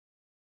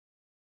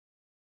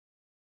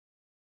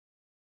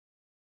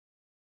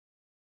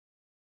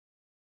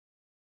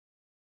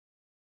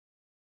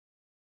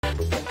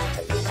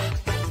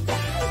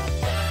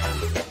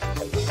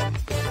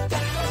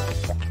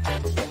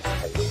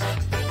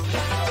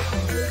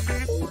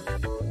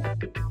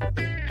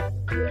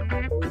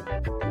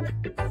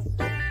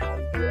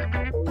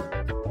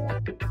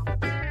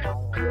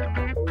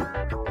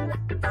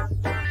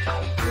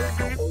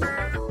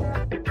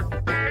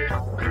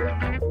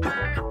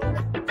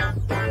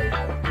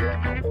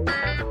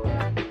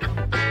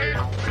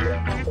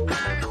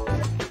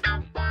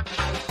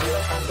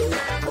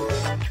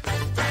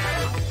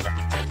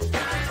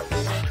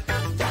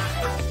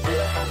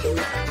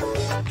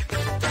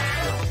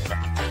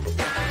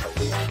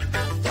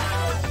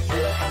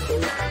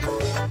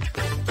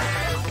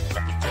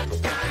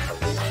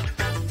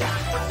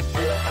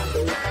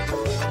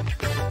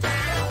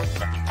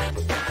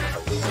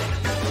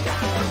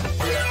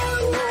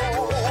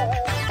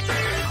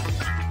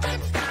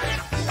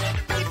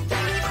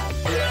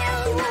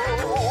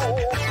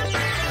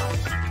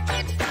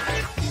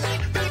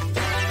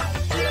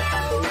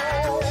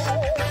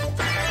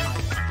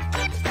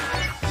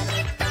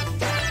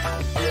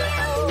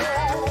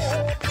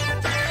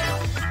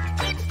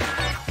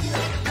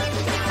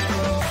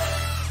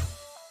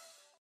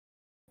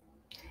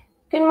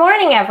Good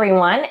morning,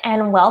 everyone,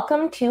 and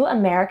welcome to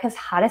America's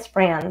Hottest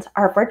Brands,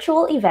 our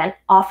virtual event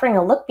offering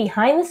a look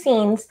behind the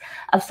scenes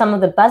of some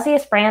of the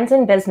buzziest brands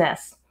in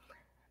business.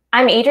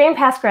 I'm Adrienne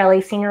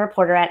Pasquarelli, Senior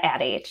Reporter at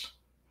Ad Age.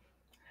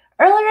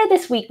 Earlier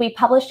this week, we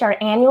published our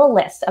annual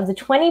list of the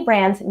 20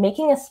 brands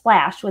making a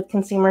splash with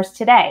consumers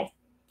today.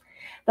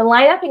 The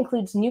lineup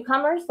includes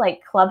newcomers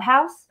like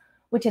Clubhouse,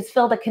 which has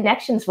filled a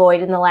connections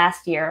void in the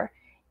last year,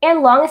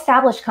 and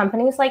long-established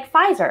companies like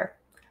Pfizer.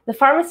 The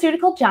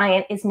pharmaceutical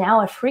giant is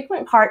now a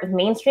frequent part of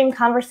mainstream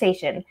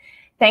conversation,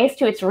 thanks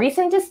to its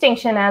recent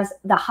distinction as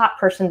the hot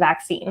person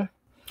vaccine.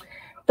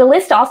 The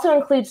list also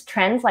includes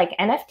trends like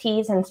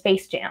NFTs and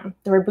Space Jam,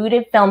 the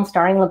rebooted film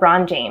starring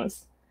LeBron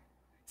James.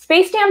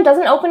 Space Jam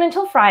doesn't open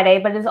until Friday,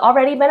 but has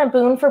already been a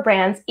boon for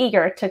brands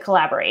eager to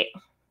collaborate.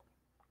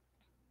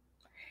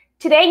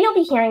 Today, you'll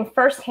be hearing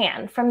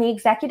firsthand from the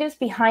executives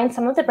behind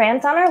some of the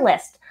brands on our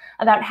list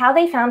about how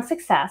they found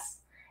success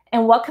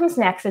and what comes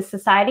next as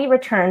society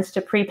returns to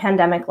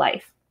pre-pandemic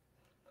life.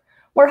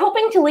 We're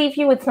hoping to leave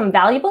you with some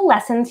valuable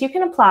lessons you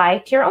can apply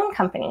to your own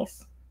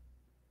companies.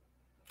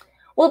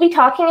 We'll be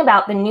talking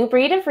about the new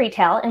breed of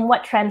retail and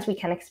what trends we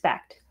can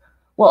expect.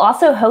 We'll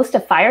also host a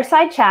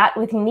fireside chat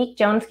with Unique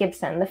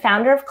Jones-Gibson, the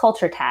founder of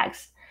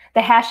CultureTags,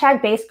 the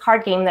hashtag-based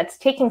card game that's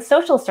taking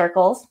social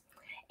circles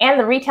and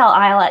the retail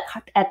aisle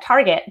at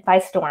Target by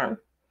storm.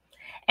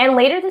 And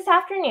later this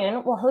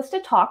afternoon, we'll host a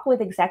talk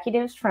with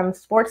executives from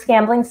sports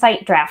gambling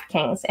site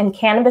DraftKings and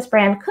cannabis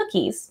brand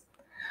Cookies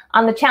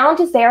on the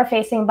challenges they are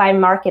facing by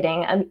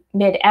marketing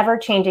amid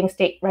ever-changing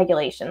state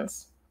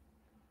regulations.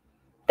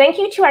 Thank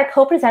you to our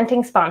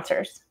co-presenting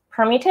sponsors,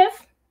 Permutive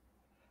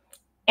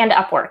and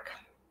Upwork.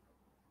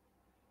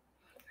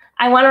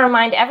 I want to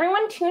remind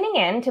everyone tuning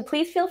in to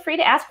please feel free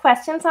to ask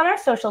questions on our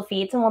social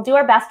feeds, and we'll do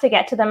our best to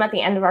get to them at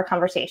the end of our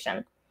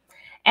conversation.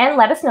 And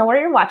let us know where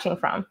you're watching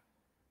from.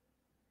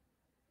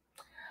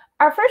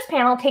 Our first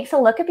panel takes a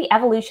look at the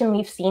evolution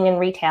we've seen in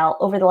retail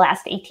over the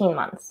last 18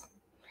 months.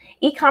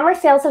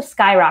 E-commerce sales have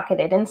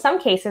skyrocketed. In some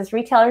cases,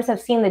 retailers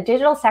have seen the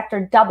digital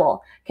sector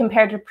double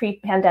compared to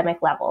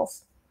pre-pandemic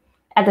levels.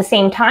 At the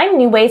same time,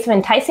 new ways of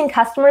enticing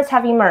customers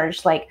have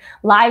emerged, like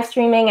live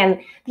streaming and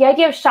the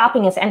idea of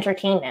shopping as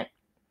entertainment.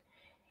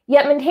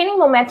 Yet maintaining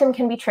momentum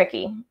can be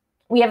tricky.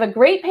 We have a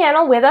great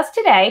panel with us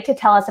today to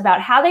tell us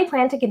about how they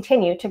plan to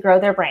continue to grow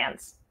their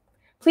brands.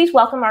 Please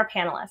welcome our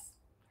panelists.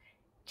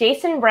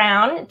 Jason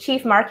Brown,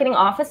 Chief Marketing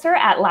Officer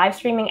at Live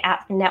Streaming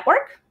App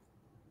Network.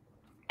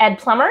 Ed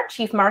Plummer,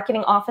 Chief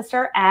Marketing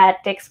Officer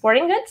at Dick's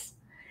Sporting Goods.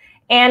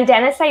 And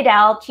Dennis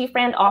Seidel, Chief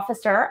Brand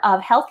Officer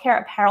of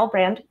healthcare apparel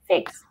brand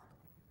Figs.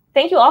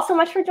 Thank you all so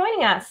much for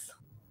joining us.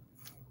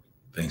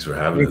 Thanks for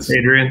having us.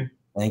 Adrienne.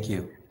 Thank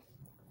you.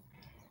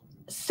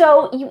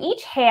 So you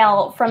each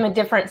hail from a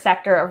different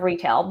sector of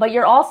retail, but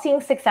you're all seeing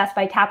success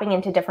by tapping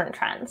into different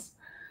trends.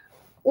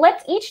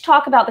 Let's each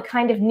talk about the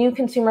kind of new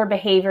consumer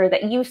behavior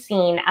that you've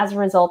seen as a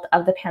result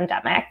of the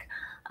pandemic.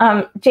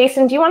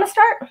 Jason, do you want to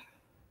start?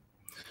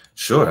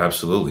 Sure,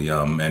 absolutely.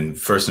 And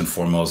first and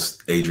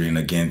foremost, Adrienne,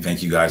 again,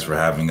 thank you guys for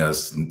having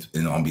us. And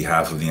on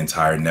behalf of the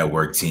entire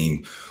network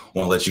team, I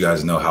want to let you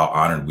guys know how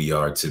honored we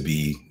are to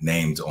be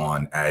named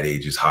on Ad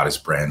Age's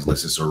Hottest Brands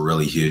list. It's a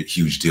really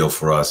huge deal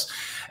for us.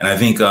 And I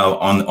think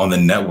on the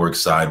network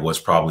side, what's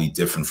probably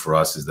different for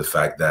us is the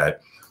fact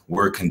that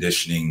we're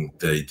conditioning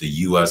the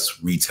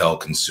U.S. retail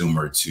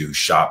consumer to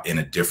shop in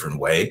a different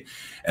way.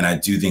 And I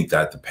do think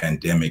that the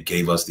pandemic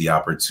gave us the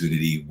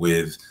opportunity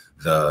with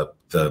the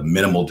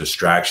minimal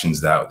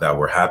distractions that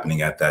were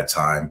happening at that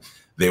time.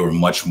 They were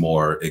much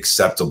more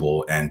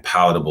acceptable and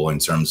palatable in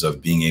terms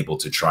of being able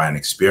to try and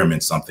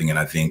experiment something. And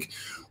I think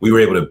we were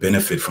able to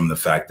benefit from the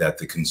fact that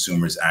the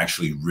consumers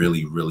actually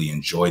really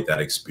enjoyed that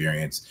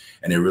experience.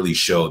 And it really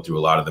showed through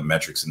a lot of the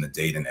metrics and the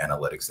data and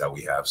analytics that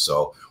we have.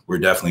 So we're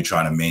definitely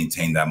trying to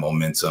maintain that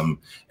momentum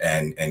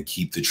and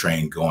keep the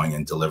train going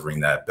and delivering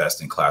that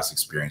best in class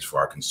experience for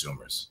our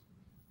consumers.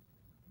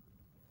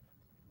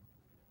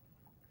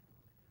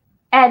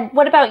 Ed,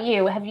 what about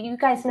you? Have you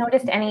guys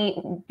noticed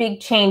any big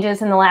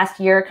changes in the last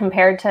year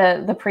compared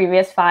to the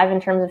previous 5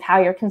 in terms of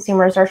how your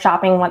consumers are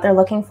shopping, what they're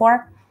looking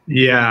for?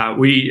 Yeah,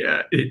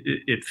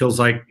 it feels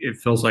like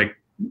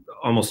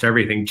almost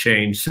everything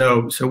changed.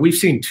 So we've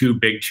seen 2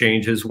 big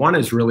changes. One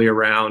is really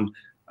around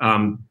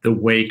the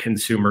way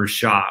consumers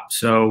shop.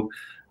 So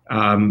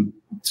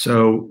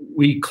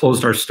we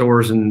closed our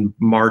stores in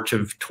March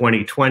of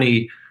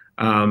 2020.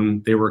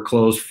 They were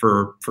closed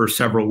for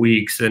several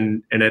weeks,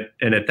 and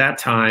at that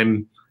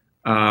time,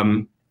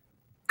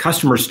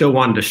 customers still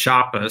wanted to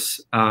shop us,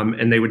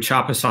 and they would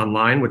shop us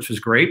online, which was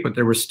great, but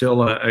there was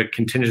still a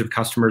contingent of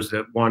customers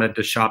that wanted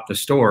to shop the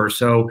store.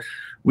 So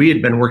we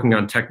had been working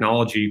on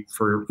technology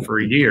for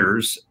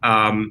years,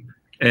 and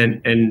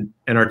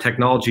our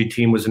technology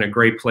team was in a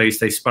great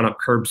place. They spun up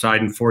curbside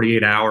in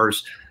 48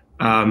 hours.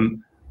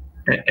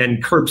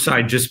 And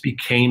curbside just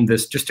became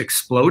this, just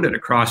exploded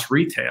across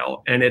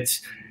retail, and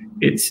it's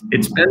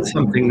been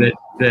something that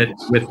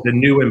with the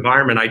new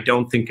environment I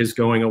don't think is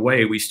going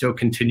away. We still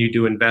continue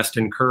to invest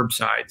in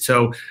curbside.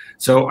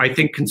 So I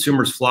think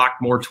consumers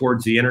flocked more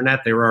towards the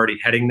internet. They were already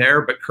heading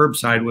there, but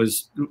curbside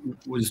was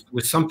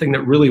something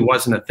that really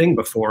wasn't a thing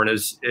before, and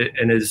is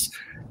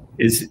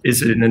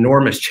an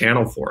enormous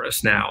channel for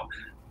us now.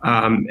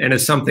 And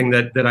is something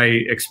that I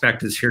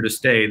expect is here to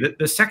stay.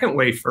 The second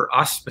way for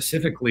us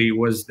specifically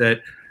was that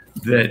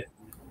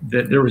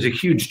there was a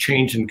huge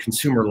change in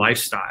consumer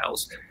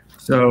lifestyles.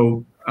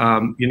 So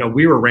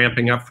we were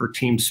ramping up for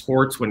team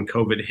sports when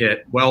COVID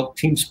hit. Well,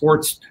 team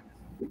sports,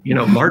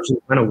 largely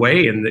went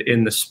away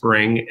in the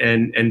spring,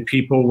 and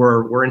people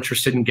were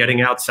interested in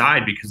getting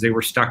outside because they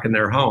were stuck in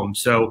their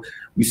homes. So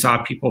we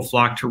saw people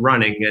flock to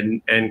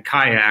running and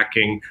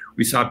kayaking.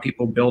 We saw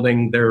people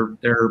building their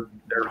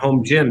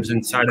home gyms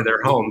inside of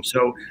their home.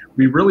 So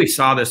we really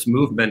saw this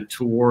movement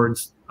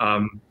towards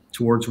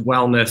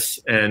wellness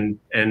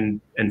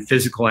and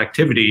physical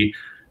activity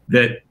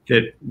that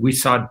we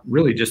saw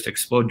really just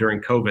explode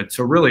during COVID.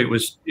 So really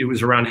it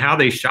was around how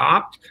they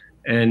shopped,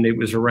 and it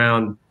was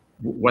around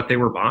what they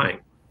were buying.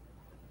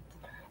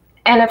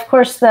 And of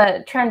course,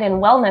 the trend in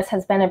wellness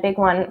has been a big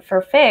one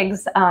for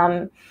Figs.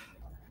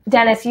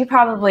 Dennis, you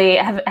probably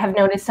have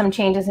noticed some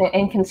changes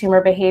in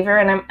consumer behavior,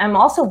 and I'm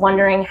also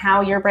wondering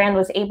how your brand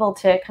was able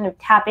to kind of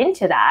tap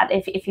into that,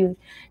 if you've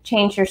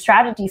changed your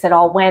strategies at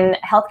all when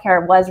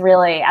healthcare was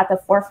really at the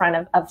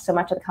forefront of so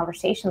much of the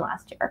conversation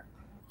last year.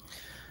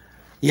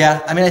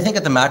 Yeah, I mean, I think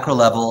at the macro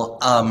level,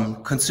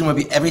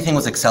 everything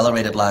was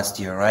accelerated last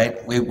year,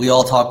 right? We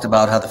all talked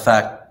about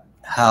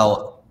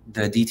how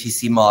the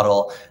DTC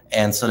model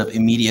and sort of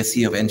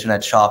immediacy of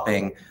internet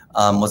shopping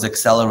was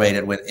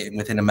accelerated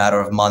within a matter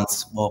of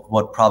months,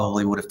 what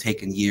probably would have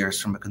taken years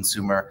from a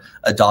consumer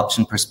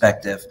adoption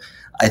perspective.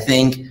 I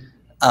think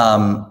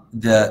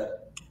the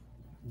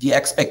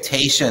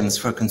expectations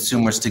for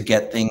consumers to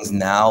get things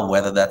now,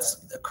 whether that's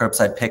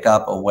curbside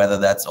pickup or whether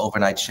that's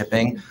overnight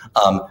shipping,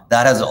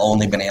 that has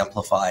only been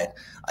amplified.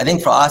 I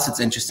think for us, it's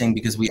interesting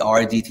because we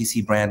are a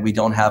DTC brand. We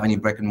don't have any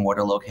brick and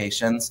mortar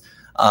locations.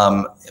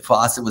 For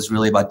us, it was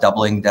really about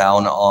doubling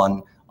down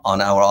on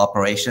our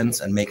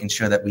operations and making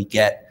sure that we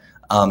get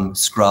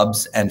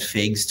scrubs and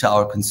figs to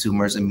our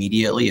consumers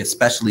immediately,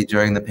 especially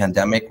during the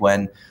pandemic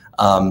when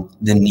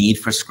the need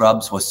for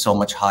scrubs was so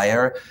much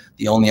higher.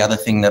 The only other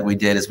thing that we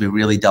did is we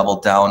really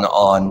doubled down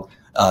on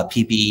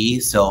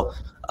PPE, so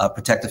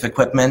protective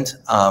equipment.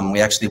 We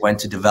actually went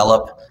to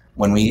develop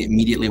when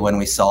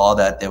we saw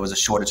that there was a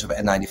shortage of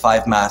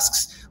N95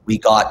 masks. We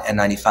got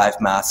N95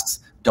 masks,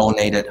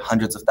 donated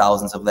hundreds of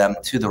thousands of them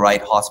to the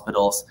right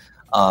hospitals.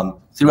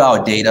 Through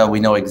our data, we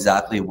know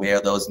exactly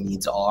where those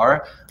needs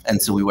are, and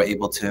so we were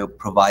able to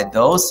provide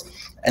those.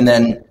 And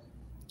then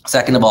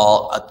second of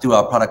all, through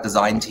our product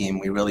design team,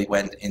 we really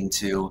went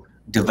into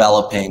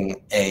developing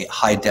a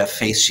high-def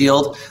face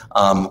shield,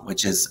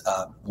 which is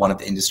one of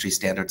the industry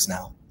standards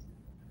now.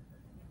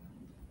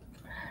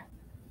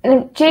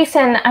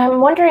 Jason,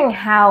 I'm wondering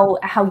how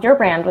your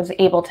brand was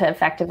able to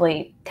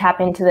effectively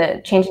tap into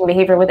the changing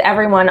behavior with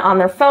everyone on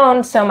their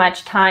phone, so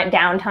much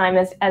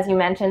downtime, as you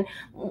mentioned.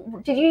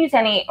 Did you use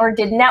any, or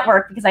did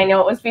NTWRK, because I know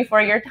it was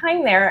before your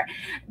time there,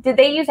 did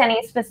they use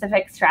any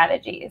specific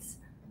strategies?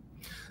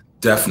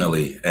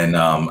 Definitely, and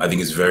I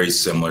think it's very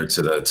similar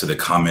to the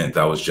comment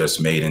that was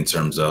just made in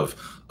terms of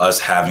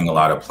us having a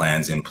lot of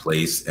plans in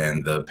place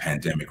and the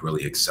pandemic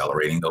really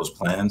accelerating those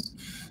plans.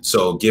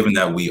 So given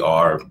that we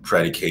are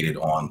predicated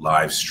on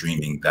live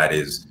streaming, that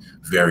is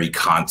very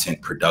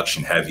content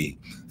production heavy.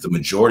 The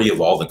majority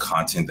of all the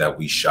content that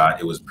we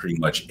shot, it was pretty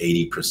much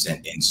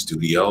 80% in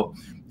studio.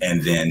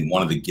 And then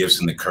one of the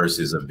gifts and the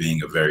curses of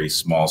being a very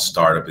small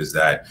startup is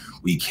that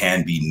we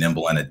can be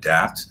nimble and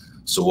adapt.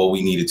 So what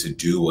we needed to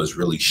do was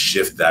really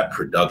shift that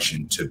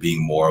production to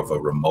being more of a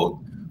remote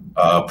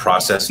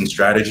process and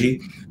strategy.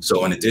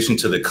 So in addition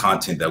to the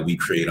content that we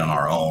create on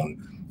our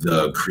own,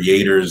 the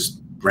creators,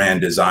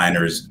 brand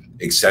designers,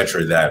 et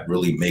cetera, that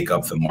really make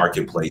up the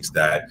marketplace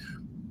that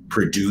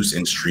produce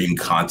and stream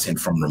content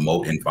from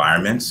remote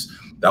environments,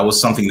 that was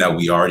something that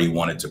we already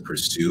wanted to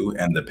pursue,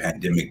 and the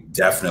pandemic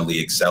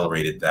definitely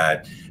accelerated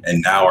that.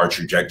 And now our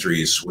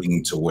trajectory is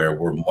swinging to where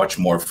we're much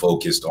more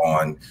focused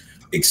on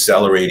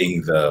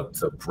accelerating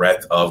the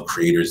breadth of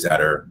creators that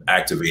are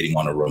activating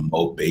on a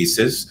remote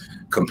basis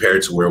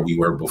compared to where we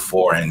were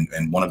before. And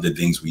one of the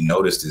things we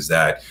noticed is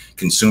that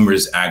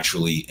consumers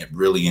actually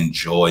really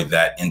enjoy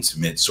that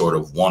intimate sort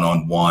of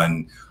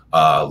one-on-one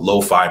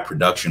lo-fi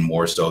production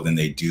more so than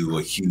they do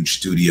a huge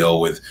studio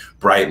with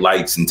bright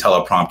lights and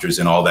teleprompters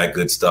and all that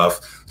good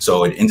stuff.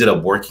 So it ended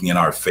up working in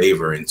our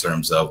favor in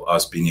terms of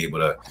us being able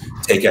to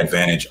take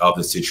advantage of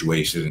the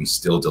situation and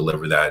still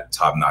deliver that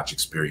top-notch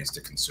experience to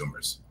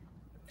consumers.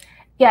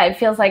 Yeah, it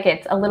feels like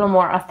it's a little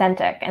more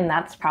authentic, and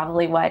that's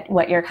probably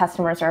what your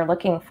customers are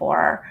looking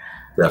for.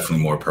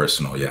 Definitely more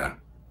personal, yeah.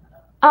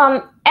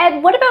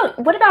 Ed, what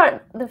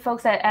about the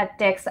folks at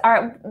Dick's?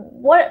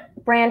 What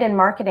brand and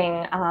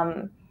marketing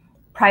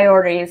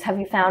priorities have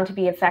you found to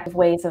be effective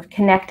ways of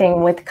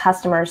connecting with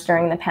customers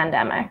during the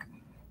pandemic?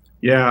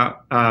 Yeah,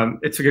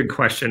 it's a good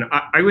question.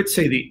 I would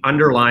say the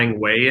underlying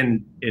way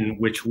in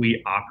which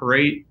we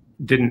operate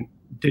didn't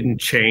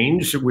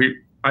change.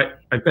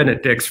 I've been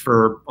at Dick's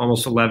for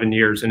almost 11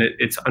 years, and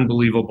it's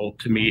unbelievable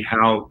to me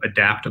how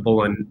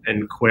adaptable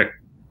and quick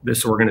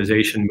this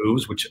organization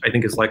moves, which I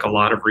think is like a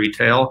lot of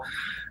retail.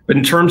 But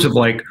in terms of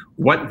like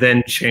what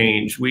then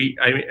changed, we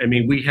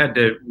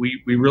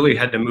really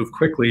had to move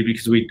quickly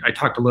because I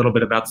talked a little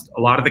bit about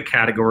a lot of the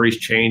categories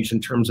changed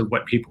in terms of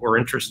what people were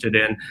interested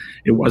in.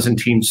 It wasn't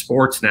team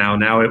sports now.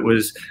 Now it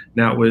was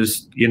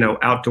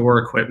outdoor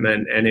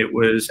equipment, and it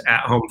was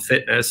at-home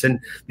fitness, and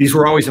these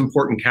were always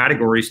important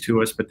categories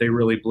to us, but they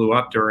really blew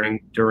up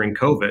during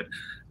COVID.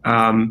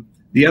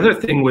 The other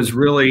thing was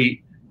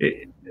really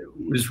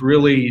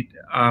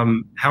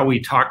how we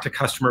talk to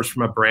customers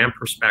from a brand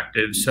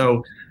perspective.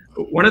 So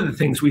one of the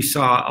things we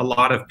saw a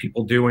lot of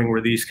people doing were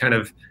these kind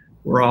of,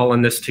 we're all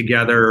in this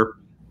together,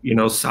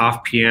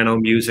 soft piano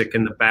music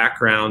in the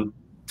background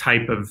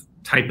type of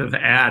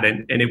ad.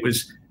 And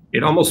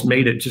it almost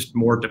made it just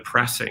more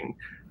depressing.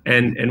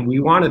 And we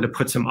wanted to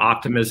put some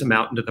optimism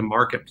out into the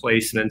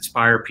marketplace and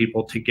inspire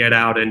people to get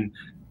out and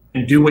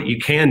do what you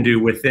can do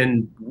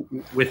within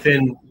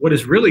what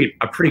is really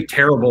a pretty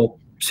terrible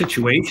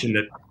situation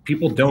that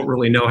people don't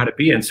really know how to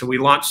be in. So we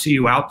launched See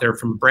You Out There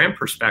from a brand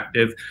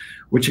perspective,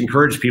 which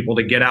encouraged people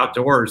to get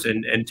outdoors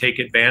and take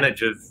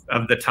advantage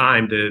of the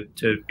time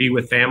to be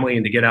with family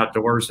and to get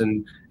outdoors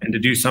and to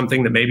do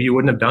something that maybe you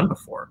wouldn't have done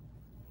before.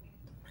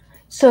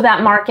 So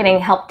that marketing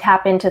helped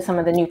tap into some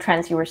of the new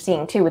trends you were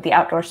seeing too with the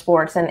outdoor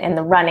sports and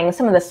the running,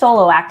 some of the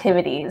solo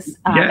activities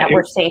that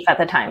were safe at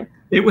the time.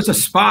 It was a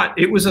spot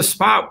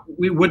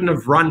we wouldn't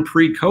have run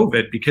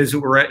pre-COVID because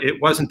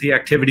it wasn't the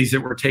activities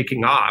that were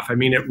taking off. I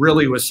mean, it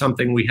really was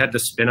something we had to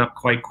spin up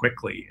quite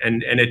quickly.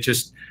 And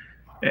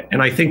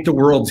I think the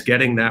world's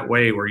getting that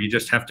way where you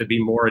just have to be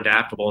more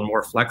adaptable and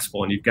more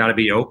flexible, and you've got to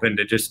be open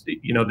to just,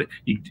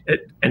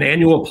 an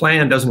annual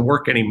plan doesn't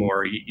work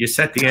anymore. You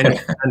set the annual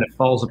plan, it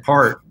falls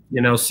apart,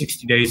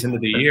 60 days into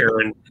the year.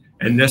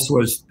 And this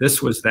was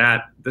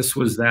that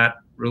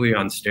really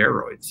on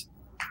steroids.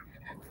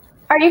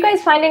 Are you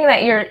guys finding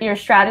that your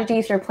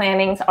strategies, your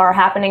plannings are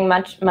happening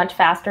much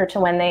faster to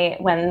when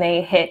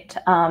they hit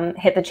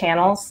the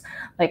channels?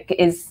 Like,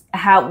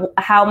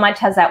 how much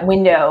has that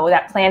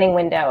planning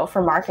window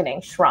for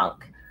marketing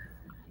shrunk?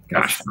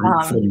 Gosh,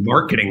 for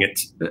marketing,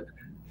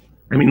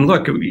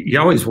 look, you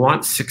always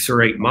want 6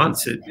 or 8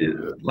 months.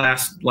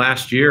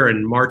 Last year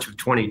in March of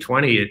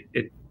 2020,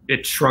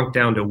 it shrunk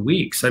down to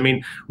weeks. I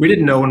mean, we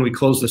didn't know when we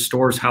closed the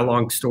stores how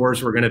long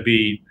stores were going to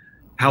be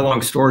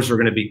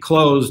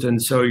closed,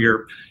 and so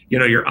you're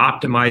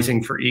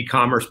optimizing for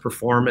e-commerce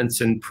performance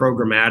and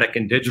programmatic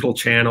and digital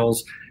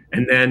channels,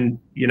 and then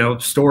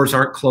stores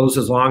aren't closed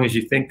as long as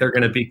you think they're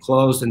going to be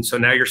closed, and so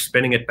now you're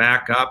spinning it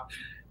back up,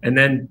 and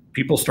then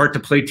people start to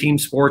play team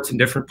sports in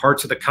different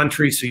parts of the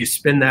country, so you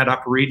spin that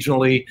up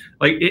regionally.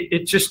 Like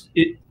it's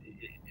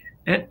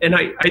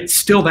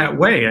still that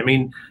way. I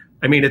mean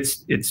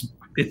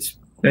it's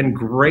been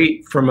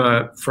great from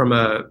a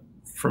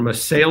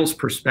sales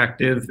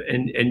perspective,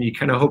 and you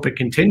kind of hope it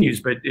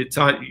continues, but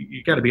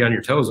you got to be on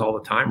your toes all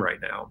the time right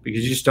now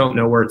because you just don't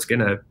know where it's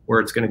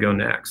gonna go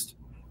next.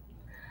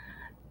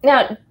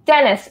 Now,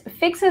 Dennis,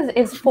 Fix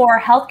is for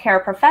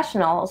healthcare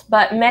professionals,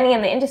 but many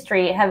in the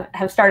industry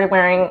have started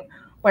wearing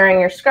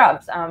your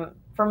scrubs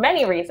for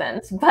many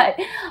reasons. But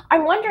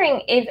I'm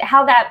wondering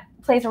how that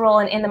plays a role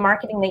in the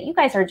marketing that you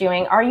guys are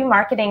doing. Are you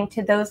marketing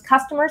to those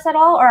customers at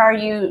all, or are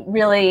you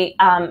really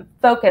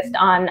focused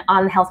on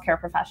healthcare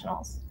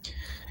professionals?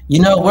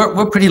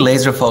 We're pretty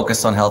laser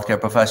focused on healthcare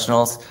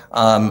professionals.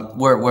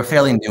 We're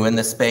fairly new in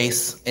this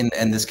space,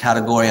 in this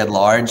category at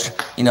large.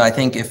 I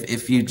think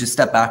if you just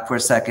step back for a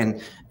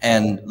second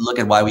and look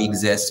at why we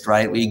exist,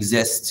 right? We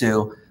exist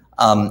to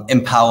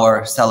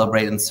empower,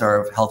 celebrate, and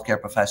serve healthcare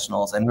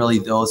professionals and really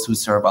those who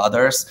serve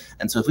others.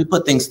 And so if we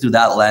put things through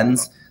that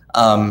lens,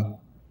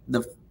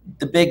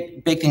 the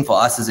big thing for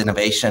us is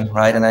innovation,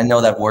 right? And I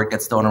know that word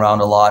gets thrown around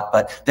a lot,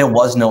 but there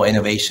was no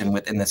innovation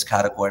within this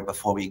category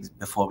before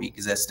we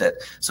existed.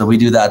 So we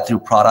do that through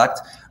product,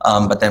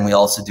 but then we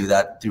also do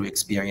that through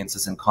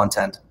experiences and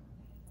content.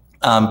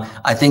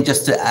 I think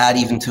just to add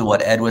even to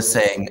what Ed was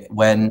saying,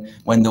 when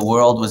the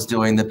world was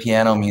doing the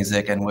piano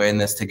music and we're in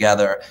this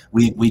together,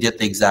 we did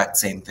the exact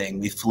same thing.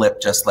 We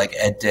flipped just like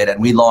Ed did,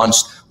 and we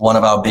launched one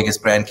of our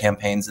biggest brand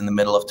campaigns in the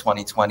middle of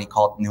 2020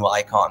 called New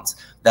Icons.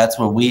 That's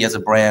where we as a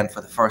brand,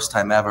 for the first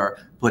time ever,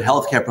 put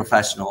healthcare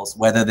professionals,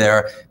 whether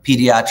they're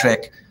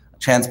pediatric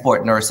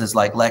transport nurses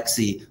like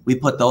Lexi, we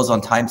put those on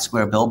Times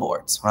Square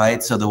billboards,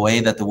 right? So the way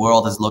that the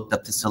world has looked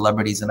up to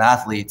celebrities and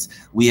athletes,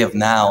 we have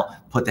now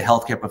put the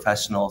healthcare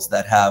professionals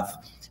that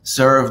have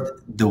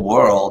served the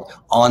world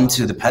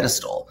onto the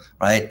pedestal,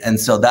 right? And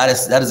so that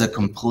is a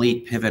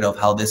complete pivot of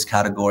how this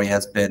category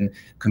has been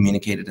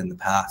communicated in the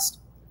past.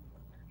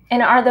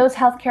 And are those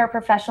healthcare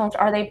professionals,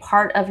 are they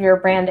part of your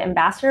brand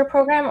ambassador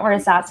program, or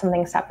is that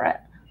something separate?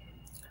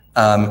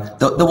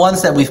 The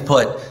ones that we've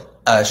put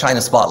shine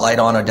a spotlight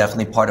on are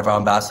definitely part of our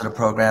ambassador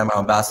program. Our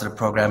ambassador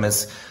program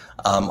is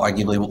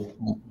arguably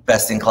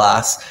best in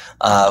class.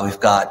 We've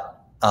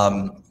got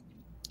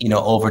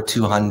over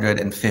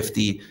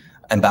 250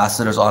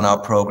 ambassadors on our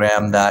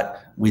program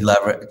that we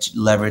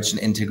leverage and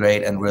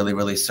integrate and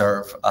really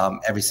serve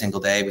every single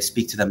day. We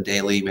speak to them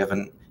daily. We have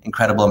an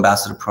incredible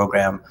ambassador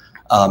program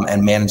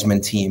and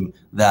management team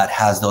that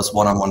has those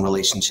one-on-one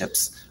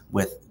relationships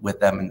with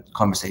them and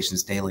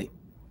conversations daily.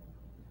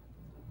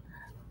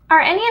 Are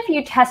any of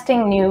you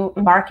testing new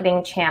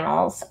marketing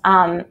channels?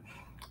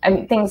 I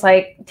mean, things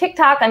like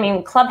TikTok. I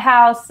mean,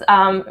 Clubhouse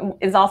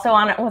was also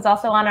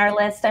on our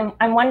list.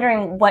 I'm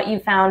wondering what you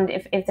found,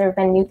 if there have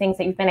been new things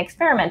that you've been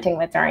experimenting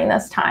with during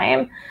this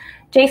time.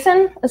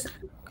 Jason,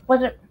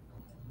 would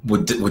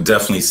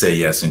definitely say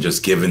yes. And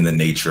just given the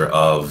nature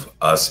of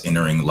us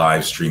entering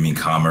live streaming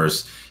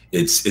commerce,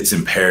 it's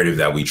imperative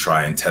that we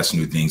try and test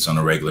new things on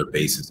a regular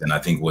basis. And I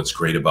think what's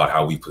great about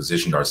how we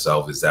positioned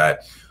ourselves is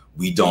that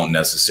we don't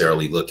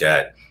necessarily look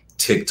at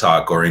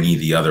TikTok or any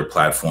of the other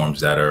platforms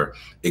that are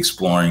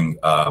exploring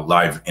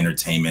live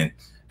entertainment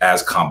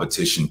as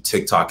competition.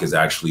 TikTok is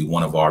actually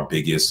one of our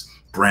biggest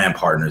brand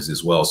partners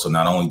as well. So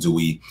not only do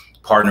we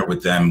partner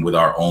with them with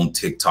our own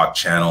TikTok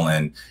channel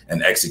and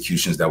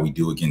executions that we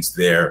do against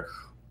their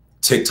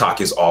TikTok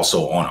is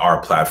also on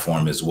our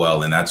platform as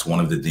well. And that's one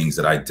of the things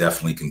that I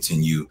definitely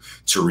continue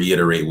to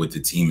reiterate with the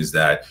team, is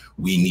that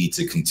we need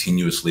to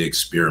continuously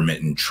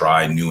experiment and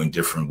try new and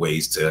different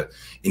ways to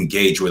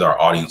engage with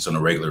our audience on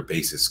a regular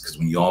basis. Because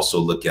when you also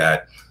look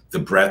at the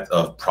breadth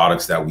of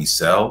products that we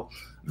sell,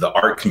 the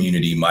art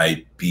community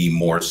might be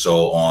more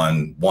so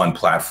on one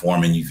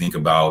platform, and you think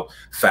about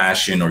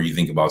fashion, or you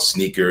think about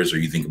sneakers, or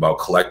you think about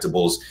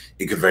collectibles,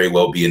 it could very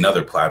well be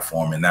another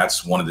platform. And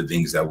that's one of the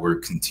things that we're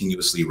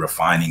continuously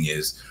refining,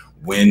 is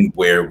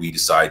where we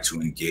decide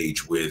to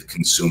engage with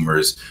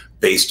consumers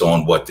based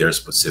on what their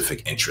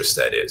specific interest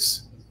set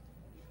is.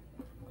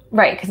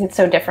 Right, because it's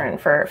so different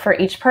for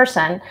each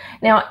person.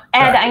 Now,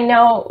 Ed, I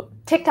know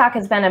TikTok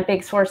has been a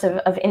big source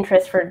of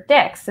interest for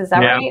Dick's. Is that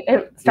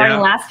right? Starting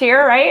last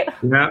year, right?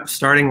 Yeah,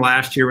 starting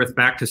last year with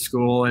back to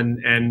school,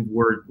 and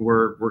we're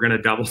going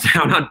to double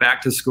down on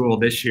back to school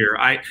this year.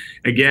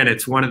 Again,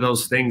 it's one of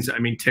those things. I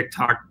mean,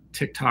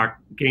 TikTok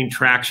gained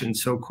traction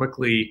so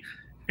quickly,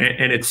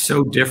 and it's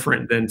so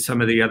different than some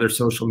of the other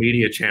social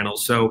media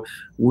channels. So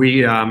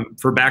we,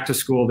 for back to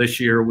school this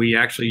year, we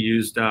actually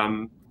used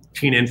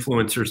teen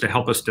influencers to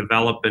help us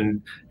develop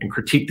and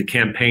critique the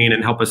campaign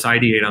and help us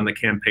ideate on the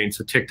campaign.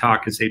 So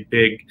TikTok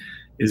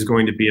is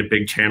going to be a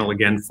big channel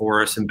again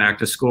for us in back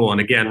to school.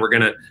 And again, we're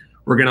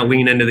gonna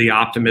lean into the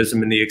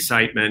optimism and the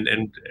excitement,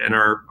 and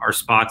our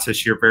spots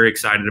this year, very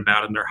excited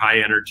about them. They're high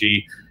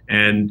energy,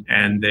 and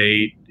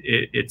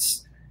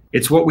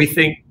it's what we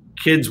think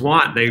kids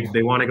want.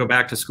 They want to go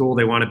back to school.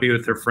 They want to be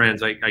with their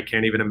friends. I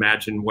can't even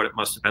imagine what it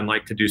must have been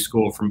like to do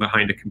school from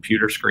behind a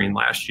computer screen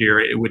last year.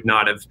 It would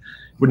not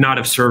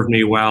have served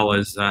me well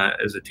as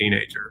a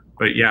teenager.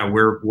 But yeah,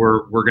 we're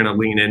going to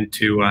lean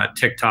into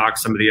TikTok,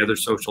 some of the other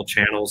social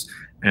channels,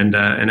 and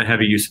a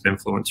heavy use of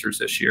influencers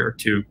this year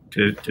to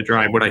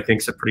drive what I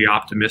think is a pretty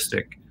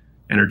optimistic,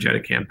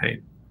 energetic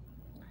campaign.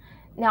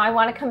 Now, I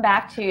want to come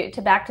back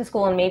to back to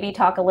school and maybe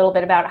talk a little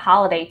bit about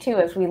holiday too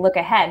as we look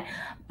ahead.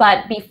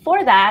 But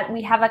before that,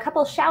 we have a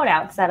couple shout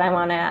outs that I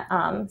want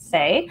to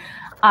say.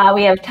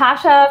 We have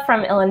Tasha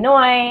from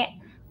Illinois,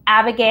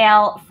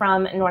 Abigail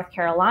from North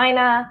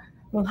Carolina,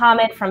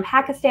 Muhammad from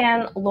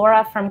Pakistan,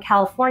 Laura from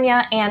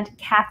California, and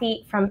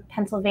Kathy from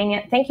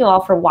Pennsylvania. Thank you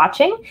all for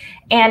watching.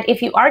 And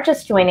if you are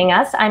just joining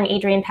us, I'm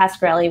Adrienne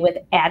Pasquarelli with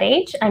Ad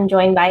Age. I'm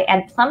joined by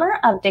Ed Plummer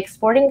of Dick's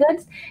Sporting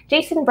Goods,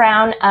 Jason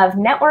Brown of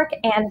Network,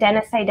 and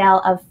Dennis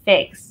Seidel of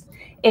Figs.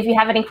 If you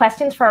have any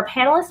questions for our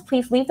panelists,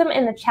 please leave them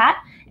in the chat,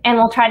 and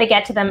we'll try to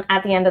get to them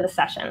at the end of the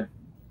session.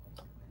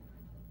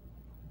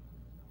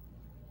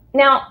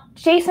 Now,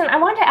 Jason, I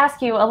want to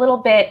ask you a little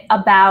bit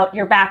about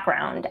your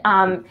background.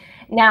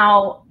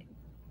 Now,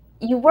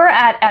 you were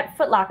at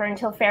Foot Locker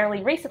until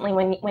fairly recently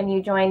when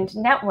you joined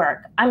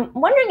NTWRK. I'm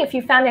wondering if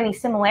you found any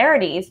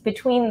similarities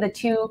between the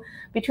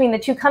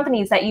two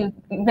companies that you've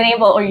been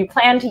able or you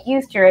plan to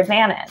use to your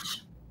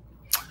advantage.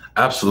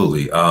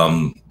 Absolutely.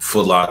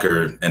 Foot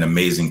Locker, an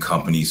amazing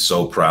company,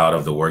 so proud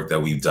of the work that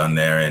we've done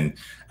there. And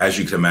as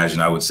you can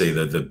imagine, I would say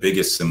that the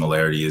biggest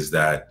similarity is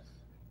that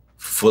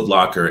Foot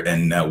Locker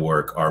and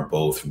NTWRK are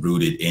both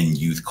rooted in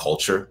youth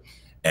culture.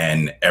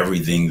 And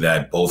everything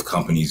that both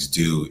companies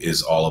do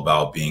is all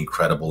about being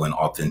credible and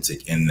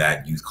authentic in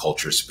that youth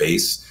culture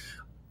space.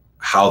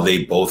 How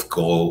they both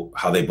go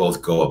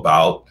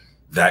about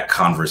that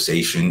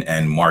conversation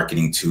and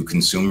marketing to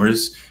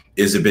consumers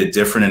is a bit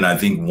different. And I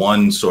think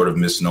one sort of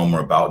misnomer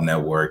about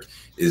NTWRK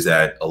is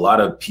that a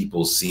lot of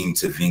people seem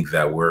to think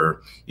that we're,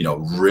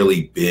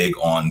 really big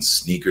on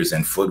sneakers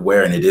and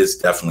footwear, and it is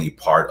definitely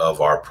part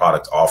of our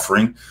product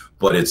offering,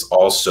 but it's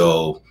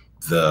also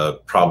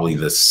probably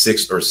the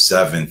sixth or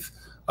seventh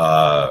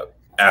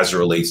as it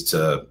relates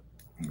to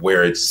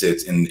where it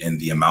sits in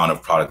the amount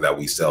of product that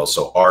we sell.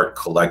 So art,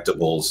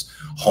 collectibles,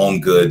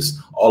 home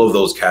goods, all of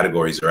those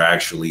categories are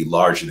actually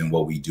larger than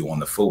what we do on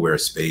the footwear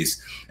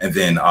space. And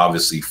then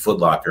obviously Foot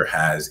Locker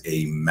has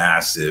a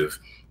massive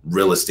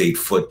real estate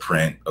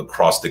footprint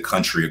across the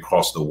country,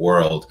 across the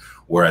world,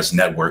 whereas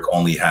NTWRK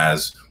only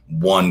has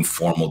one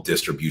formal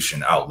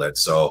distribution outlet.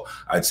 So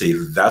I'd say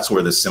that's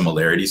where the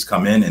similarities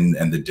come in,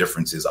 and the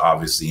difference is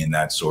obviously in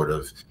that sort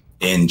of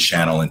in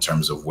channel in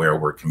terms of where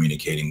we're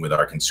communicating with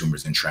our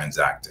consumers and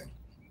transacting.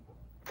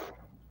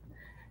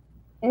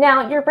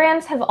 Now, your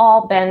brands have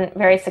all been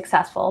very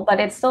successful, but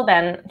it's still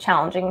been a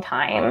challenging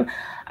time.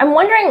 I'm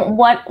wondering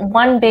what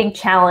one big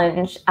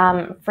challenge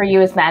for you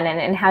has been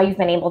and how you've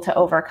been able to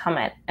overcome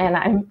it. And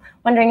I'm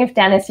wondering if,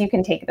 Dennis, you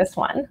can take this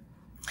one.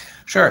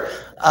 Sure.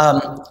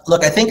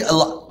 Look, I think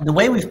the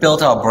way we've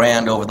built our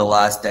brand over the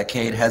last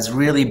decade has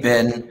really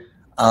been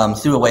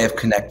through a way of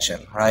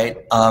connection, right?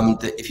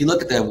 If you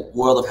look at the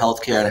world of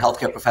healthcare and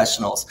healthcare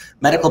professionals,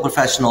 medical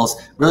professionals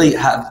really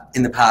have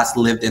in the past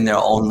lived in their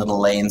own little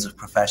lanes of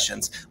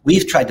professions.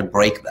 We've tried to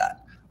break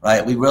that,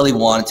 right? We really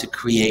wanted to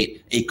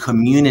create a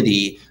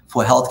community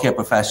for healthcare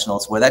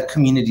professionals where that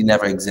community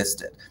never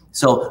existed.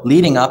 So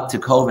leading up to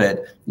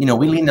COVID, we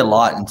leaned a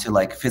lot into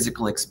like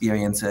physical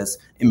experiences,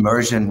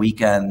 immersion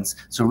weekends.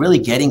 So really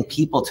getting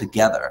people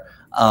together,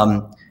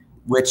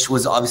 which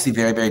was obviously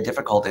very, very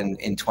difficult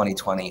in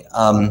 2020.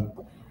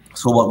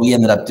 So what we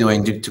ended up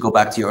doing, to go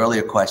back to your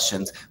earlier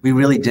questions, we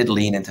really did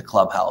lean into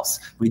Clubhouse.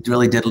 We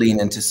really did lean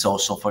into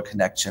social for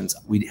connections.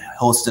 We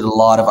hosted a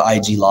lot of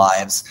IG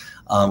Lives.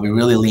 We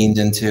really leaned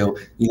into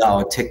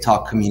our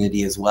TikTok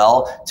community as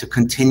well to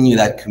continue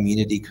that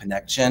community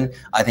connection.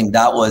 I think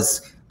that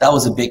was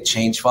a big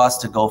change for us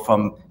to go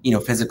from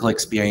physical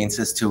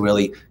experiences to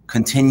really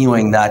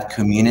continuing that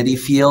community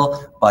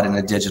feel, but in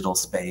a digital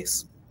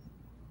space.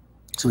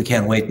 So we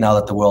can't wait now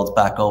that the world's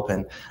back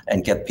open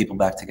and get people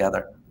back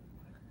together.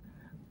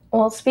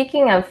 Well,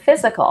 speaking of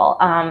physical,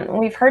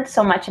 we've heard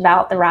so much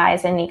about the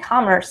rise in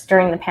e-commerce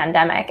during the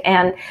pandemic,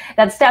 and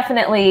that's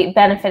definitely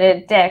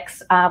benefited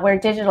Dick's, where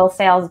digital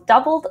sales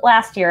doubled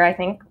last year, I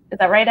think. Is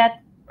that right, Ed?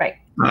 Right.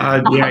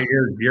 Yeah,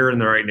 you're in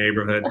the right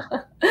neighborhood.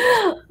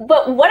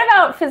 But what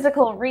about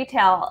physical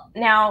retail?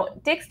 Now,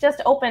 Dick's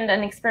just opened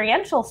an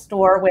experiential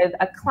store with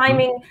a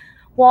climbing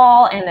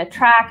wall and a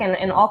track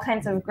and all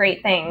kinds of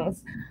great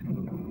things.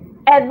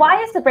 Ed,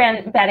 why is the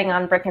brand betting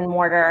on brick and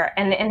mortar,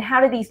 and how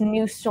do these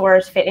new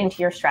stores fit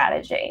into your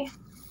strategy?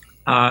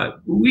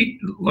 We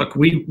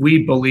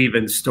believe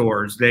in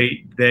stores.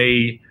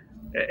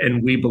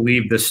 And we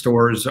believe the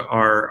stores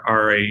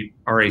are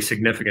a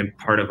significant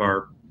part of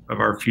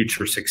our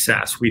future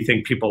success. We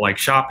think people like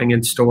shopping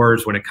in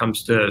stores. When it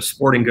comes to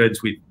sporting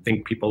goods, we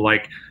think people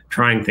like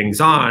trying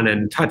things on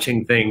and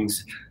touching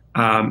things.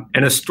 And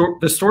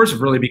the stores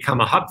have really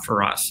become a hub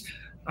for us.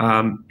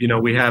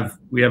 We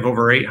have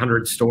over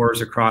 800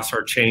 stores across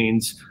our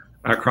chains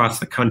across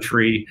the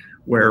country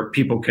where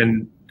people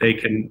can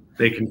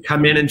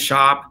come in and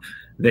shop.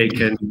 They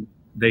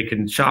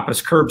can shop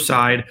us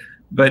curbside,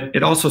 but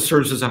it also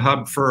serves as a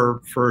hub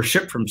for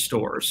ship from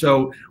stores.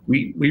 So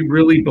we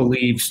really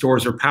believe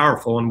stores are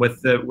powerful, and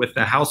with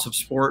the House of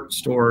Sport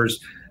stores,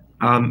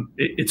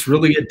 it's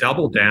really a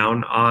double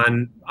down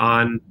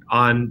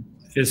on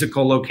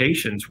physical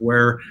locations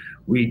where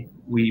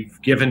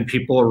we've given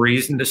people a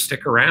reason to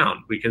stick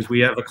around because we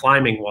have a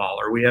climbing wall,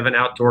 or we have an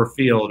outdoor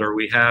field, or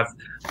we have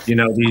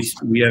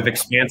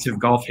expansive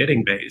golf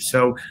hitting bays.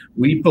 So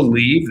we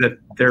believe that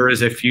there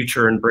is a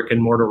future in brick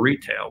and mortar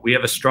retail. We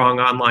have a strong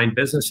online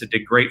business. It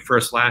did great for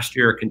us last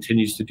year. It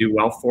continues to do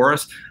well for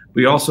us.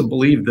 We also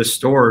believe the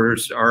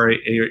stores are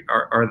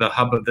the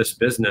hub of this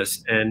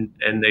business, and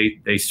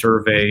they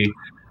serve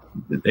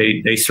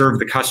they serve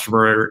the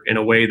customer in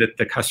a way that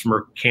the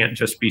customer can't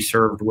just be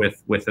served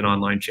with an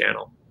online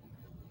channel.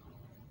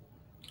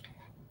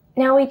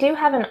 Now we do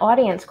have an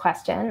audience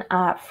question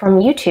from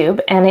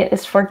YouTube, and it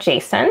is for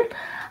Jason.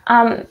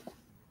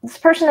 This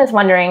person is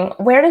wondering,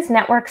 where does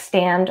NTWRK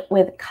stand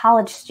with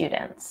college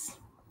students?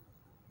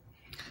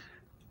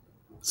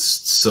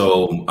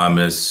 So I'm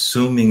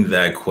assuming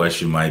that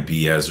question might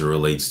be as it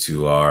relates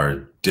to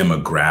our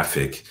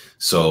demographic.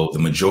 So the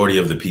majority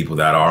of the people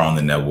that are on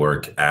the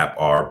network app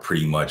are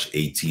pretty much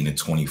 18 to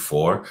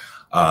 24.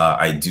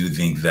 I do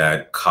think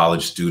that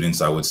college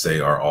students, I would say,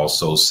 are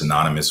also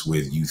synonymous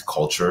with youth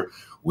culture,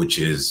 which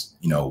is,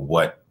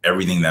 what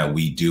everything that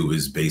we do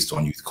is based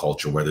on youth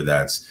culture, whether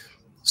that's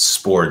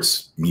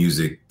sports,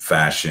 music,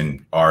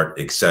 fashion, art,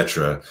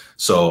 etc.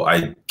 So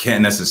I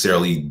can't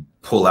necessarily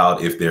pull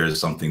out if there is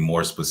something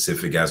more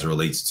specific as it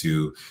relates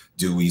to,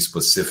 do we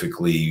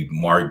specifically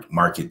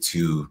market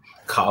to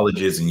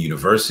colleges and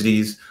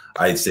universities?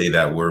 I'd say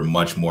that we're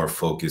much more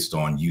focused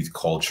on youth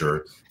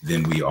culture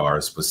than we are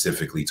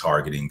specifically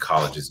targeting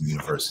colleges and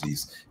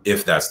universities,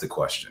 if that's the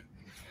question.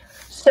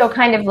 So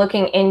kind of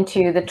looking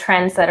into the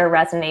trends that are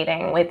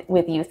resonating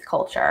with youth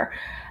culture.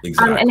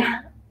 Exactly.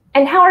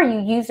 And how are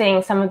you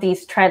using some of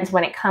these trends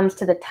when it comes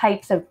to the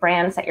types of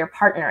brands that you're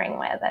partnering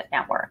with at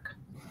Network?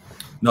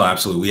 No,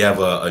 absolutely. We have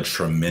a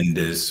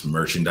tremendous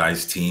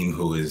merchandise team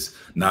who is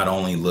not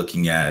only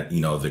looking at,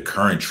 the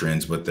current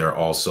trends, but they're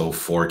also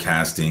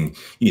forecasting,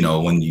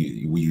 when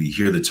we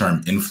hear the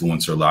term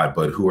influencer a lot,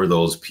 but who are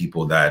those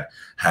people that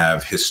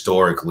have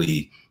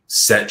historically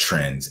set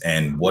trends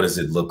and what does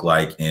it look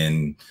like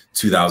in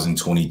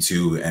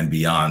 2022 and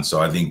beyond?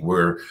 So I think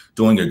we're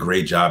doing a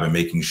great job at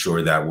making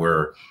sure that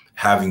we're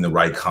having the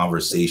right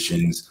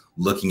conversations,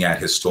 looking at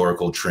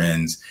historical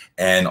trends,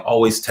 and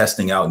always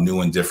testing out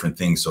new and different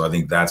things. So I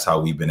think that's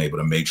how we've been able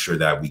to make sure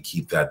that we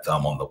keep that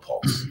thumb on the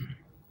pulse.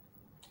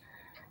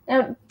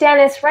 Now,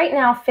 Dennis, right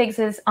now FIGS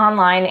is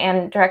online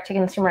and direct to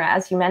consumer,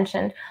 as you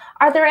mentioned.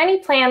 Are there any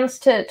plans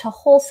to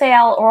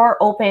wholesale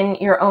or open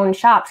your own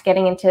shops,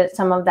 getting into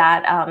some of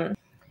that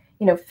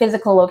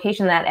physical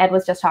location that Ed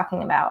was just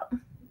talking about?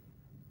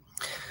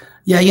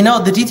 Yeah,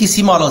 the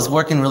DTC model is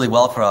working really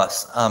well for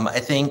us. I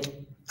think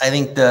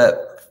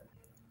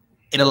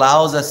it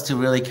allows us to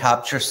really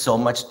capture so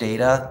much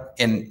data,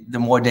 and the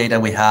more data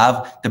we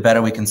have, the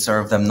better we can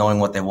serve them, knowing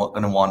what they're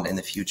going to want in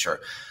the future.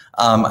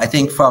 I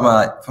think from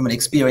an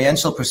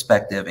experiential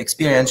perspective,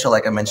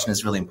 like I mentioned,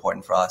 is really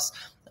important for us.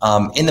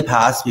 In the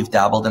past, we've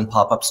dabbled in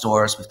pop-up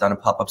stores. We've done a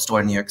pop-up store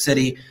in New York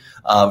City.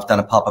 We've done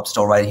a pop-up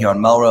store right here on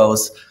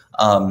Melrose.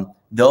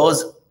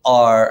 Those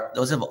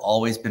have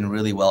always been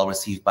really well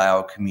received by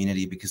our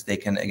community because they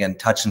can, again,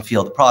 touch and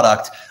feel the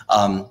product.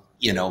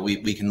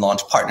 We can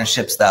launch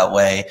partnerships that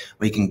way.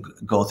 We can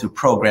go through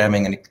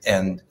programming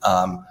and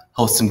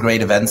host some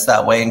great events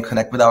that way and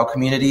connect with our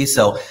community.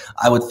 So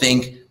I would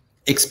think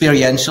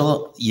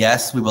experiential,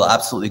 yes, we will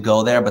absolutely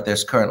go there, but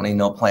there's currently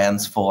no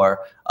plans for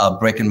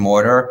brick and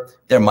mortar.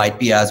 There might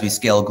be as we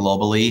scale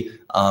globally,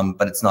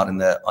 but it's not on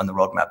the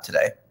roadmap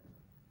today.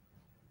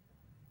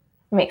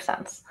 Makes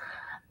sense.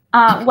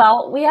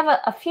 Well, we have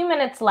a few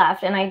minutes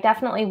left, and I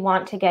definitely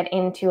want to get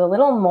into a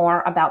little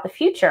more about the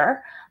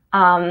future.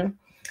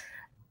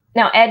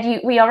 Now,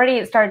 Ed, we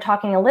already started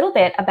talking a little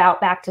bit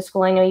about back to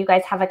school. I know you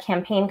guys have a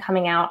campaign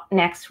coming out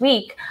next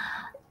week.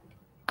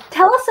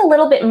 Tell us a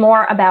little bit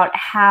more about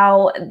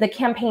how the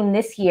campaign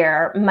this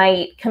year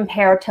might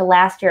compare to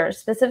last year,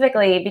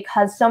 specifically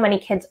because so many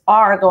kids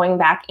are going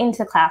back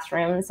into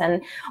classrooms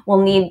and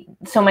will need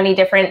so many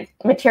different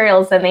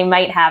materials than they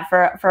might have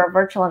for a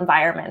virtual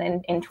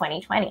environment in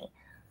 2020.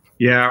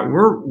 Yeah,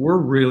 we're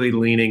really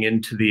leaning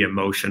into the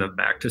emotion of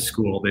back to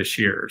school this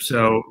year.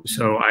 So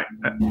I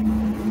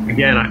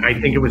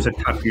think it was a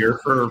tough year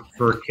for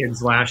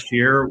kids last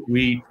year.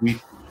 We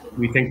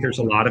think there's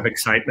a lot of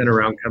excitement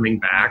around coming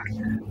back.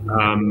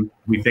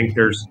 We think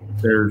that's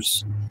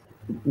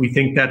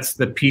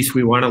the piece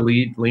we want to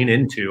lean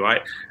into.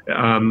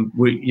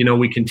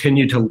 We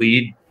continue to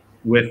lead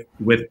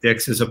with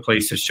Dick's as a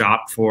place to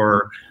shop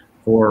for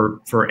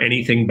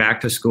anything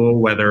back to school,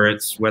 whether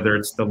it's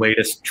the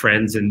latest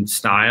trends in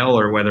style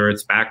or whether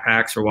it's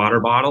backpacks or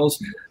water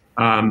bottles.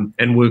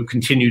 And we'll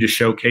continue to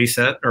showcase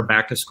that our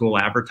back to school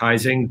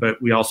advertising,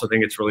 but we also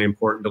think it's really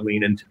important to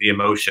lean into the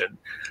emotion.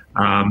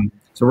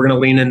 So we're going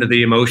to lean into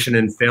the emotion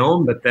in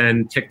film, but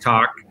then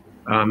TikTok,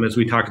 as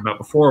we talked about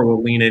before,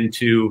 will lean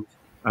into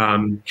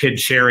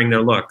kids sharing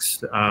their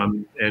looks,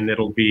 and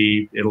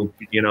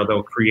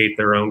they'll create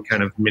their own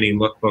kind of mini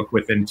lookbook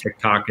within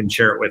TikTok and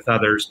share it with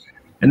others.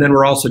 And then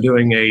we're also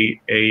doing a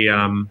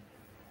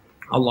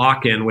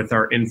lock-in with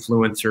our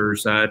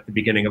influencers at the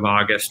beginning of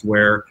August,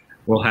 where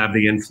we'll have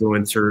the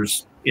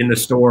influencers in the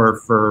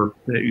store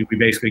we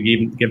basically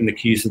give them the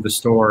keys to the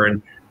store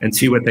and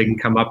see what they can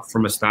come up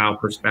from a style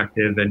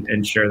perspective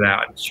and share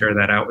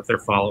that out with their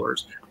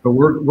followers. But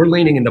we're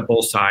leaning into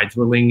both sides.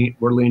 We're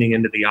leaning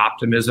into the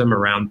optimism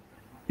around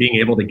being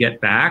able to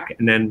get back,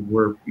 and then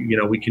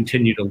we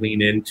continue to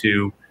lean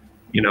into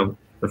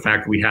the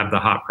fact that we have the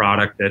hot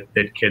product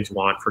that kids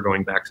want for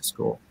going back to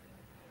school.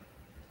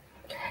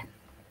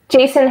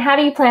 Jason, how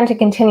do you plan to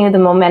continue the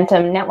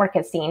momentum Network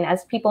has seen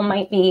as people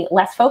might be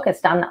less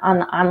focused on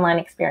the online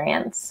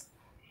experience?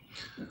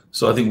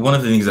 So I think one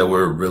of the things that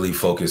we're really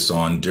focused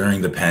on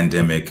during the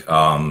pandemic,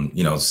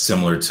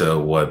 similar to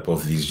what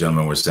both of these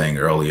gentlemen were saying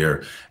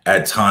earlier,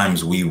 at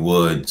times we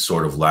would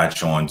sort of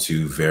latch on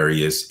to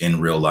various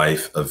in real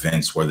life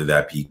events, whether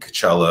that be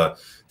Coachella,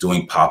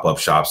 doing pop-up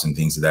shops and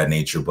things of that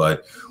nature.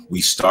 But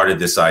we started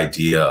this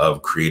idea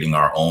of creating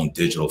our own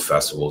digital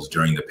festivals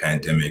during the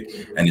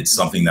pandemic, and it's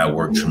something that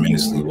worked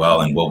tremendously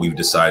well. And what we've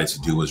decided to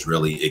do is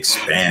really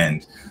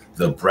expand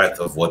the breadth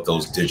of what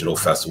those digital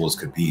festivals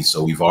could be.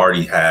 So we've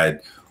already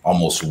had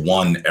almost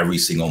one every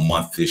single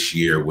month this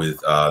year, with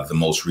the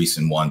most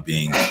recent one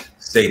being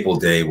Staple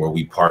Day, where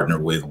we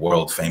partnered with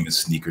world famous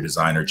sneaker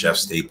designer Jeff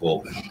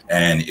Staple.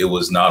 And it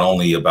was not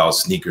only about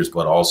sneakers,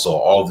 but also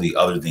all the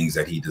other things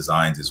that he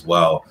designs as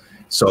well.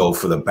 So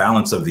for the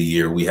balance of the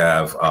year, we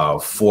have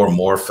 4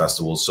 more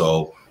festivals.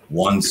 So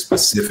one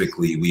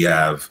specifically, we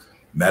have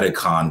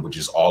Metacon, which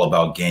is all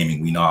about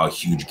gaming. We know how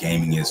huge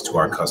gaming is to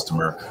our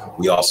customer.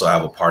 We also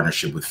have a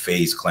partnership with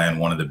FaZe Clan,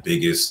 one of the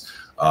biggest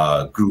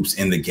groups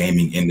in the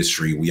gaming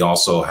industry. We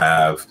also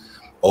have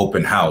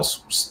Open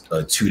House, a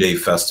 2-day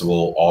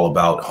festival all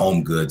about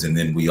home goods. And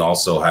then we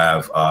also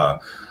have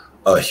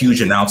a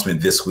huge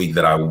announcement this week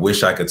that I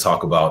wish I could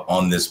talk about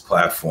on this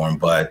platform,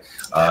 but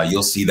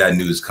you'll see that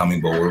news coming.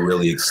 But we're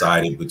really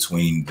excited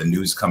between the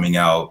news coming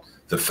out,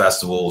 the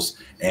festivals,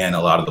 and a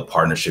lot of the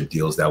partnership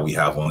deals that we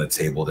have on the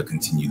table to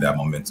continue that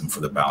momentum for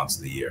the balance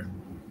of the year.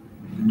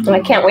 I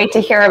can't wait to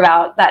hear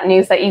about that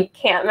news that you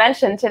can't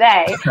mention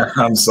today.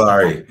 I'm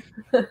sorry.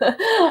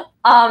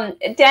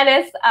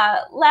 Dennis,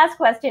 last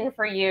question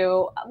for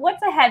you.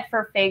 What's ahead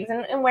for FIGS,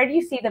 and where do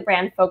you see the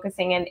brand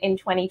focusing in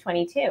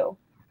 2022?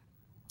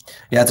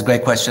 Yeah, it's a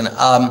great question.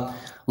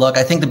 Look,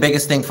 I think the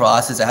biggest thing for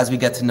us is as we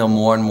get to know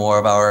more and more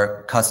of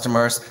our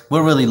customers,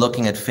 we're really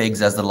looking at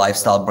FIGS as the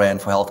lifestyle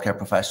brand for healthcare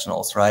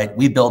professionals, right?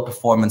 We build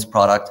performance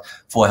product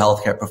for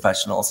healthcare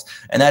professionals.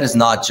 And that is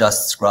not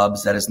just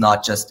scrubs, that is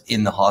not just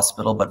in the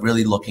hospital, but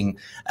really looking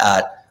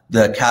at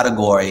the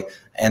category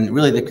and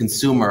really the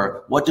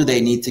consumer. What do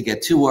they need to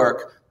get to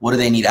work? What do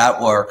they need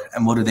at work?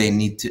 And what do they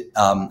need to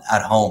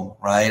at home,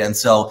 right? And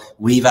so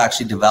we've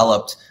actually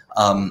developed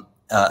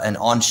an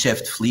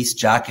on-shift fleece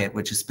jacket,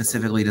 which is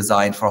specifically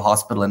designed for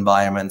hospital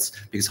environments,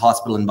 because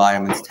hospital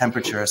environments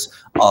temperatures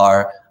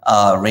are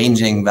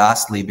ranging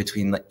vastly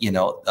between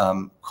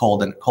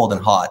cold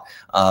and hot.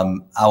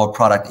 Our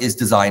product is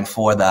designed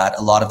for that.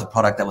 A lot of the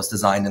product that was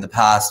designed in the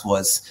past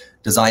was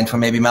designed for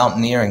maybe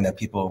mountaineering that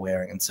people are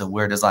wearing, and so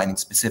we're designing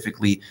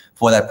specifically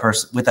for that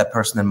person, with that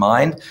person in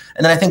mind.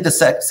 And then I think the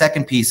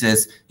second piece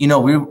is,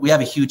 we have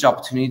a huge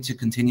opportunity to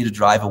continue to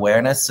drive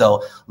awareness.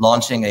 So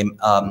launching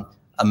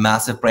a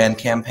massive brand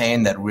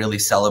campaign that really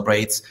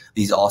celebrates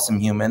these awesome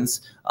humans,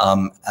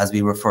 as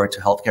we refer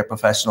to healthcare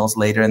professionals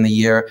later in the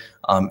year,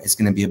 is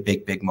going to be a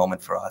big, big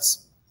moment for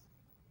us.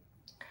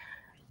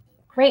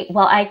 Great.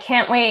 Well, I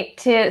can't wait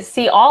to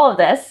see all of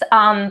this.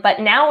 But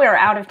now we're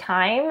out of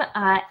time.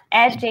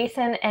 Ed,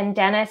 Jason, and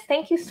Dennis,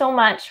 thank you so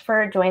much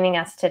for joining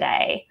us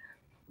today.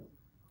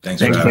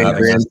 Thanks for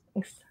having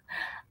us.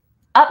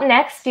 Up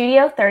next,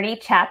 Studio 30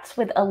 chats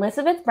with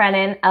Elizabeth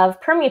Brennan of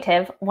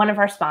Permutive, one of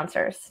our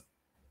sponsors.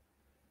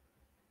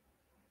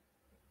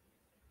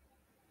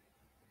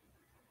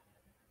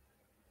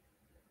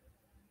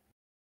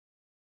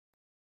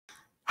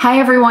 Hi,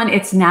 everyone.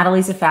 It's Natalie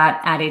Zafat,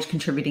 Ad Age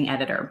Contributing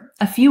Editor.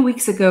 A few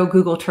weeks ago,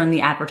 Google turned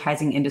the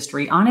advertising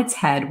industry on its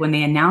head when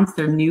they announced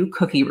their new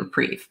cookie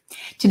reprieve.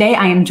 Today,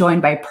 I am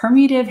joined by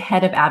Permutive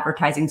Head of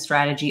Advertising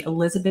Strategy,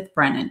 Elizabeth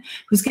Brennan,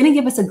 who's going to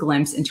give us a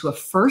glimpse into a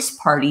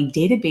first-party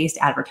data-based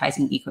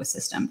advertising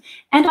ecosystem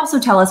and also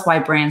tell us why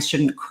brands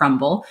shouldn't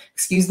crumble,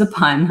 excuse the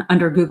pun,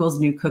 under Google's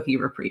new cookie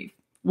reprieve.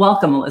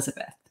 Welcome,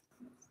 Elizabeth.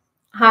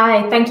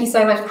 Hi, thank you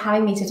so much for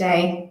having me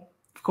today.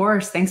 Of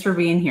course. Thanks for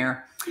being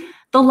here.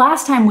 The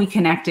last time we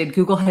connected,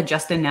 Google had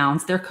just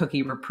announced their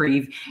cookie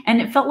reprieve,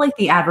 and it felt like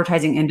the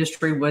advertising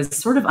industry was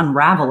sort of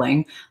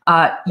unraveling.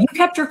 You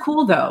kept your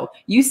cool, though.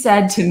 You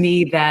said to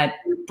me that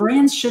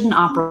brands shouldn't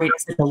operate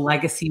in a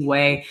legacy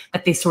way,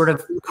 that they sort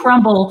of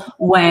crumble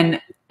when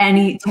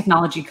any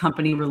technology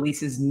company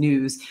releases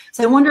news.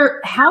 So I wonder,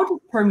 how does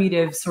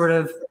Permutive sort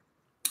of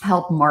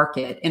help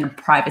market in a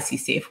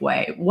privacy-safe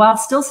way while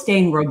still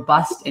staying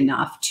robust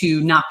enough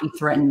to not be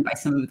threatened by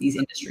some of these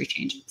industry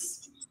changes?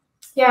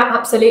 Yeah,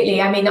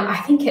 absolutely. I mean, I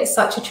think it's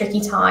such a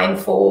tricky time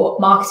for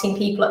marketing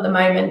people at the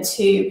moment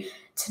to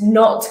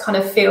not kind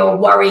of feel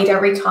worried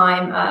every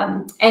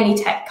time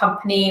any tech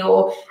company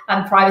or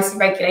privacy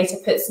regulator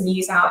puts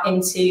news out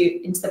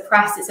into the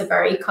press. It's a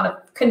very kind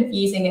of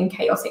confusing and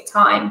chaotic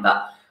time.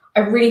 But I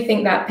really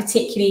think that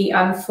particularly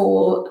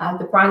for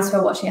the brands who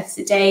are watching us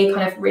today,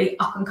 kind of really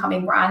up and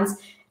coming brands,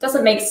 it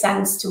doesn't make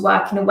sense to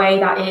work in a way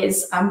that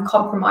is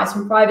compromised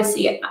from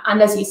privacy.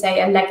 And as you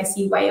say, a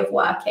legacy way of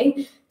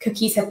working.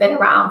 Cookies have been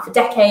around for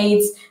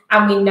decades,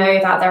 and we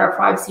know that there are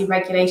privacy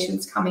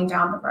regulations coming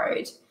down the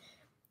road.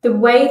 The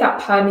way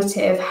that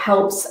Permutive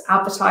helps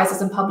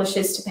advertisers and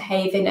publishers to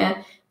behave in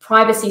a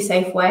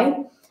privacy-safe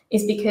way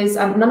is because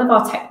none of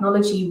our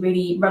technology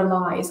really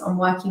relies on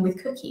working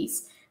with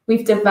cookies.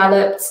 We've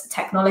developed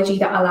technology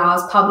that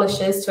allows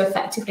publishers to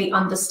effectively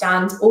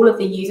understand all of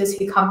the users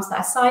who come to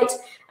their site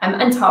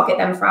and target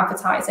them for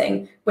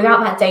advertising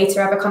without that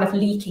data ever kind of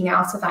leaking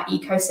out of that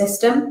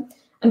ecosystem.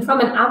 And from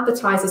an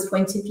advertiser's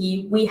point of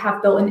view, we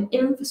have built an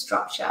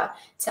infrastructure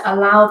to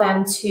allow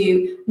them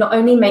to not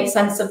only make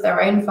sense of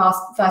their own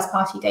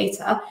first-party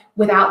data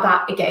without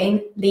that,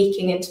 again,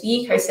 leaking into the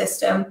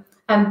ecosystem,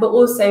 but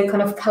also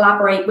kind of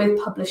collaborate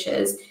with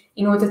publishers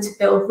in order to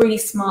build really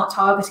smart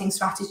targeting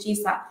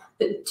strategies that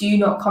do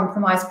not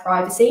compromise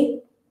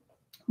privacy.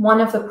 One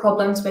of the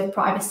problems with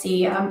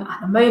privacy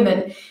at the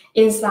moment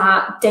is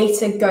that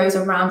data goes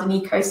around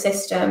an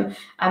ecosystem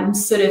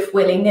sort of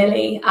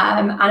willy-nilly,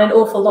 and an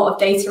awful lot of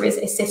data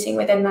is sitting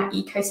within that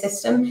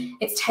ecosystem.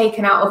 It's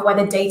taken out of where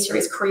the data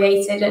is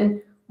created, and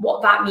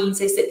what that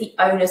means is that the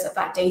owners of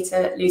that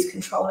data lose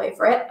control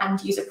over it and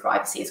user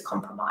privacy is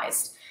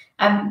compromised.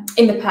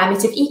 In the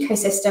permitted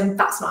ecosystem,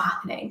 that's not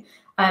happening.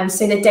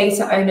 So the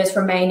data owners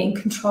remain in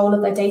control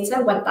of their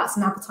data, whether that's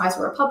an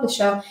advertiser or a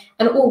publisher,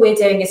 and all we're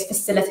doing is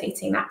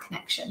facilitating that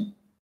connection.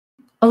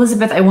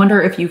 Elizabeth, I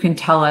wonder if you can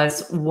tell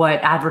us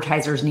what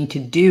advertisers need to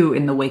do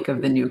in the wake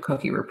of the new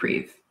cookie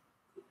reprieve.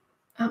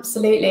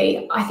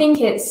 Absolutely. I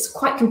think it's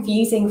quite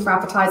confusing for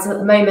advertisers at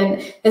the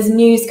moment. There's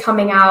news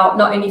coming out,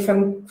 not only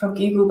from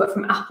Google, but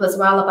from Apple as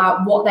well,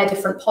 about what their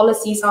different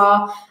policies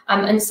are.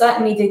 And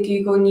certainly the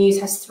Google news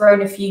has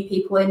thrown a few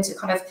people into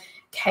kind of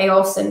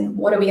chaos and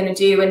what are we going to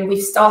do? And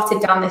we've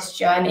started down this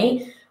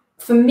journey.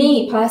 For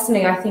me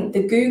personally, I think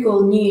the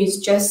Google news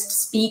just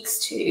speaks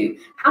to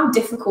how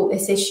difficult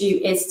this issue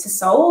is to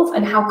solve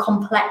and how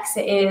complex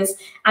it is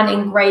and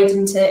ingrained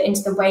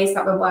into the ways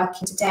that we're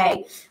working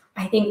today.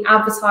 I think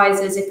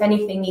advertisers, if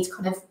anything, need to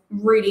kind of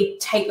really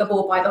take the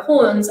ball by the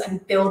horns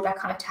and build their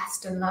kind of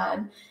test and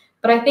learn.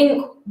 But I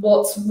think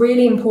what's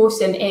really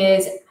important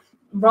is,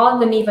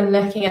 rather than even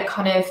looking at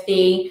kind of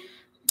the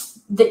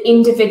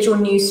individual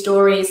news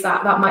stories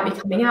that might be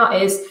coming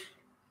out, is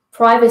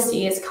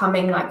privacy is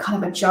coming like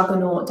kind of a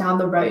juggernaut down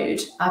the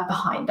road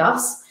behind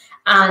us.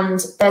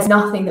 And there's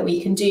nothing that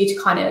we can do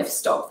to kind of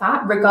stop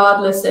that,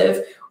 regardless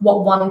of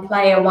what one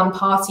player, one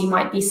party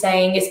might be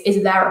saying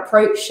is their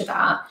approach to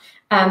that.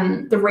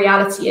 The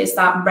reality is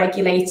that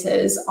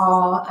regulators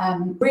are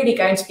really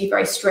going to be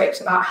very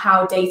strict about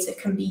how data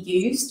can be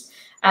used.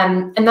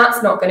 And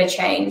that's not going to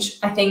change.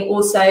 I think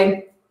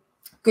also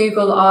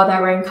Google are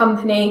their own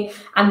company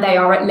and they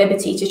are at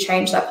liberty to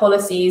change their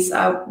policies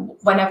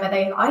whenever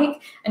they like.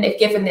 And they've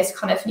given this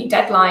kind of new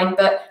deadline,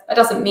 but that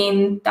doesn't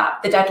mean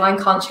that the deadline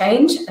can't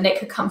change and it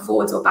could come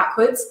forwards or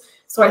backwards.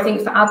 So I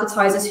think for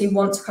advertisers who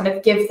want to kind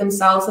of give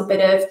themselves a bit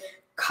of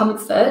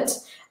comfort,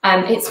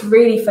 it's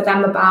really for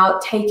them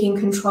about taking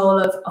control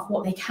of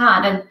what they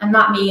can. And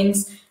that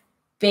means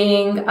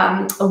being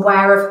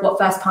aware of what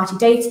first-party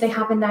data they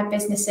have in their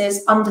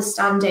businesses,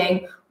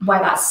 understanding where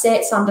that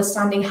sits,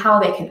 understanding how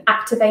they can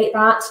activate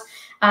that.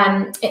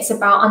 It's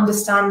about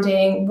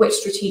understanding which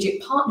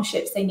strategic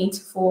partnerships they need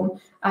to form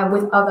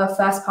with other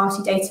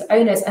first-party data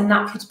owners. And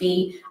that could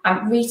be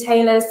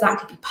retailers, that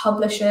could be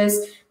publishers,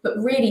 but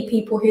really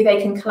people who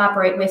they can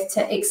collaborate with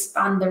to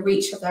expand the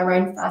reach of their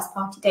own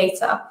first-party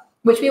data,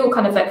 which we all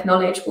kind of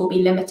acknowledge will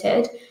be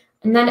limited.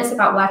 And then it's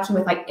about working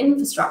with like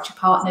infrastructure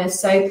partners.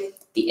 So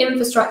the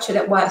infrastructure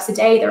that works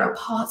today, there are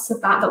parts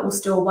of that will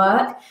still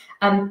work,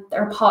 and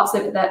there are parts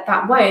of it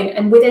that won't.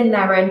 And within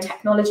their own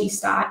technology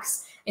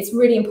stacks, it's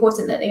really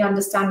important that they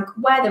understand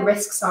where the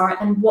risks are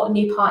and what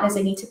new partners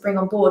they need to bring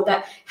on board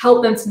that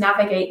help them to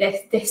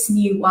navigate this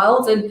new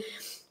world. And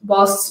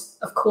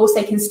whilst, of course,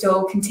 they can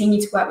still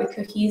continue to work with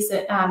cookies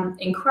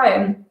in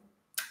Chrome,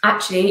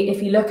 actually,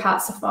 if you look at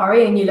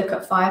Safari and you look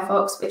at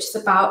Firefox, which is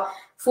about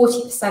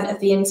 40%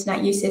 of the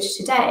internet usage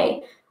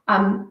today,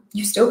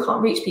 you still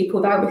can't reach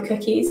people there with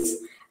cookies.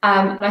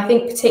 And I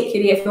think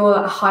particularly if you're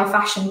a high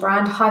fashion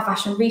brand, a high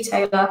fashion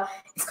retailer,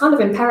 it's kind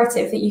of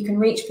imperative that you can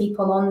reach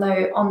people on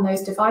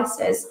those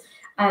devices.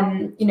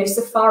 You know,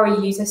 Safari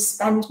users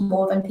spend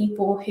more than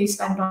people who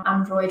spend on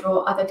Android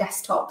or other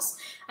desktops.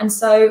 And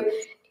so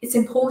it's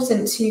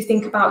important to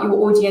think about your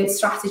audience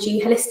strategy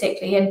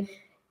holistically. And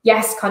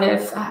yes, kind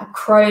of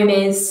Chrome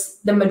is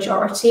the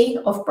majority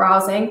of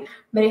browsing,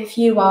 but if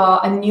you are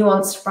a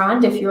nuanced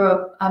brand, if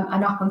you're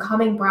an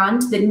up-and-coming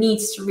brand that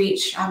needs to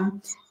reach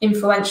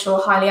influential,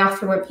 highly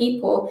affluent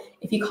people,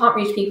 if you can't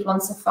reach people on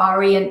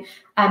Safari,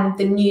 and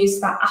the news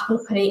that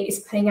Apple is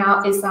putting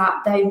out is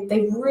that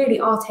they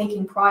really are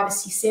taking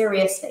privacy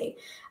seriously.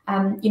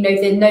 You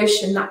know, the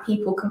notion that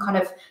people can kind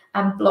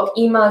of block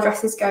email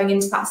addresses going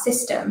into that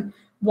system,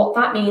 what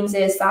that means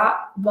is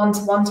that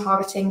one-to-one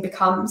targeting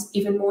becomes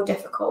even more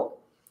difficult.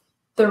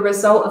 The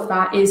result of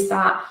that is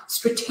that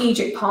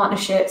strategic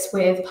partnerships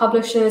with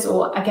publishers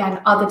or,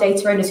 again, other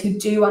data owners who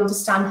do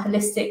understand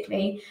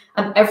holistically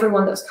and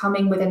everyone that's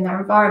coming within their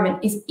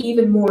environment is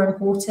even more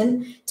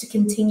important to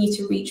continue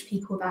to reach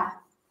people there.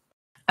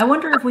 I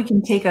wonder if we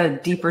can take a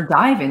deeper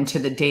dive into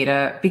the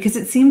data, because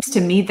it seems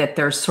to me that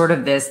there's sort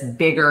of this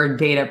bigger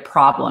data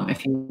problem,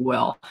 if you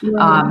will.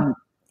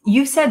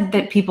 You said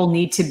that people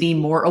need to be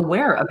more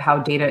aware of how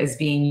data is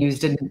being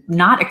used and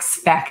not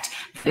expect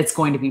that it's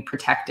going to be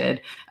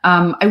protected.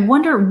 I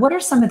wonder, what are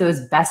some of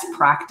those best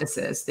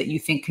practices that you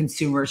think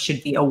consumers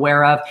should be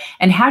aware of?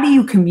 And how do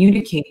you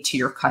communicate to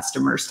your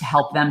customers to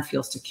help them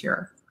feel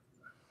secure?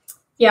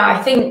 Yeah,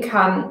 I think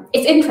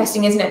it's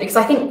interesting, isn't it? Because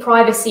I think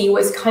privacy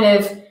was kind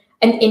of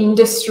an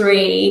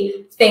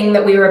industry thing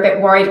that we were a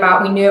bit worried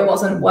about. We knew it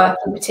wasn't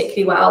working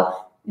particularly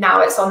well.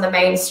 Now it's on the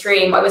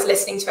mainstream. I was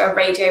listening to a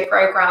radio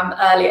program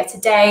earlier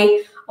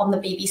today on the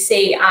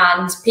BBC,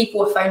 and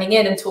people were phoning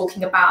in and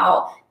talking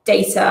about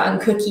data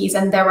and cookies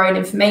and their own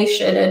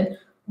information. And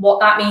what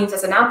that means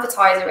as an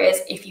advertiser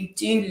is if you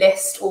do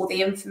list all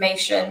the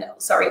information,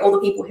 all the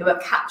people who are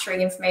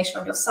capturing information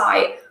on your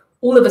site,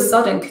 all of a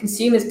sudden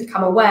consumers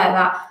become aware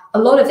that a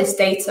lot of this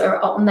data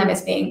on them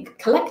is being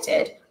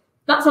collected.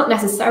 That's not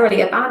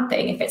necessarily a bad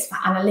thing if it's for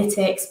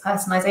analytics,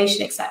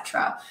 personalization,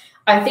 etc.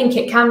 I think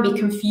it can be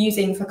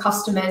confusing for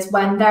customers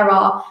when there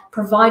are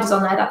providers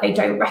on there that they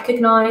don't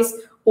recognize,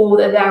 or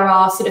that there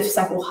are sort of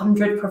several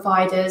hundred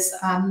providers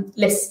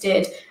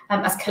listed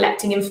as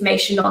collecting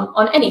information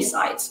on any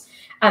site.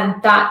 And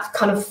that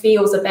kind of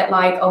feels a bit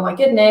like, oh my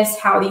goodness,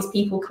 how are these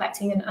people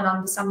collecting and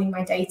understanding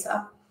my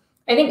data?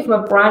 I think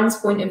from a brand's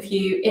point of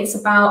view, it's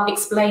about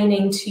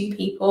explaining to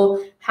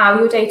people how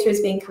your data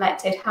is being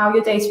collected, how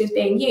your data is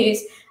being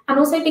used, and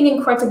also being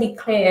incredibly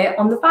clear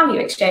on the value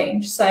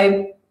exchange.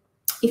 So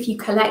if you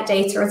collect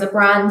data as a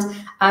brand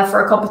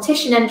for a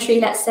competition entry,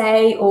 let's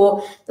say,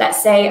 or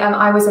let's say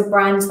I was a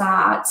brand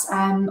that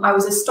I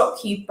was a stock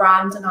cube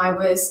brand and I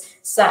was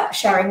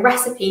sharing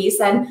recipes,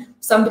 then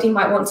somebody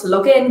might want to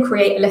log in,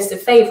 create a list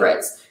of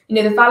favorites. You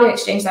know, the value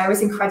exchange there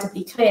is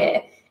incredibly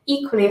clear.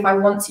 Equally, if I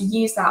want to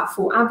use that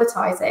for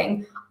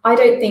advertising, I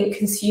don't think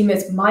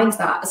consumers mind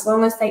that as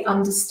long as they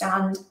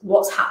understand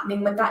what's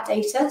happening with that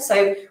data.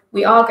 So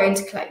we are going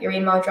to collect your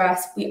email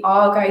address. We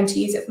are going to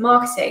use it for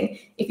marketing.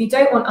 If you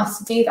don't want us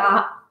to do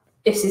that,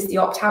 this is the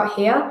opt-out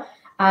here.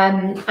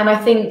 And I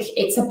think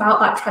it's about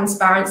that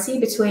transparency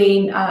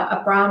between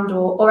a brand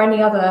or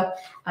any other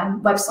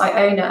website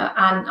owner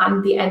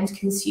and the end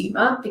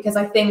consumer, because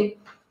I think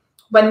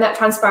when that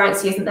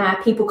transparency isn't there,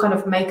 people kind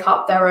of make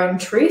up their own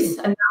truth.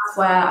 And that's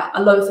where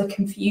a lot of the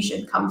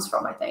confusion comes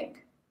from, I think.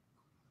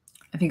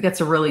 I think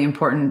that's a really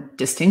important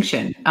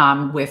distinction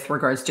with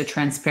regards to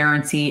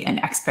transparency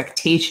and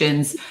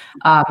expectations.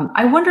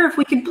 I wonder if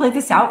we could play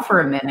this out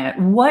for a minute.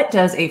 What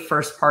does a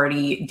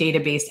first-party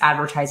data-based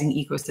advertising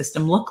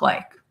ecosystem look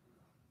like?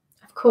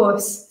 Of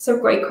course, it's a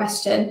great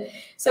question.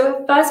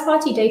 So a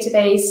first-party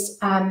data-based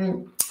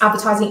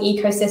advertising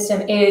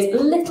ecosystem is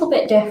a little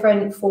bit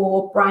different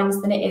for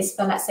brands than it is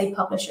for, let's say,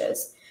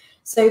 publishers.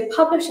 So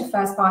publisher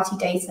first-party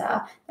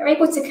data, they're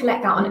able to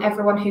collect that on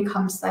everyone who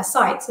comes to their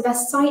site. So their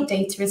site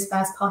data is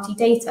first-party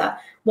data.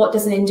 What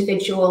does an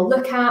individual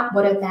look at?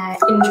 What are their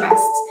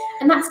interests?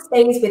 And that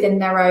stays within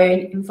their own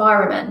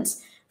environment.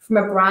 From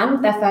a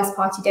brand, their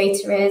first-party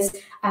data is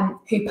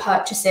who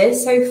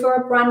purchases. So for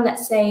a brand,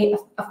 let's say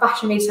a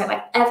fashion media site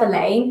like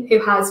Everlane, who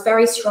has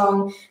very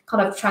strong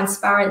kind of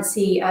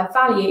transparency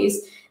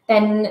values,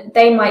 then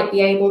they might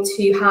be able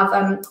to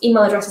have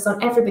email addresses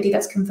on everybody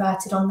that's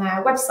converted on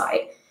their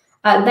website.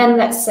 Then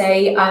let's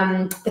say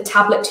the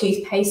tablet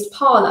toothpaste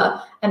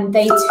Parlour, and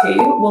they too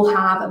will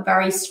have a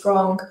very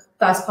strong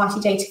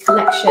first-party data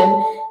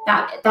collection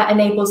that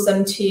enables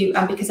them to,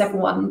 because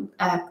everyone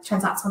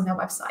transacts on their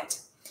website.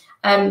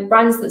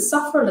 Brands that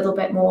suffer a little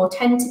bit more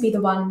tend to be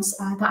the ones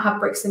that have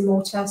bricks and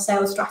mortar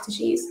sales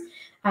strategies,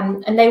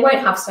 and they won't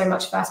have so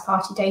much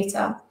first-party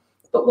data.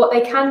 But what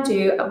they can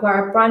do,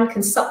 where a brand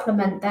can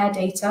supplement their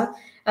data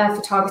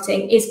for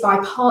targeting, is by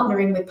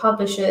partnering with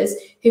publishers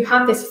who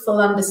have this full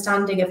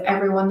understanding of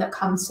everyone that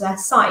comes to their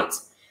site.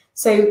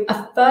 So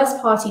a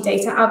first-party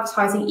data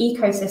advertising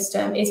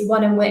ecosystem is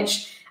one in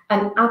which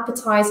an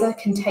advertiser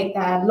can take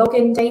their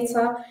login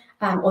data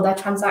or their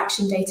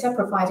transaction data,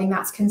 providing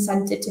that's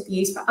consented to be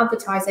used for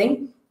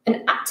advertising,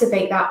 and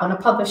activate that on a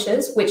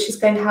publisher's, which is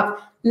going to have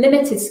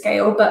limited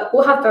scale, but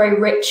will have very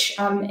rich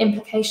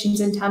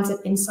implications in terms of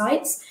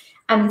insights.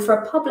 And for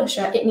a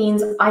publisher, it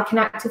means I can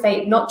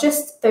activate not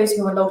just those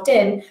who are logged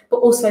in, but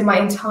also my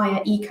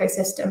entire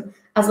ecosystem,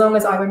 as long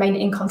as I remain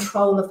in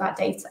control of that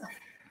data.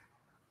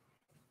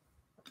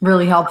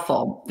 Really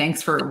helpful.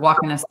 Thanks for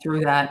walking us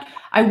through that.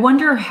 I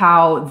wonder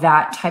how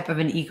that type of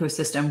an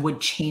ecosystem would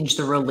change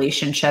the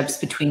relationships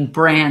between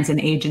brands and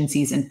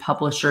agencies and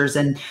publishers.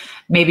 And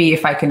maybe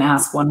if I can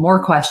ask one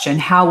more question,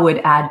 how would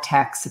ad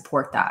tech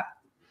support that?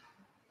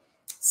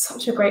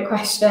 Such a great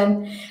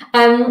question.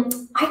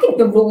 I think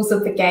the rules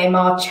of the game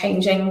are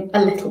changing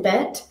a little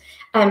bit.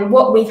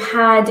 What we've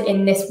had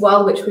in this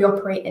world which we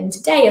operate in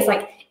today is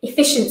like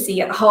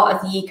efficiency at the heart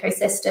of the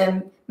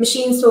ecosystem,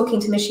 machines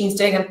talking to machines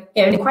doing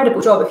an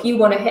incredible job. If you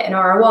want to hit an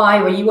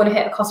ROI or you want to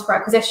hit a cost per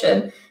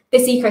acquisition,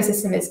 this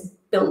ecosystem is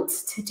built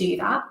to do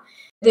that.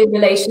 The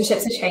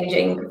relationships are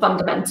changing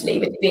fundamentally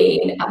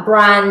between a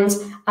brand,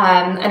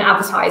 an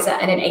advertiser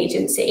and an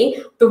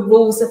agency. The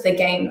rules of the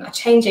game are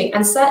changing,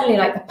 and certainly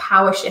like the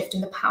power shift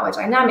and the power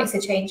dynamics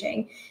are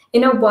changing.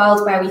 in a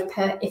world where we've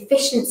put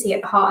efficiency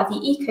at the heart of the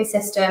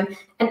ecosystem,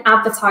 an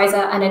advertiser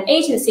and an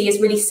agency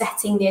is really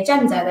setting the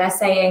agenda. They're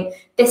saying,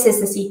 this is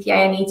the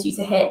CPA I need you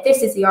to hit,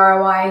 this is the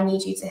ROI I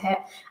need you to hit,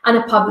 and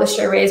a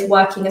publisher is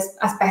working as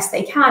best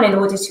they can in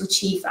order to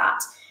achieve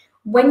that.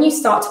 When you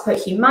start to put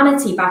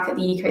humanity back at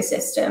the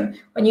ecosystem,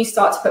 when you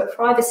start to put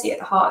privacy at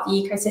the heart of the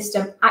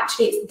ecosystem,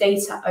 actually it's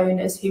data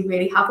owners who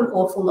really have an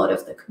awful lot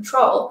of the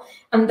control.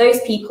 And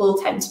those people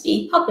tend to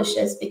be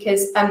publishers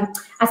because,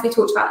 as we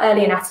talked about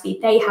earlier, Natalie,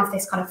 they have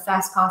this kind of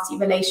first party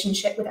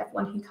relationship with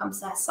everyone who comes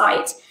to their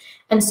site.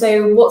 And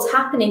so what's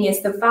happening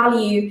is the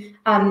value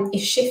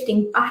is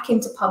shifting back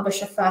into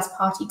publisher first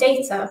party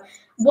data.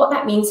 What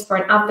that means for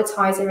an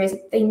advertiser is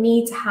they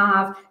need to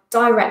have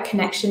direct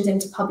connections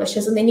into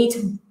publishers, and they need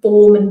to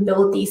form and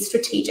build these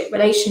strategic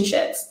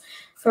relationships.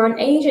 For an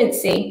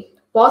agency,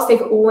 whilst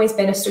they've always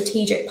been a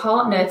strategic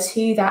partner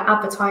to their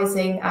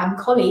advertising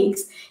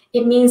colleagues,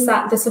 it means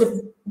that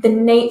the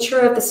nature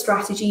of the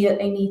strategy that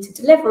they need to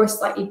deliver is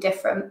slightly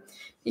different.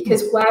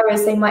 Because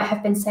whereas they might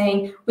have been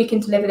saying, we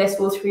can deliver this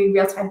all through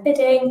real-time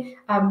bidding,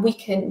 we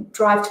can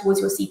drive towards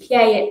your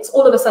CPA, it's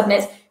all of a sudden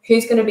it's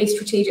who's going to be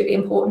strategically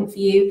important for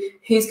you,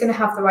 who's going to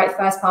have the right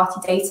first-party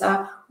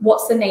data,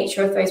 what's the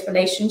nature of those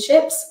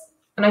relationships.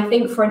 And I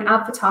think for an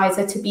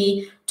advertiser to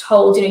be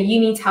told, you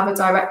need to have a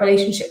direct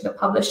relationship with a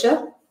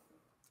publisher,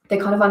 they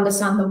kind of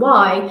understand the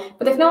why,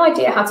 but they've no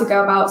idea how to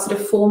go about sort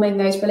of forming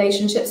those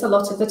relationships a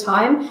lot of the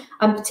time.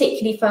 And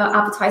particularly for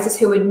advertisers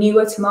who are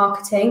newer to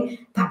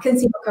marketing, that can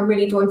seem like a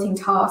really daunting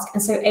task.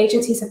 And so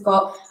agencies have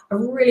got a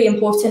really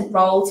important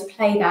role to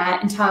play there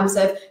in terms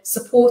of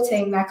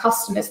supporting their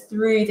customers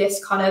through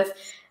this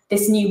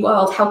new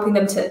world, helping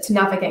them to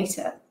navigate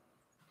it.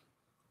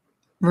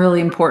 Really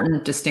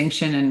important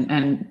distinction,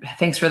 and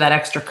thanks for that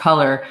extra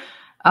color.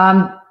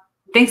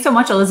 Thanks so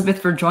much, Elizabeth,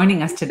 for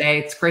joining us today.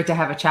 It's great to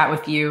have a chat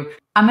with you.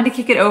 I'm going to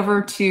kick it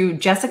over to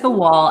Jessica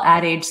Wall,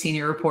 Ad Age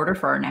Senior Reporter,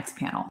 for our next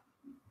panel.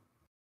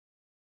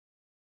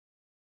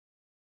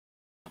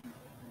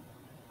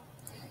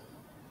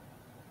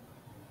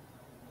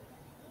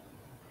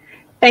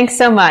 Thanks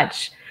so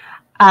much.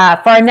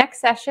 For our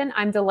next session,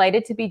 I'm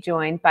delighted to be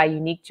joined by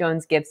Unique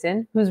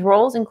Jones-Gibson, whose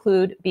roles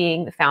include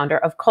being the founder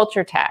of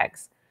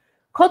CultureTags.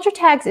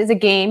 CultureTags is a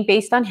game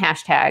based on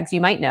hashtags you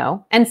might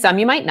know, and some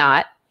you might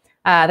not.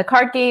 The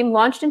card game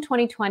launched in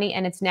 2020,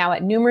 and it's now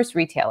at numerous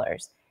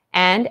retailers.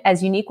 And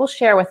as Unique will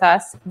share with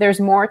us, there's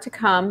more to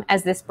come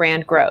as this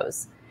brand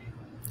grows.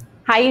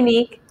 Hi,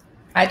 Unique.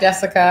 Hi,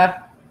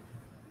 Jessica.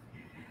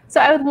 So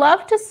I would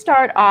love to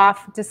start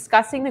off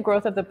discussing the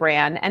growth of the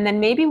brand, and then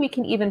maybe we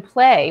can even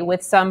play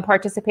with some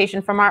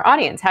participation from our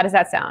audience. How does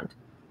that sound?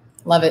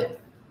 Love it.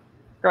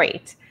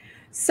 Great.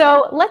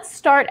 So let's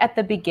start at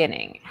the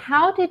beginning.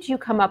 How did you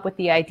come up with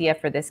the idea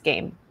for this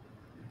game?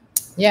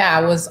 Yeah,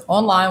 I was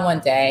online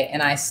one day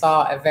and I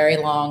saw a very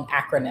long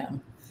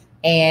acronym,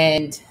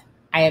 and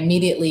I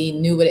immediately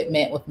knew what it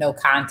meant with no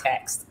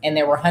context. And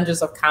there were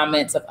hundreds of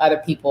comments of other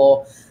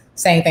people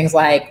saying things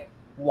like,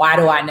 why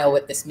do I know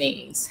what this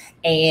means?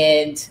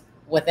 And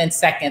within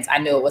seconds, I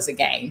knew it was a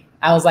game.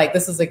 I was like,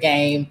 this is a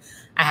game.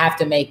 I have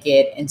to make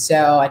it. And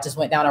so I just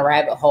went down a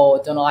rabbit hole,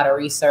 doing a lot of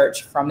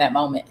research from that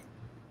moment.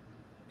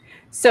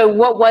 So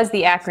what was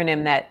the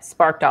acronym that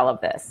sparked all of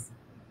this?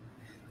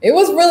 It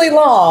was really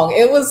long.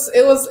 It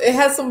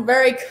had some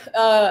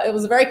it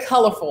was very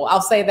colorful.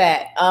 I'll say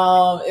that.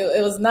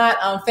 It was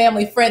not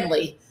family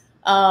friendly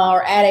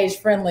or ad age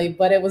friendly,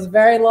 but it was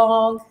very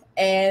long.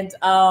 And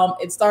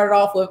it started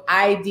off with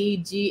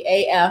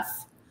IDGAF.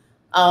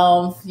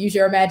 Use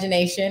your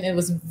imagination. It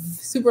was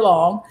super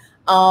long.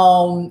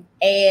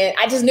 And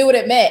I just knew what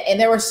it meant. And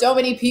there were so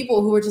many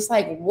people who were just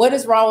like, what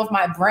is wrong with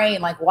my brain?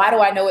 Like, why do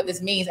I know what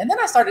this means? And then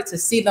I started to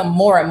see them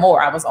more and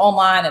more. I was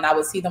online and I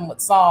would see them with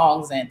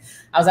songs, and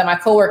I was at my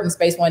co-working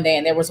space one day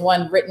and there was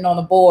one written on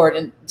the board,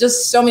 and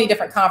just so many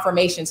different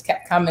confirmations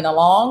kept coming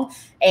along.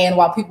 And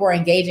while people were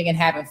engaging and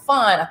having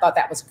fun, I thought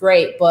that was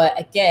great. But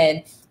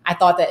again, I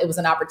thought that it was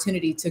an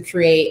opportunity to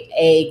create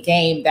a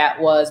game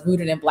that was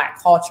rooted in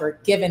Black culture,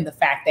 given the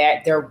fact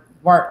that there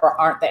weren't or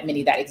aren't that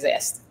many that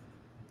exist.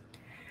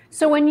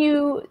 So when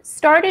you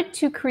started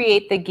to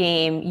create the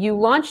game, you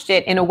launched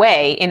it in a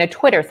way in a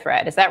Twitter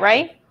thread. Is that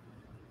right?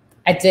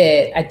 I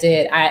did.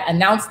 I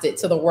announced it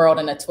to the world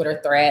in a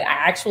Twitter thread. I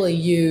actually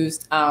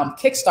used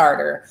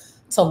Kickstarter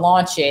to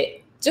launch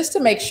it, just to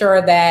make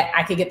sure that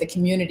I could get the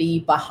community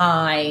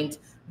behind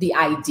the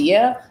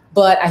idea.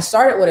 But I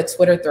started with a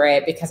Twitter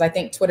thread because I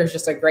think Twitter is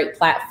just a great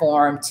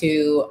platform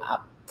to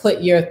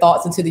put your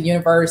thoughts into the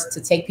universe, to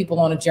take people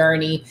on a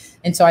journey.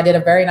 And so I did a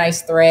very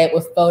nice thread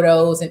with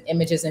photos and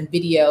images and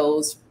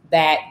videos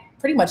that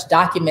pretty much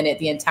documented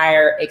the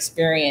entire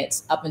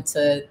experience up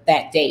until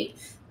that date.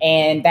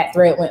 And that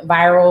thread went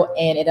viral,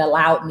 and it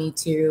allowed me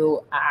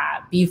to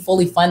be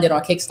fully funded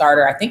on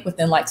Kickstarter, I think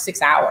within like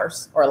 6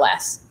 hours or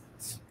less.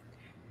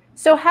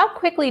 So how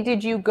quickly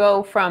did you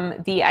go from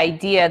the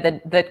idea,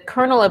 the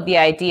kernel of the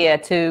idea,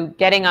 to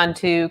getting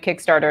onto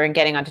Kickstarter and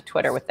getting onto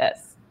Twitter with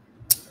this?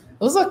 It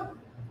was a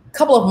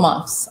couple of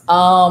months.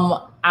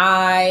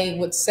 I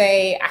would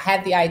say I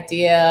had the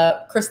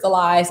idea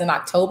crystallized in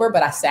October,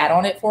 but I sat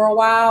on it for a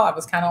while. I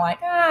was kind of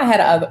like, I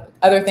had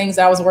other things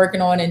I was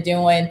working on and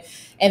doing.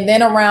 And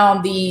then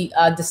around the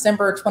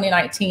December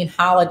 2019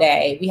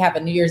 holiday, we have a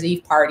New Year's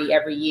Eve party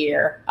every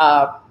year,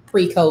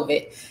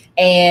 pre-COVID.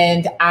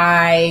 And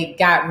I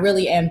got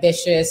really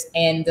ambitious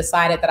and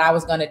decided that I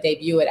was going to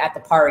debut it at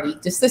the party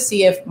just to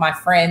see if my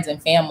friends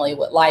and family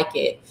would like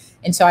it.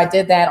 And so I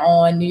did that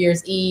on New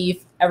Year's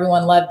Eve.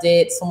 Everyone loved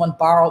it. Someone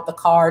borrowed the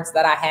cards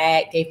that I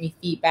had, gave me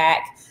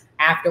feedback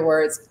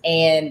afterwards.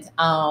 And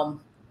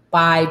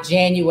by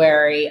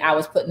January, I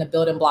was putting the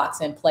building blocks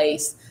in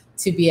place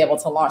to be able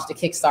to launch the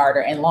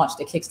Kickstarter, and launch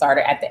the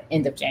Kickstarter at the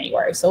end of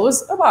January. So it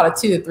was about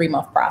a 2 to 3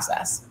 month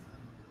process.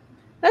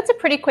 That's a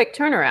pretty quick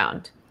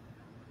turnaround.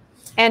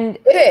 And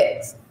it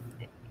is.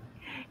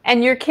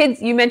 And your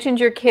kids, you mentioned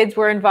your kids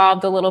were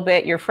involved a little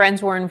bit, your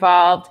friends were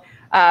involved.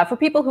 For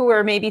people who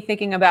are maybe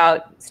thinking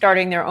about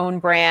starting their own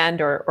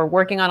brand or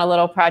working on a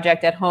little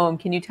project at home,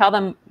 can you tell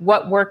them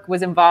what work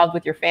was involved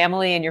with your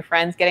family and your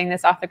friends getting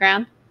this off the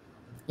ground?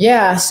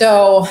 Yeah,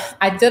 so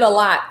I did a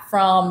lot,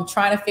 from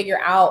trying to figure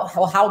out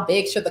how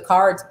big should the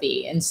cards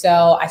be. And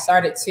so I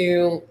started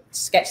to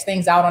sketch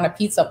things out on a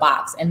pizza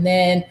box. And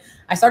then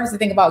I started to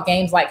think about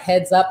games like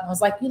Heads Up. I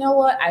was like, you know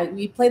what?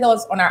 We play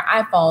those on our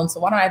iPhone. So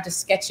why don't I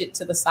just sketch it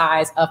to the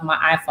size of my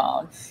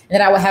iPhone? And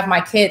then I would have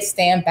my kids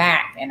stand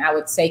back and I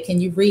would say, can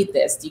you read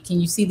this?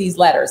 Can you see these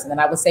letters? And then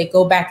I would say,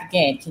 go back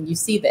again. Can you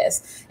see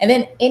this? And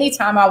then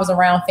anytime I was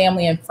around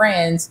family and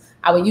friends,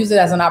 I would use it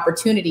as an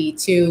opportunity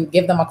to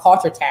give them a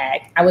culture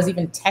tag. I was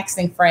even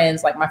texting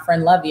friends, like my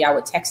friend Lovey. I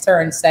would text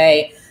her and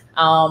say,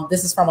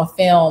 this is from a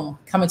film,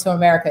 Coming to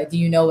America. Do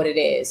you know what it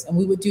is? And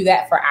we would do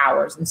that for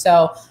hours. And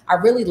so I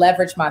really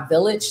leveraged my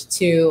village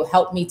to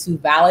help me to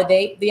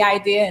validate the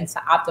idea and to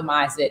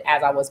optimize it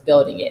as I was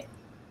building it.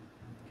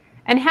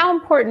 And how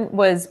important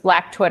was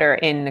Black Twitter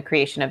in the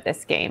creation of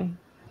this game?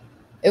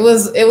 I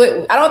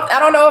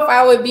don't know if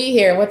I would be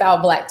here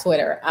without Black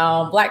Twitter.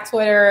 Black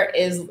Twitter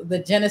is the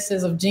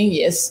genesis of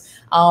genius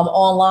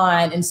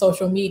online and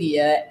social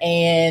media.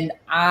 And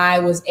I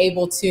was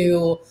able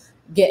to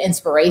get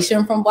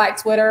inspiration from Black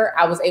Twitter.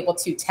 I was able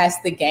to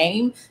test the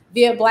game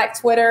via Black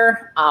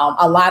Twitter.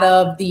 A lot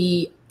of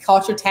the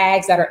culture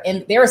tags that are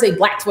in, there is a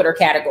Black Twitter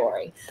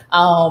category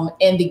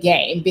in the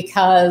game,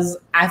 because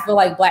I feel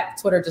like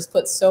Black Twitter just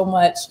puts so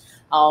much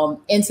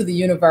into the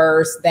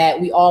universe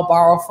that we all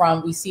borrow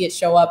from. We see it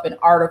show up in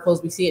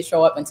articles, we see it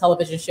show up in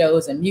television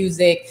shows and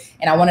music.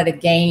 And I wanted a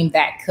game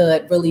that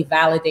could really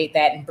validate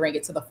that and bring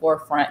it to the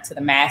forefront to the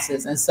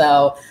masses. And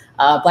so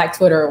Black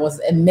Twitter was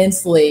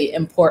immensely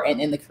important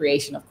in the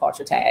creation of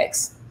culture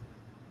tags.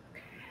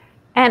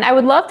 And I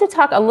would love to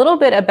talk a little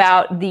bit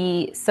about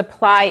the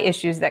supply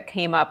issues that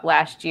came up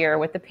last year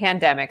with the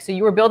pandemic. So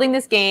you were building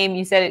this game,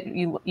 you said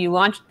you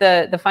launched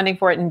the funding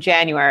for it in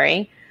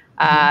January,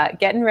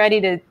 getting ready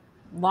to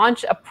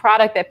launch a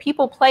product that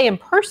people play in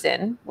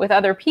person with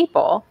other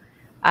people,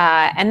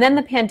 and then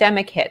the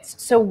pandemic hits.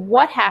 So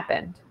what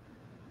happened?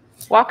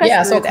 Walk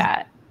us through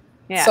that.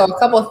 Yeah. So a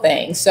couple of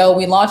things. So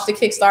we launched the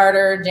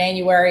Kickstarter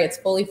January. It's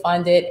fully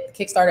funded.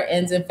 Kickstarter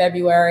ends in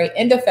February.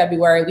 End of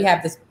February, we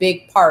have this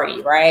big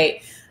party,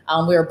 right?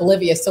 We're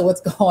oblivious to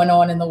what's going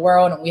on in the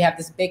world, and we have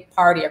this big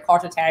party, a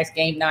Culture Tags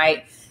game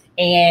night.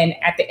 And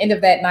at the end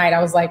of that night,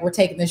 I was like, we're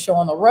taking this show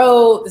on the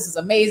road. This is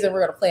amazing. We're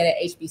going to play it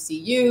at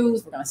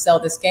HBCUs. We're going to sell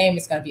this game.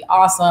 It's going to be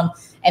awesome.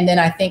 And then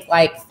I think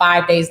like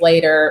 5 days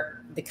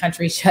later, the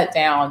country shut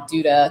down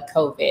due to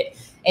COVID.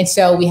 And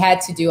so we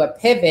had to do a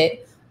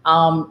pivot,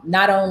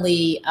 not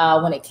only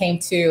when it came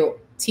to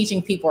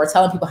teaching people or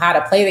telling people how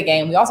to play the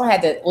game, we also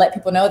had to let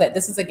people know that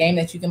this is a game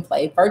that you can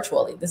play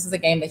virtually. This is a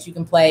game that you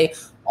can play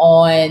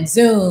on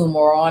Zoom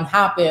or on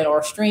Hopin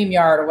or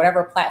StreamYard or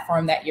whatever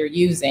platform that you're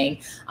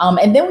using.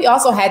 And then we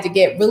also had to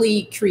get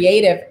really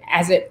creative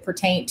as it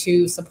pertained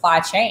to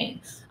supply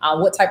chain.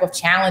 What type of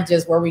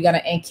challenges were we going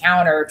to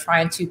encounter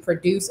trying to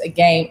produce a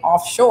game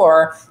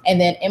offshore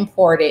and then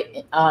import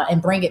it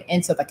and bring it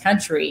into the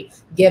country,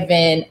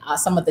 given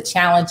some of the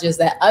challenges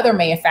that other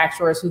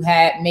manufacturers who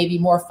had maybe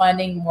more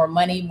funding, more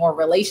money, more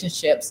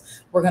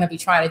relationships were going to be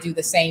trying to do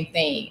the same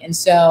thing. And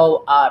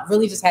so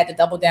really just had to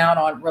double down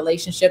on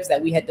relationships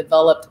that we had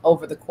developed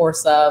over the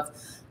course of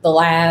the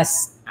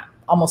last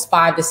almost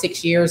 5 to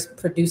 6 years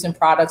producing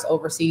products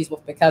overseas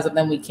with Because of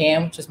Them We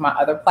Can, which is my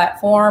other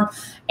platform,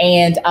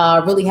 and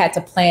really had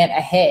to plan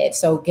ahead.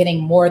 So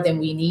getting more than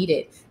we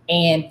needed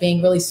and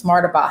being really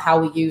smart about how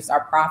we used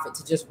our profit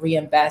to just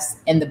reinvest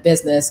in the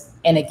business.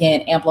 And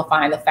again,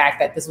 amplifying the fact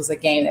that this was a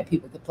game that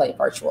people could play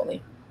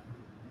virtually.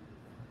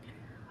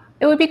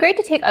 It would be great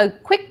to take a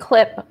quick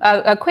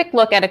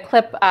look at a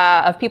clip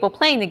of people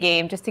playing the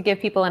game, just to give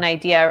people an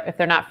idea if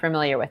they're not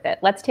familiar with it.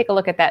 Let's take a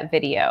look at that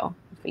video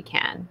if we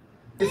can.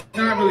 It's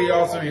not really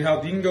also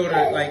healthy. You can go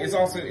to like it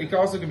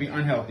also can be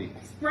unhealthy.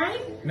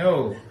 Right?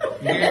 No,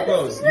 you're getting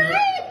close.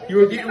 You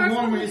were getting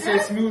warm when you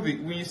said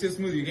smoothie. When you said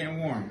smoothie, you're getting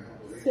warm.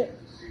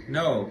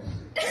 No,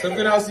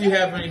 something else you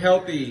have when you're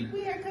healthy,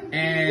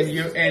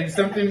 and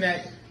something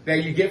that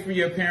you get from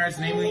your parents,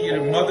 namely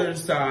your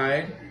mother's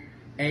side,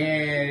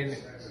 and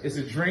it's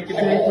a drink in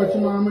the Shake what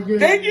your mama gave.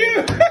 Thank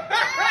you.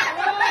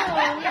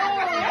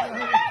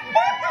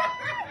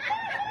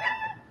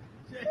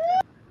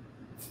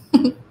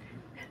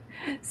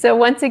 So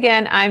once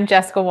again, I'm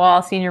Jessica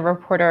Wall, senior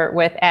reporter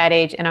with Ad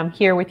Age, and I'm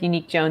here with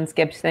Unique Jones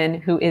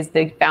Gibson, who is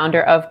the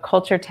founder of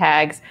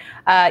CultureTags.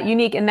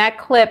 Unique, in that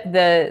clip,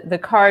 the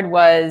card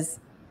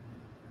was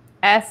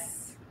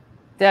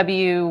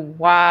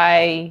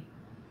SWYM.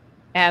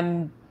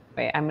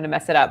 Wait, I'm going to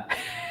mess it up.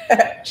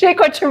 Shake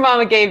what your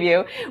mama gave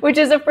you, which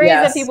is a phrase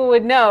that people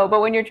would know,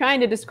 but when you're trying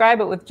to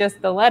describe it with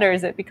just the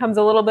letters, it becomes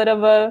a little bit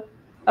of a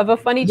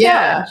funny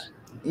challenge.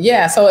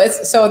 Yeah, so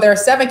there are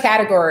 7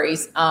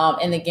 categories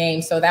in the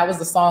game. So that was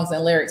the songs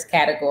and lyrics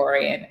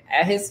category, and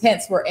his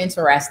hints were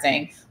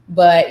interesting.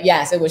 But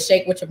yes, it was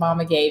shake what your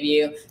mama gave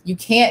you. You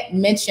can't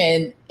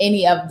mention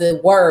any of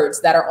the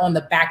words that are on the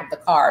back of the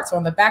card. So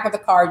on the back of the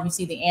card, you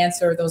see the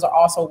answer. Those are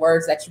also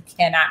words that you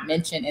cannot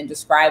mention in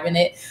describing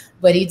it.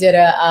 But he did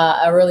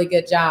a really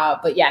good job.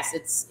 But yes,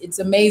 it's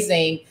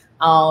amazing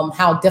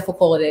how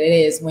difficult it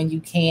is when you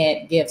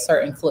can't give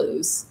certain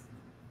clues.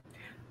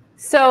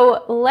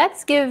 So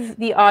let's give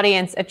the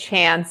audience a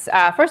chance.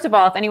 First of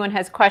all, if anyone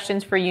has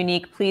questions for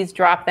Unique, please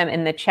drop them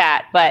in the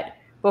chat. But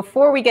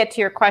before we get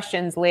to your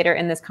questions later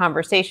in this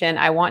conversation,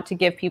 I want to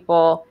give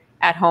people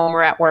at home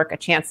or at work a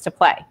chance to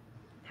play.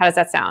 How does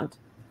that sound?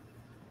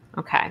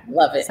 Okay.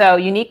 Love it. So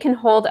Unique can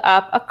hold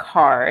up a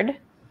card.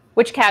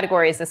 Which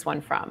category is this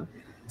one from?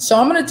 So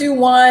I'm going to do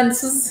one.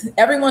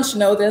 Everyone should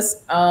know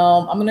this.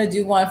 I'm going to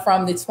do one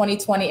from the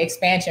 2020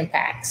 expansion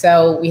pack.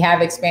 So we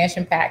have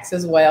expansion packs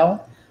as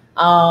well.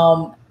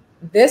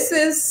 This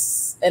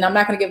is, and I'm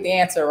not going to give the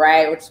answer,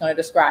 right? We're just going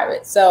to describe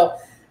it. So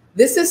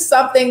this is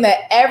something that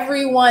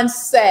everyone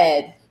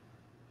said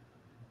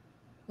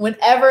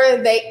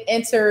whenever they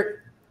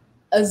entered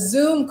a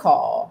Zoom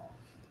call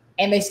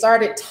and they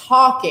started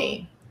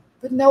talking,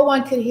 but no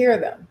one could hear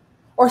them.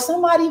 Or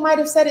somebody might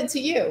have said it to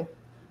you.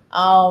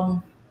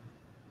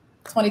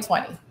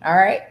 2020. All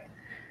right.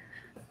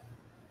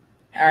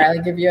 All right.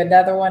 I'll give you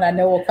another one. I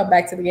know we'll come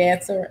back to the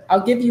answer.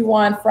 I'll give you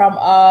one from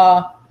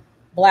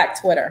Black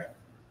Twitter.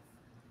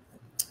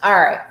 All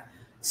right.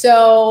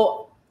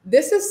 So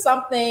this is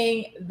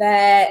something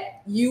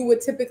that you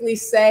would typically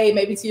say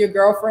maybe to your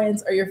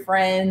girlfriends or your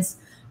friends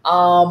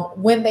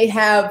when they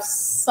have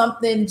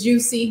something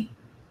juicy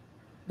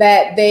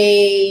that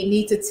they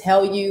need to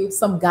tell you,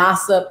 some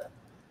gossip,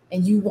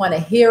 and you want to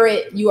hear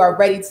it. You are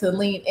ready to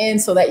lean in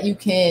so that you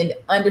can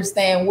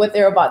understand what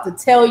they're about to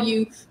tell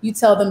you. You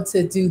tell them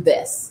to do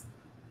this.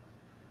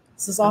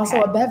 This is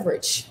also a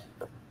beverage.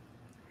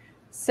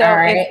 So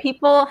if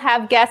people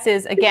have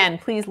guesses, again,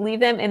 please leave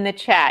them in the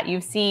chat.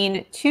 You've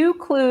seen 2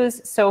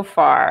 clues so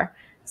far.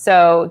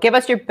 So give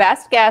us your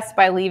best guess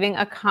by leaving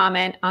a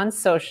comment on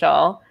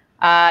social.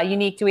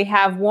 Unique, do we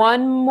have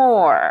one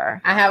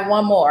more? I have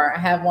one more.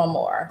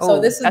 Oh, so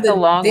this is a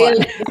long one.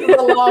 This is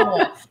a long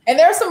one. And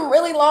there are some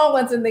really long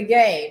ones in the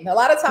game. A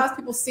lot of times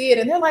people see it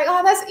and they're like,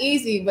 oh, that's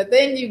easy. But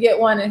then you get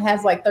one and it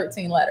has like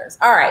 13 letters.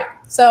 All right.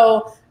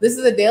 So this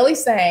is a daily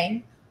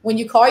saying. When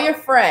you call your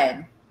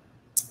friend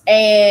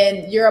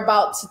and you're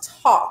about to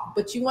talk,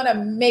 but you want to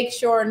make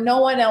sure no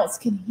one else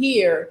can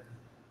hear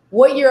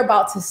what you're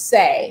about to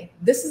say,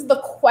 this is the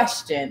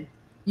question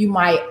you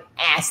might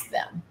ask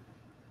them.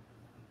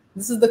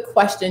 This is the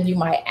question you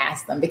might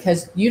ask them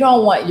because you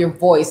don't want your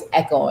voice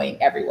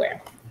echoing everywhere.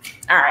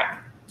 All right. Do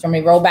you want me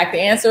to roll back the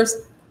answers?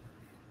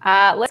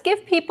 Let's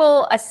give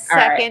people a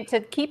second to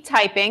keep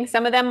typing.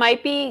 Some of them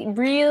might be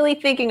really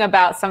thinking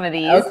about some of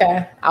these.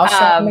 Okay. I'll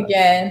show them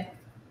again.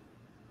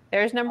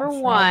 There's number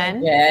 1.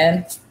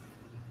 Again.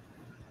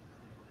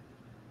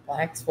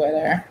 Black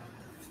Twitter.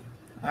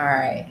 All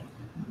right.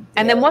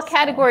 And then what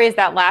category is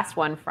that last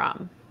one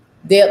from?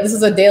 This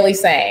is a daily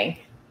saying.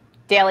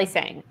 Daily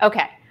saying.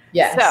 Okay.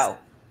 Yes. So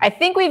I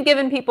think we've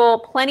given people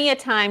plenty of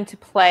time to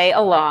play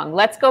along.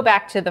 Let's go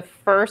back to the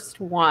first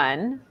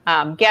one.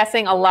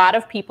 Guessing a lot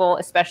of people,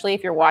 especially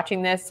if you're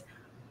watching this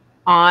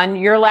on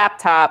your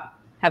laptop,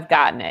 have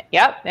gotten it.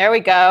 Yep. There we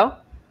go.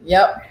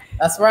 Yep.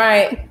 That's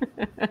right.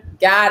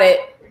 Got it.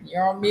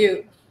 You're on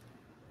mute.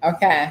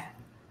 Okay.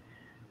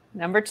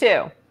 Number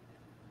 2.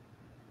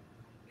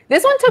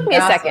 This one took me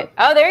a second.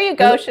 Oh, there you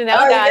go.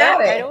 Chanel got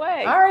it right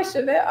away. All right,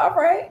 Chanel. All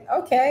right.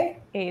 Okay.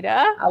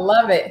 Ada. I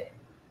love it.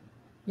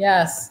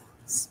 Yes.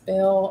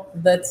 Spill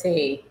the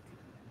tea.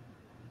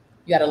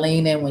 You got to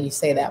lean in when you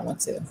say that one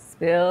too.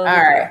 Spill. All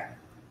right.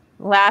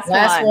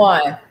 Last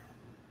one.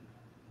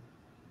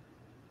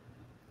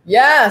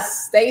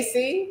 Yes,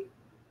 Stacy.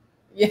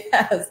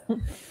 Yes.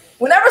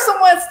 Whenever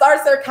someone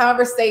starts their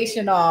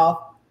conversation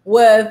off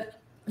with,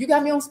 you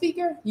got me on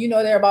speaker, you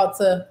know they're about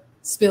to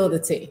spill the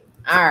tea.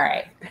 All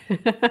right.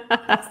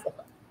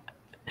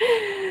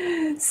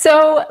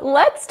 So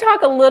let's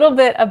talk a little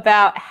bit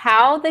about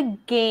how the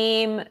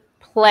game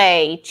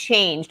play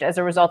changed as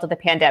a result of the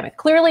pandemic.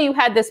 Clearly, you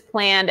had this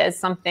planned as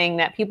something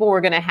that people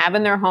were going to have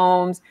in their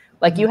homes.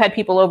 Like you had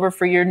people over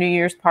for your New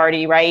Year's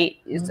party, right?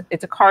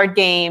 It's a card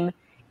game.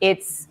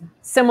 It's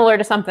similar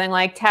to something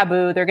like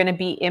Taboo. They're going to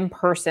be in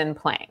person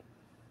playing.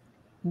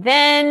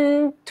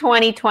 Then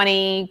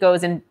 2020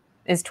 goes and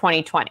is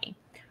 2020.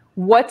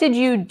 What did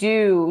you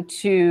do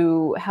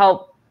to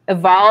help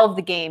evolve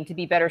the game to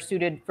be better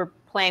suited for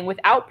playing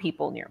without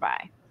people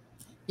nearby?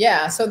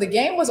 Yeah, so the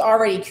game was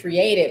already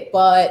created,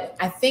 but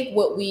I think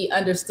what we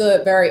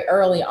understood very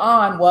early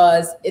on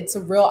was it's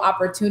a real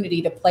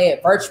opportunity to play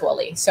it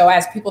virtually. So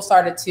as people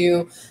started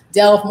to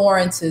delve more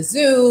into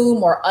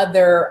Zoom or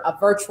other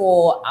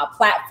virtual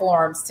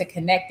platforms to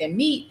connect and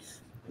meet,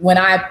 when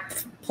I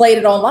played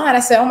it online, I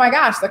said, oh my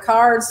gosh, the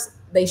cards,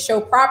 they show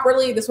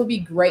properly. This would be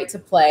great to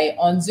play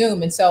on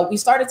Zoom. And so we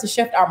started to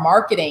shift our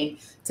marketing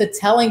to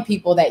telling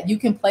people that you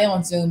can play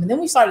on Zoom. And then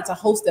we started to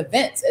host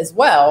events as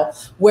well,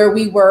 where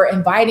we were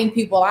inviting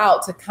people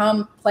out to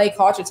come play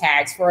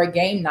CultureTags for a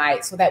game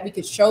night so that we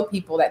could show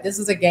people that this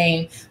is a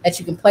game that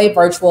you can play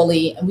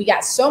virtually. And we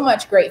got so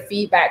much great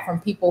feedback from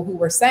people who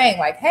were saying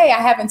like, hey, I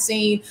haven't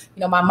seen,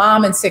 my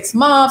mom in 6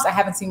 months. I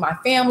haven't seen my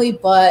family.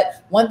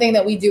 But one thing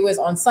that we do is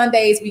on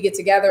Sundays, we get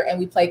together and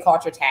we play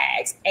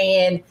CultureTags.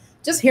 And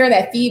just hearing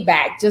that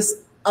feedback just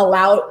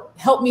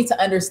helped me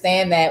to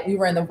understand that we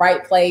were in the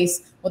right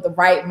place with the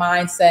right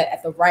mindset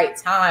at the right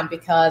time,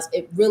 because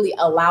it really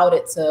allowed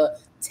it to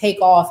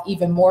take off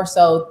even more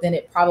so than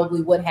it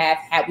probably would have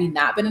had we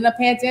not been in a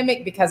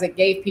pandemic, because it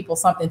gave people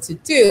something to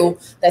do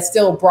that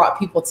still brought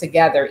people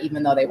together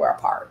even though they were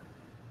apart.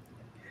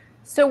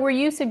 So were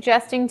you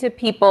suggesting to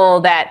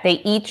people that they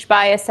each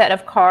buy a set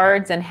of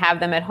cards and have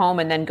them at home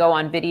and then go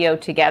on video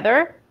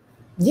together?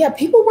 Yeah,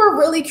 people were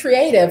really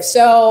creative.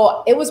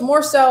 So it was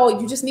more so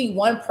you just need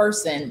one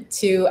person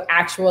to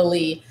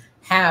actually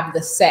have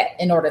the set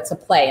in order to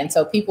play. And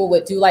so people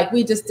would do like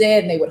we just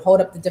did, and they would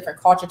hold up the different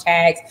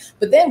CultureTags.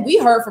 But then we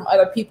heard from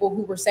other people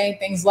who were saying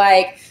things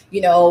like,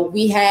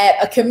 we had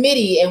a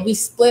committee and we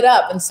split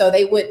up. And so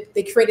they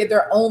created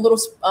their own little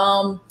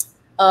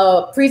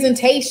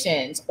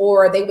presentations,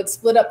 or they would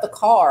split up the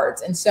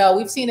cards. And so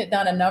we've seen it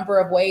done a number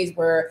of ways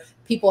where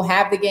people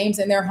have the games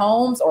in their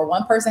homes, or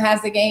one person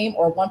has the game,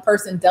 or one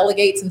person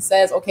delegates and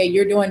says, okay,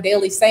 you're doing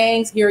daily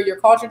sayings, here are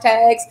your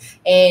CultureTags,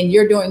 and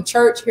you're doing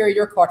church, here are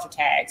your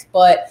CultureTags.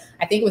 But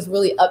I think it was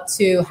really up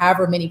to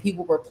however many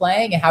people were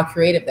playing and how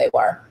creative they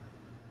were.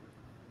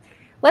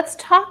 Let's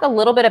talk a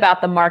little bit about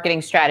the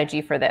marketing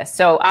strategy for this.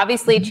 So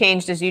obviously it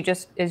changed as you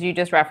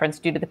just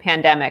referenced due to the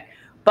pandemic.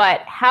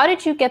 But how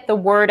did you get the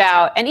word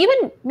out? And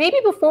even maybe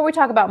before we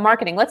talk about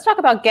marketing, let's talk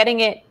about getting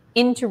it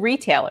into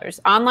retailers,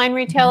 online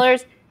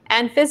retailers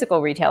and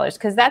physical retailers,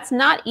 because that's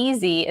not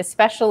easy,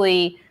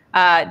 especially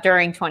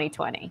during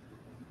 2020.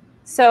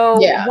 So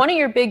one of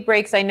your big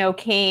breaks I know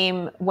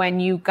came when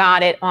you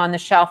got it on the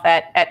shelf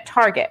at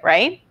Target,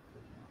 right?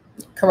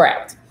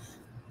 Correct.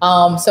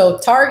 So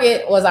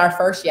Target was our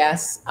first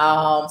yes.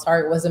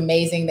 Target was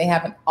amazing. They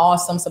have an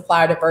awesome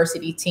supplier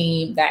diversity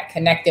team that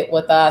connected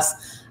with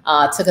us.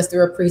 Took us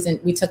through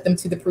we took them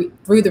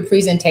through the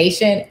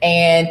presentation,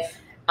 and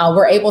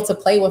we're able to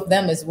play with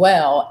them as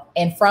well.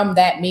 And from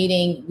that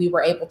meeting, we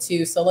were able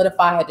to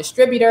solidify a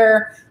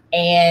distributor.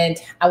 And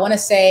I want to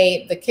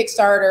say the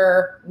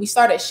Kickstarter, we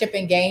started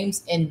shipping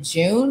games in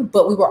June,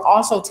 but we were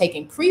also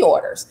taking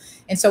pre-orders.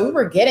 And so we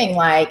were getting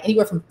like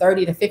anywhere from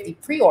 30 to 50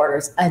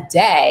 pre-orders a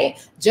day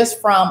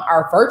just from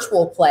our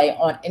virtual play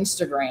on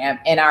Instagram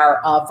and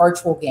our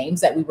virtual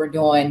games that we were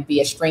doing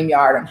via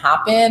StreamYard and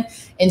Hopin.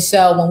 And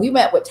so when we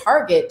met with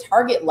Target,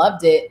 Target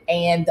loved it.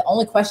 And the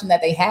only question that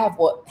they had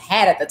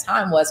at the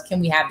time was, can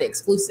we have the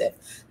exclusive?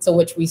 To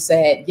which we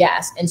said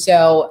yes. And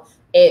so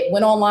it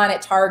went online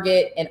at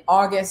Target in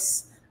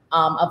August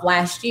of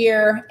last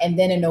year. And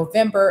then in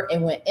November, it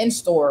went in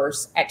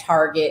stores at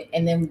Target.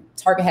 And then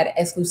Target had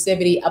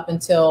exclusivity up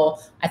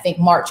until, I think,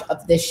 March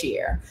of this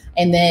year.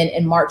 And then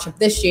in March of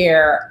this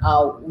year,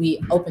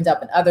 we opened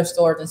up in other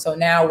stores. And so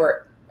now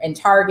we're in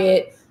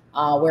Target,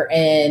 we're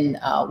in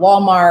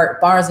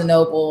Walmart, Barnes &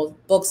 Noble,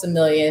 Books A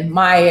Million,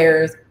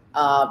 Myers,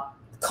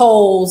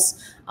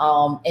 Kohl's,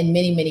 and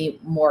many, many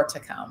more to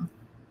come.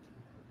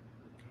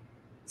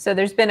 So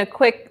there's been a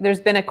quick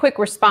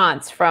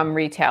response from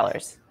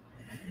retailers.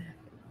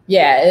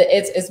 Yeah,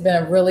 it's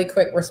been a really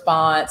quick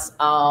response.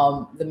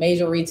 The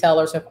major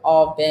retailers have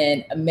all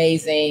been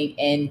amazing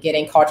in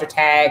getting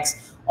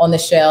CultureTags on the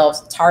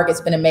shelves. Target's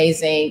been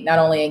amazing, not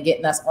only in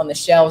getting us on the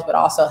shelves, but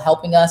also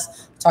helping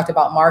us. We talked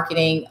about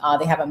marketing.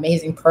 They have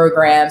amazing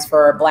programs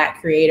for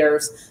Black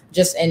creators,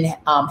 just in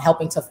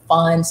helping to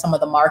fund some of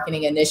the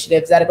marketing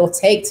initiatives that it'll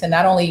take to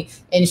not only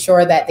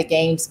ensure that the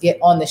games get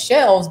on the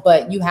shelves,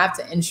 but you have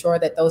to ensure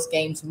that those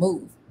games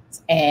move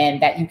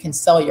and that you can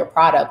sell your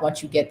product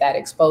once you get that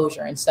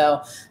exposure. And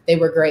so they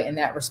were great in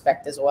that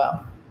respect as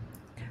well.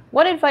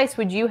 What advice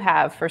would you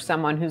have for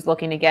someone who's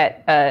looking to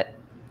get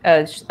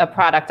a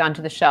product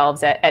onto the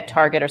shelves at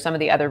Target or some of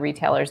the other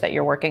retailers that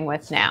you're working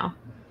with now?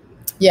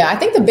 Yeah, I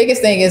think the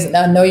biggest thing is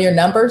know your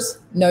numbers,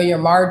 know your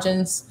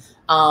margins,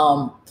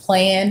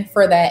 plan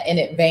for that in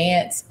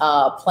advance,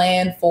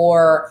 plan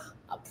for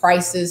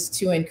prices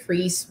to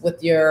increase with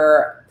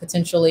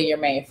potentially your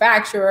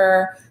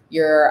manufacturer,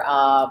 your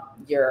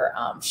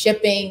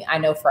shipping. I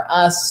know for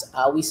us,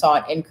 we saw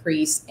an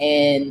increase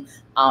in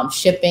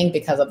shipping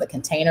because of the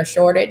container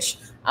shortage.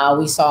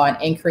 We saw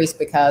an increase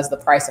because the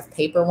price of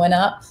paper went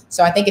up.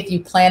 So I think if you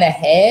plan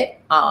ahead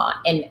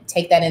and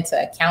take that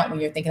into account when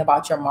you're thinking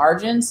about your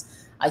margins,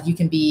 you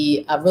can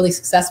be really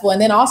successful.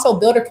 And then also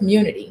build a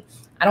community.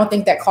 I don't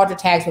think that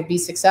CultureTags would be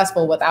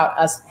successful without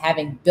us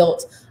having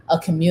built a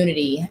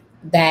community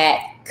that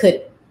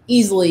could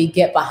easily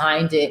get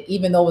behind it.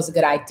 Even though it was a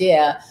good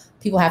idea,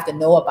 people have to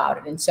know about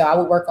it. And so I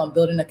would work on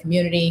building a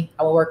community.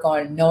 I would work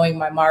on knowing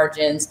my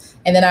margins.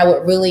 And then I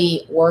would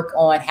really work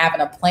on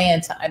having a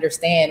plan to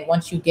understand,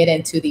 once you get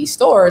into these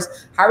stores,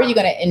 how are you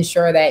going to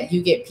ensure that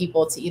you get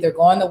people to either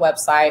go on the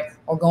website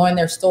or go in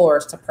their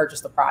stores to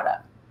purchase the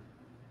product?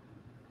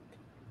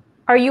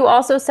 Are you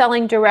also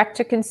selling direct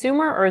to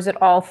consumer, or is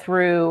it all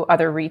through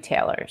other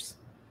retailers?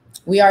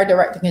 We are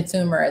direct to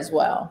consumer as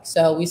well.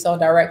 So we sell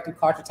direct through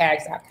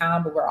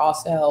CultureTags.com, but we're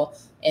also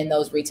in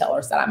those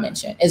retailers that I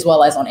mentioned, as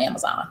well as on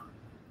Amazon.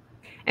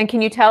 And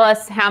can you tell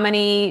us how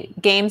many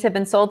games have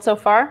been sold so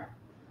far?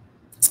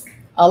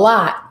 A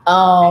lot.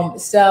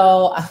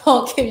 So I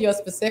won't give you a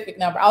specific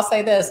number. I'll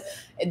say this.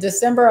 In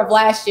December of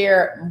last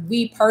year,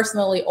 we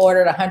personally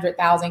ordered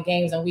 100,000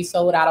 games, and we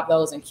sold out of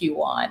those in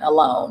Q1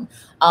 alone.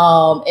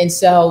 And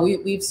so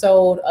we've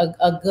sold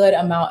a good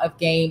amount of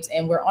games,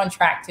 and we're on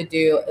track to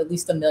do at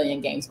least 1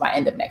 million games by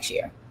end of next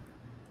year.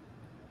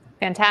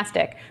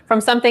 Fantastic.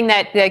 From something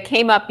that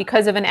came up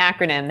because of an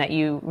acronym that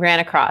you ran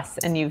across,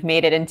 and you've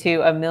made it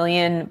into a 1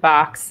 million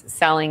box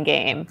selling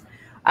game.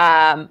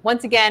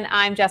 Once again,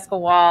 I'm Jessica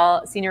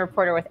Wall, senior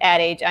reporter with Ad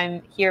Age.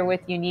 I'm here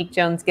with Unique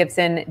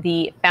Jones-Gibson,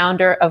 the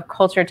founder of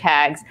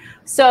CultureTags.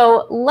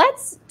 So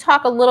let's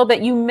talk a little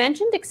bit. You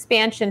mentioned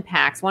expansion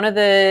packs. One of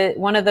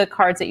the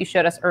cards that you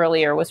showed us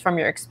earlier was from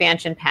your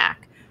expansion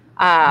pack.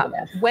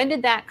 When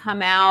did that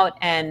come out?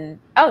 And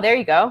oh, there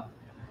you go.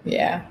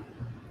 Yeah.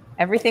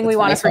 Everything we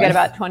want to forget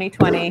about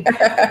 2020.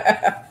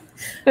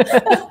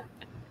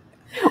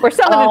 Or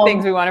some of the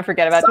things we want to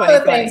forget about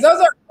 2020. Those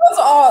are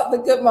all the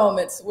good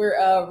moments we're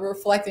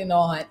reflecting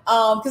on.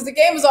 Because the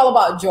game is all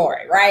about joy,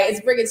 right? It's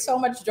bringing so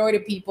much joy to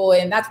people,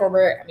 and that's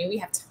where we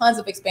have tons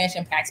of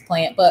expansion packs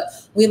planned. But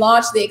we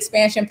launched the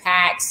expansion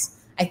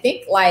packs, I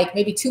think, like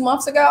maybe 2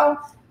 months ago.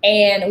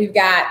 And we've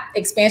got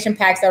expansion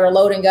packs that are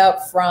loading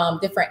up from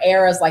different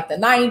eras, like the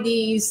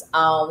 90s.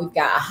 We've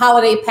got a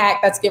holiday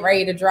pack that's getting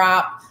ready to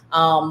drop.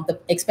 The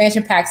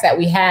expansion packs that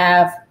we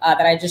have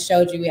that I just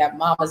showed you, we have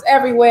Mamas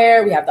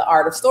Everywhere. We have the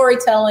Art of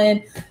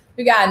Storytelling.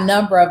 We got a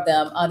number of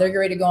them. They're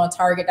ready to go on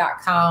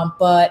Target.com.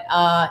 But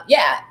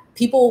yeah,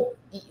 people,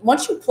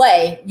 once you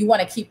play, you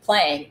want to keep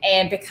playing.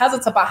 And because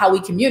it's about how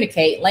we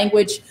communicate,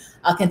 language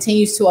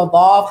continues to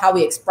evolve. How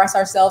we express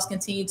ourselves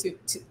continues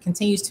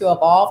to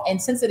evolve.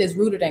 And since it is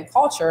rooted in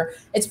culture,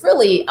 it's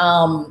really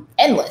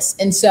endless.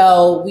 And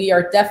so we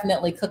are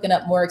definitely cooking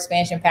up more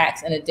expansion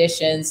packs and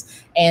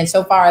additions. And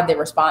so far, the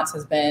response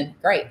has been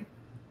great.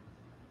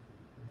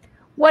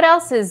 What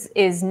else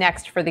is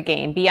next for the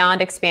game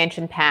beyond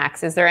expansion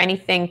packs? Is there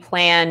anything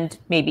planned,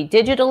 maybe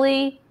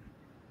digitally,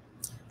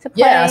 to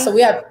play? Yeah, so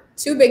we have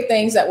 2 big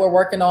things that we're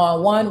working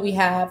on. One, we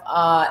have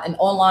an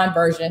online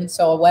version,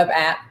 so a web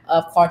app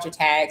of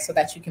CultureTags so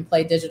that you can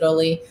play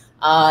digitally.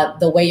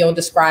 The way you'll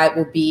describe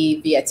will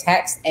be via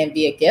text and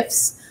via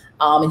GIFs.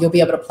 And you'll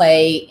be able to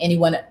play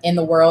anyone in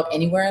the world,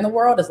 anywhere in the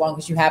world, as long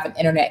as you have an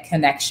internet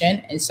connection.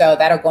 And so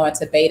that'll go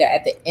into beta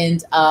at the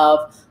end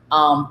of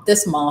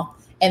this month.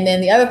 And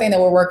then the other thing that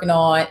we're working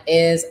on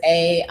is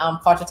a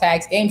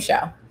CultureTags game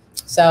show.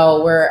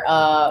 So we're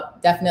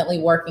definitely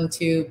working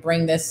to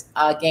bring this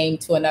game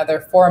to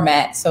another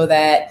format so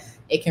that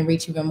it can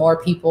reach even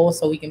more people,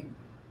 so we can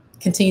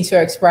continue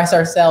to express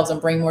ourselves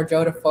and bring more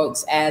joy to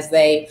folks as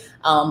they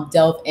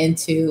delve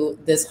into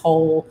this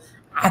whole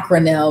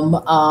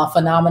acronym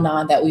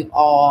phenomenon that we've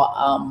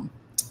all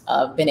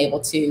been able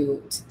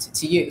to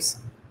use.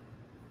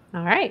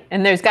 All right.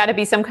 And there's got to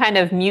be some kind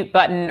of mute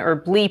button or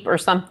bleep or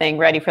something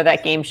ready for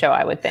that game show,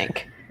 I would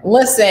think.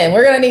 Listen,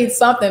 we're going to need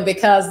something,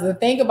 because the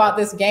thing about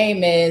this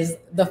game is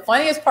the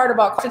funniest part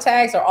about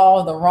CultureTags are all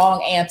of the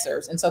wrong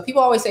answers. And so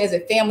people always say, is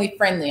it family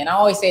friendly? And I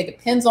always say it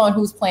depends on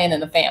who's playing in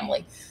the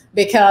family,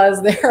 because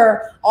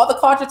all the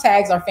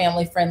CultureTags are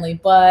family friendly,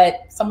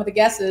 but some of the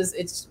guesses,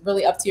 it's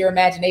really up to your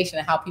imagination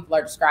and how people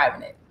are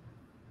describing it.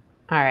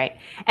 All right.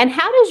 And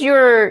how does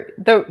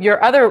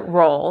your other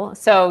role,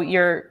 so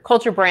your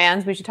culture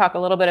brands, we should talk a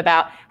little bit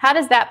about, how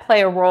does that play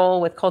a role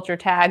with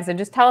CultureTags? And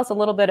just tell us a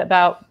little bit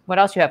about what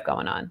else you have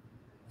going on.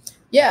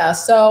 Yeah,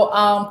 so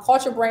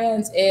Culture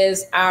Brands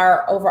is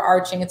our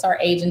overarching, it's our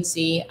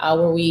agency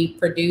where we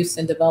produce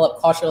and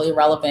develop culturally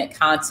relevant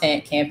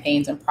content,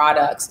 campaigns, and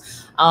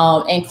products.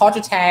 And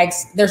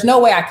CultureTags, there's no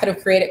way I could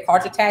have created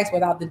CultureTags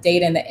without the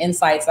data and the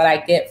insights that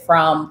I get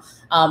from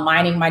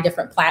mining my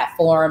different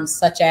platforms,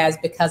 such as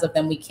Because of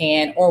Them We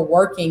Can, or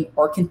working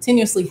or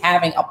continuously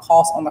having a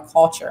pulse on the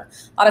culture.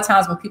 A lot of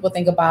times when people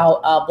think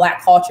about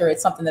Black culture,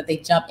 it's something that they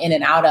jump in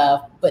and out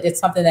of, but it's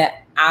something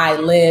that I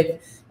live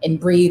and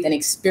breathe and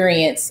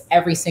experience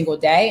every single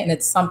day. And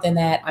it's something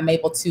that I'm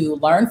able to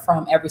learn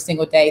from every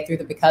single day through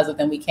the Because of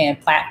Them We Can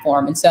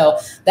platform. And so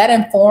that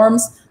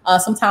informs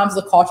sometimes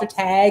the culture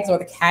tags or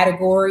the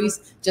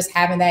categories, just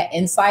having that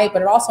insight,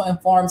 but it also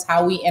informs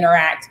how we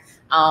interact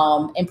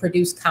and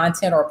produce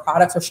content or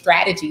products or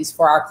strategies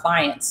for our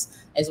clients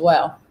as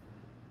well.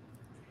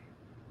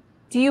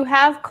 Do you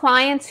have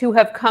clients who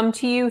have come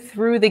to you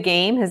through the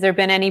game? Has there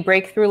been any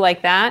breakthrough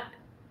like that?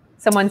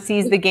 Someone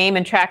sees the game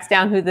and tracks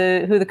down who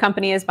the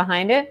company is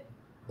behind it?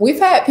 We've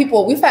had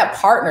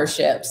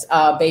partnerships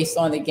based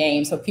on the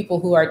game. So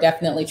people who are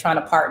definitely trying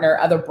to partner,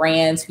 other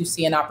brands who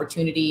see an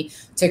opportunity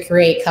to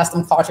create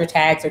custom culture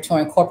tags or to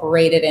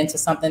incorporate it into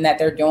something that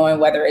they're doing,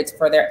 whether it's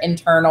for their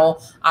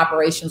internal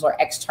operations or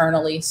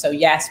externally. So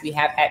yes, we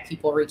have had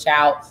people reach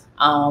out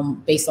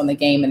based on the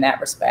game in that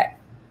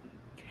respect.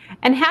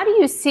 And how do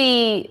you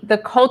see the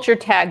Culture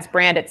Tags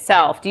brand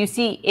itself? Do you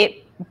see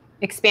it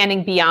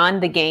expanding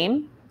beyond the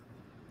game?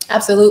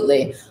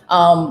 Absolutely.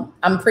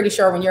 I'm pretty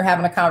sure when you're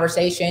having a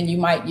conversation, you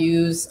might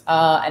use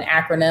an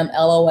acronym,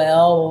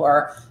 LOL,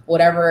 or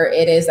whatever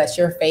it is that's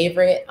your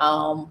favorite.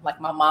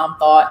 Like my mom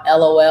thought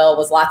LOL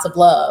was lots of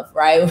love,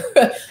 right?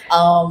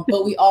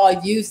 But we all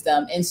use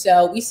them. And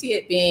so we see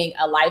it being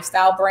a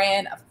lifestyle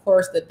brand. Of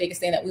course, the biggest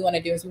thing that we want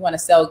to do is we want to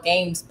sell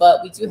games,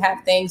 but we do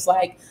have things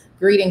like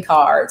greeting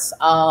cards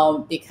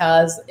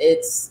because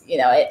it's,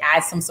 it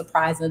adds some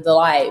surprise and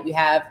delight. We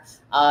have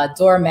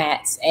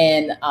doormats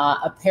and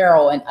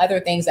apparel and other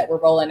things that we're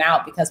rolling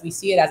out because we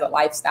see it as a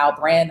lifestyle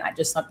brand, not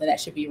just something that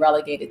should be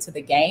relegated to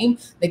the game.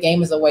 The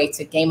game is a way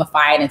to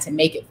gamify it and to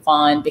make it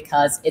fun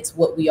because it's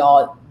what we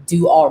all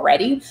do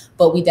already,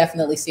 but we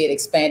definitely see it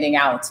expanding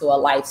out to a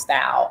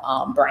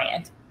lifestyle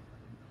brand.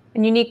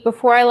 And Unique,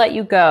 before I let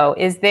you go,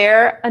 is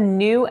there a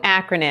new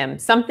acronym,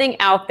 something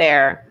out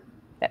there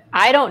that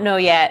I don't know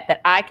yet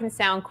that I can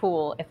sound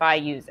cool if I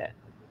use it?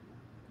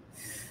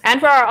 And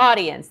for our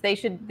audience, they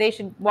should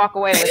walk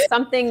away with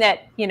something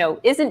that,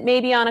 isn't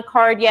maybe on a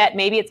card yet.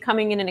 Maybe it's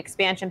coming in an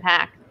expansion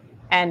pack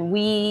and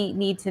we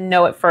need to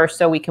know it first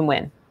so we can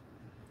win.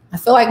 I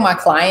feel like my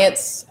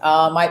clients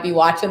might be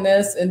watching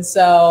this. And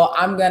so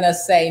I'm going to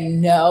say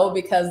no,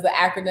 because the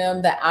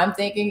acronym that I'm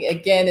thinking,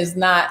 again, is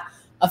not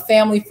a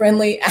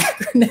family-friendly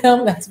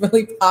acronym that's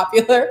really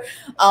popular,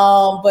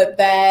 but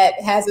that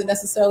hasn't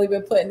necessarily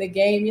been put in the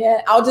game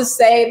yet. I'll just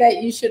say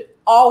that you should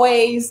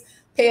always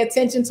pay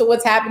attention to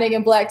what's happening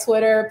in Black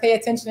Twitter, pay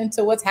attention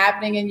to what's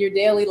happening in your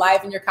daily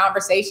life and your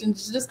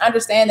conversations. Just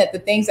understand that the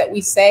things that we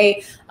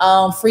say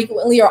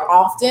frequently or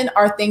often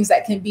are things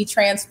that can be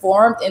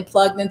transformed and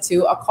plugged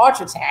into a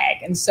culture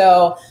tag. And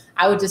so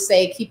I would just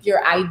say, keep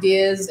your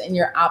ideas and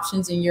your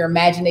options and your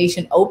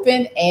imagination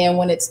open. And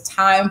when it's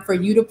time for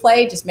you to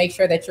play, just make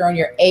sure that you're on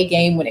your A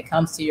game when it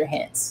comes to your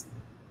hints.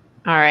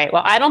 All right.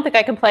 Well, I don't think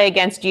I can play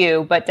against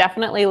you, but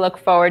definitely look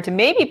forward to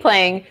maybe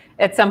playing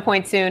at some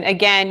point soon.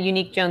 Again,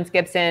 Unique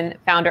Jones-Gibson,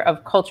 founder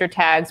of Culture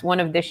Tags, one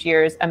of this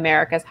year's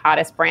America's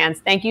Hottest Brands.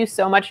 Thank you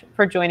so much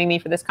for joining me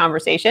for this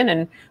conversation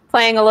and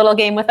playing a little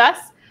game with us.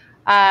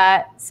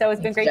 So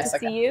it's been great to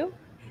see you.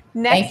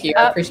 Thank you.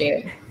 I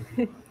appreciate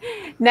it.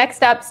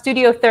 Next up,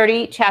 Studio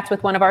 30 chats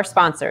with one of our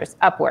sponsors,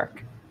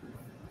 Upwork.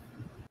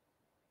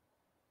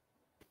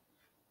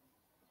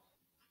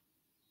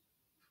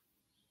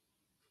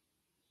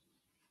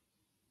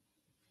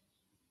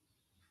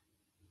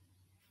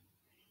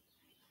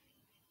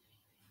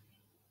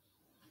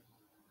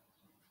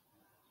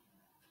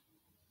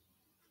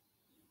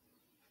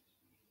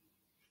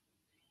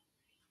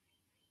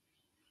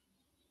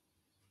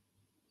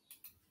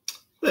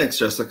 Thanks,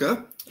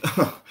 Jessica.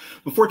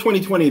 Before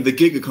 2020, the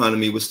gig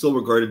economy was still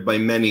regarded by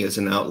many as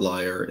an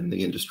outlier in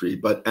the industry.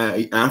 But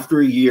after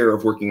a year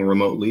of working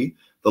remotely,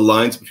 the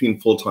lines between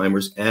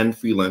full-timers and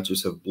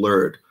freelancers have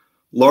blurred.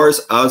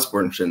 Lars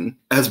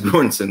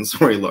Asbjornsen,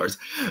 sorry, Lars,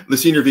 the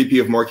Senior VP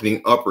of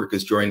Marketing Upwork,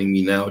 is joining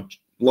me now.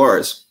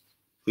 Lars,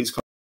 please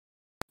come.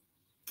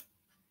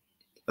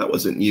 That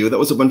wasn't you. That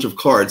was a bunch of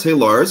cards. Hey,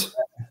 Lars.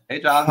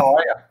 Hey, John. How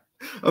are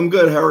you? I'm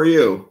good. How are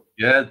you?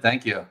 Good.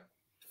 Thank you.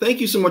 Thank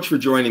you so much for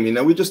joining me.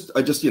 Now, just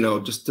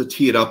to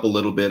tee it up a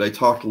little bit, I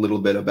talked a little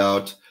bit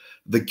about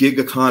the gig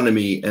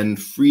economy and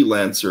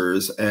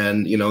freelancers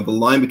and, the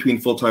line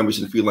between full-timers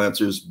and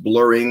freelancers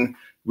blurring.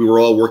 We were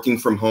all working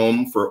from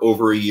home for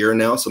over a year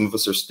now. Some of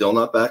us are still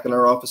not back in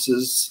our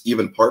offices,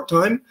 even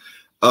part-time.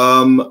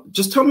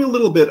 Just tell me a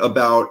little bit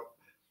about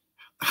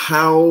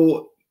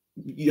how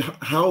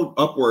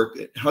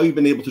Upwork, how you've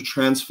been able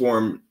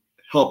to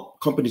help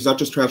companies not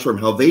just transform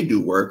how they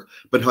do work,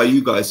 but how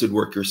you guys did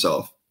work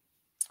yourself.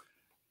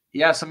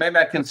 Yeah, so maybe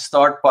I can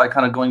start by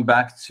kind of going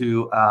back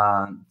to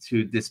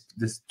this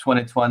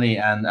 2020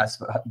 and as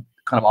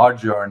kind of our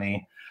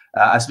journey.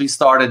 As we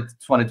started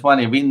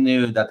 2020, we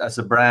knew that as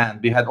a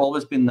brand, we had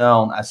always been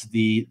known as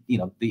the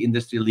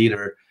industry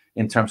leader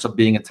in terms of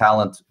being a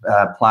talent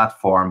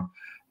platform.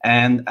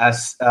 And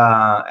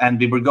and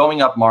we were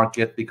going up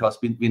market because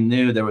we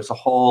knew there was a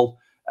whole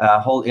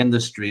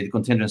industry, the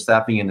contingent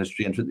staffing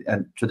industry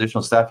and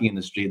traditional staffing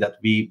industry, that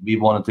we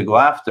wanted to go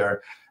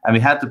after, and we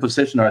had to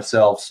position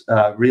ourselves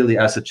really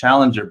as a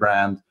challenger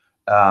brand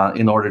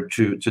in order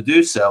to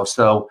do so.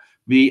 So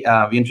we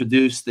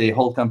introduced the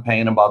whole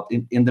campaign about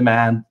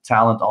in-demand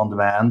talent on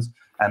demand,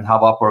 and how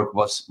Upwork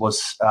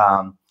was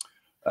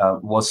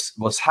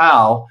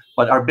how.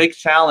 But our big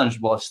challenge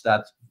was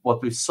that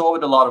what we saw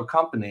with a lot of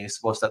companies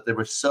was that they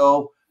were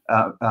so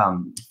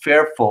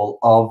fearful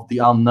of the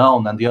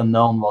unknown, and the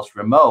unknown was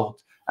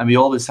remote, and we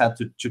always had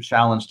to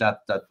challenge that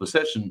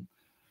position.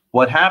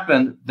 What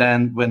happened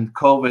then when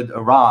COVID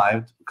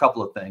arrived? A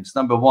couple of things.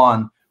 Number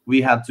one,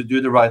 we had to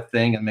do the right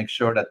thing and make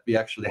sure that we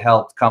actually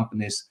helped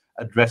companies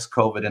address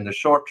COVID in the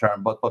short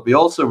term. But we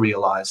also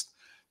realized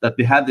that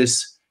we had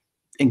this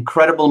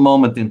incredible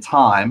moment in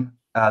time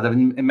that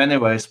in many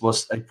ways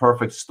was a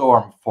perfect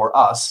storm for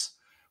us,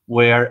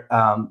 where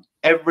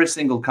every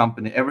single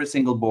company, every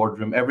single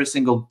boardroom, every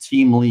single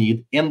team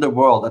lead in the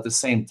world at the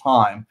same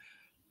time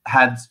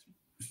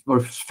were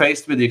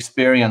faced with the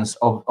experience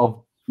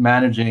of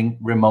managing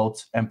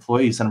remote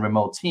employees and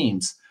remote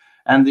teams.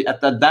 And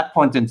at that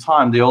point in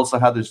time, they also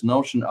had this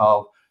notion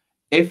of,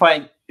 if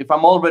I'm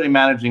already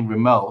managing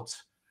remote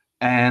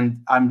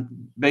and I'm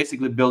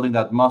basically building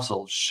that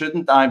muscle,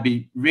 shouldn't I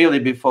really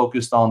be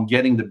focused on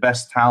getting the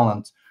best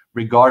talent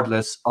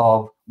regardless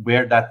of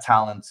where that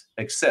talent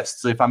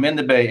exists? So if I'm in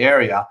the Bay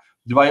Area,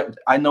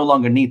 I no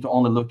longer need to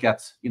only look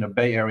at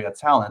Bay Area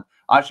talent.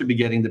 I should be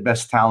getting the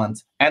best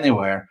talent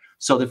anywhere.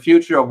 So the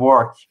future of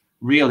work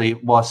really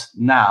was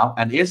now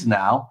and is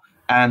now,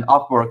 and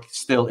Upwork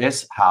still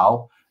is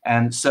how.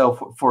 And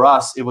so for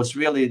us, it was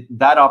really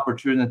that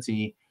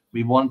opportunity.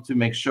 We wanted to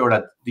make sure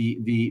that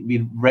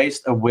we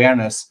raised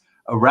awareness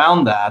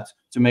around that,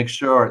 to make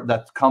sure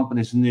that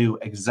companies knew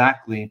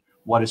exactly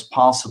what is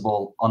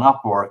possible on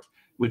Upwork,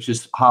 which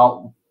is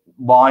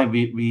why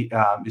we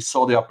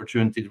saw the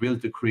opportunity really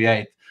to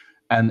create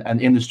an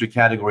industry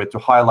category to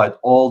highlight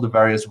all the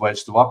various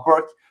ways to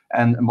Upwork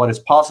and what is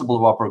possible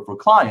of Upwork for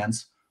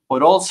clients,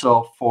 but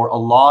also for a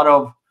lot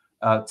of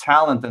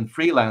talent and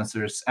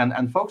freelancers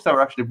and folks that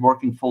are actually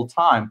working full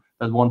time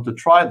that want to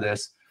try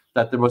this,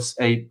 that there was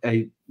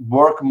a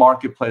work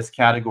marketplace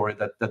category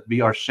that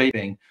we are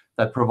shaping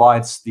that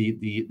provides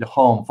the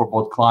home for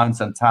both clients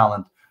and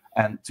talent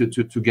and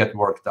to get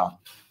work done.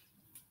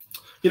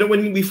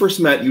 When we first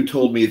met, you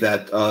told me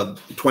that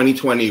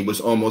 2020 was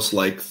almost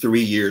like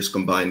 3 years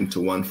combined into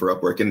one for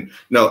Upwork. And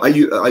no,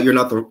 you're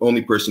not the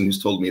only person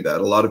who's told me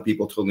that. A lot of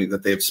people told me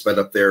that they've sped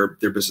up their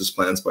business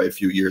plans by a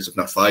few years, if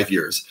not 5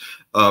 years.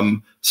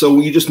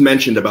 So you just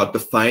mentioned about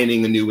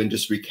defining a new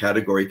industry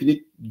category. Can you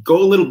go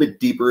a little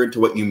bit deeper into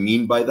what you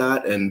mean by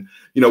that? And,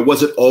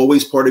 was it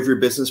always part of your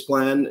business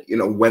plan?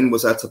 When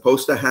was that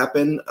supposed to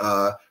happen?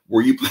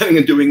 Were you planning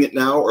on doing it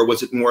now, or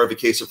was it more of a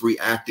case of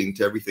reacting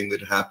to everything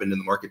that happened in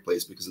the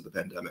marketplace because of the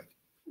pandemic?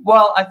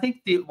 Well, I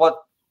think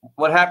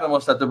what happened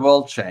was that the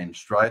world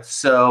changed, right?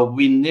 So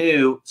we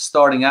knew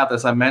starting out,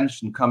 as I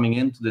mentioned, coming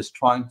into this,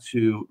 trying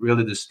to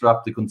really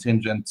disrupt the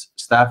contingent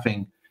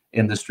staffing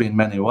industry in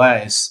many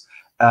ways.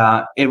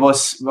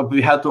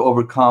 We had to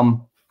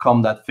overcome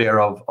that fear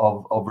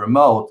of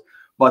remote.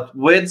 But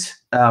with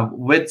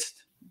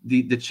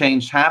the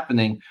change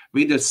happening,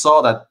 we just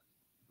saw that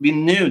we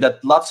knew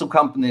that lots of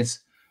companies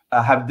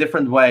have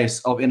different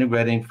ways of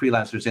integrating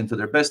freelancers into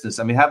their business.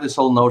 And we have this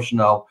whole notion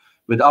of,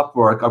 with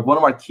Upwork, one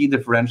of our key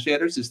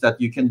differentiators is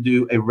that you can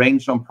do a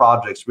range of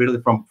projects,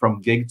 really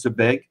from gig to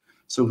big.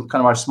 So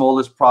kind of our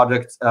smallest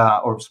project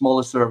or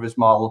smallest service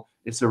model,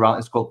 it's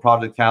called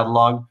Project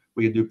Catalog,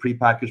 where you do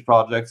prepackaged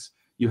projects.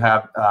 You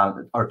have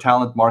our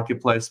talent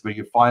marketplace, where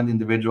you find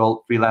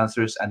individual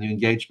freelancers and you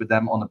engage with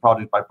them on a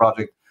project by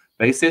project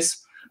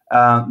basis.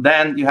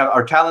 Then you have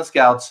our Talent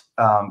Scouts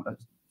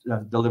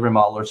delivery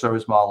model or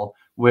service model,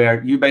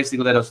 where you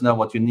basically let us know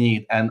what you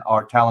need, and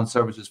our talent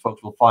services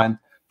folks will find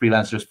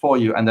freelancers for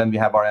you. And then we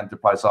have our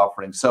enterprise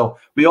offering. So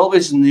we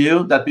always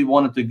knew that we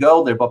wanted to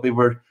go there, but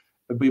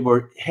we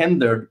were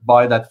hindered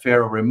by that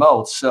fear of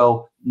remote.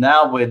 So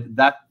now with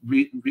that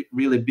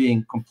really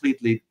being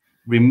completely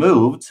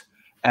removed,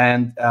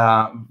 and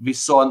we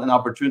saw an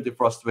opportunity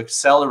for us to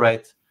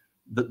accelerate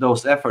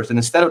those efforts. And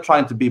instead of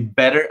trying to be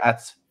better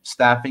at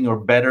staffing or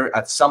better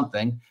at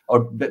something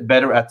or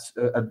better at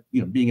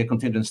being a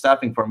contingent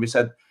staffing firm, we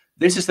said,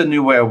 this is the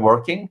new way of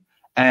working,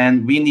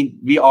 and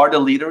we are the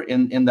leader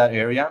in that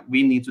area.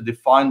 We need to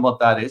define what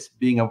that is,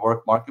 being a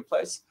work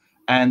marketplace,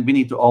 and we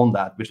need to own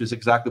that, which is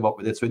exactly what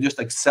we did. So we just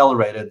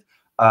accelerated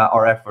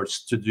our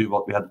efforts to do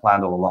what we had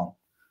planned all along.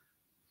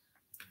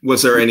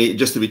 Was there any,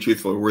 just to be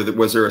truthful,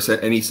 was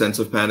there any sense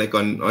of panic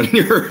on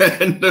your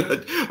end?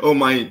 Oh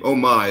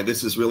my,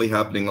 this is really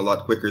happening a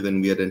lot quicker than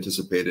we had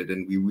anticipated,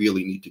 and we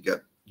really need to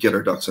get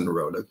our ducks in a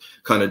row to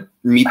kind of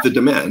meet the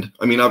demand.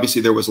 I mean,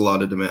 obviously there was a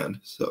lot of demand.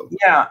 So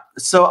yeah,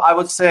 so I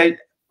would say,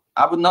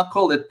 I would not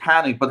call it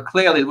panic, but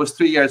clearly it was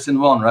 3 years in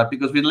one, right?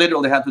 Because we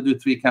literally had to do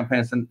 3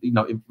 campaigns and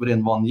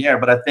within 1 year.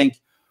 But I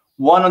think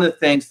one of the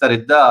things that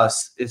it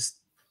does is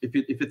if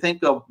you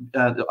think of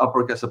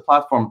Upwork as a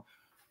platform,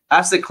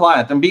 as a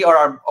client, and we are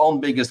our own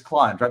biggest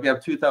client, right? We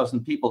have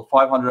 2,000 people,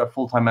 500 are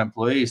full-time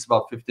employees,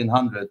 about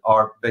 1,500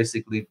 are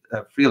basically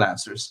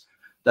freelancers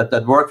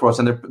that work for us,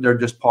 and they're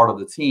just part of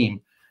the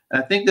team.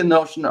 And I think the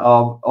notion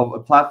of a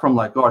platform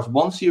like ours,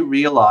 once you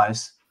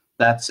realize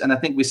that, and I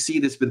think we see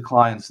this with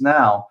clients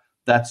now,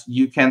 that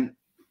you can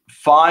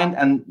find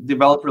and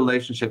develop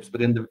relationships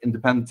with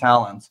independent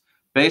talent,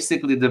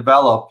 basically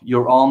develop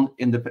your own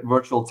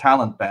virtual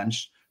talent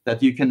bench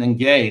that you can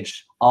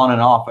engage on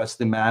and off as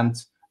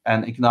demand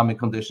and economic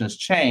conditions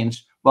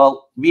change.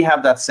 Well, we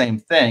have that same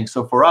thing.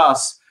 So for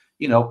us,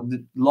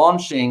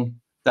 launching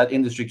that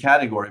industry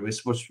category, which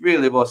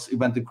it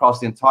went across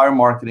the entire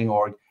marketing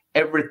org,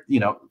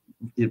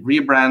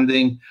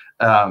 rebranding,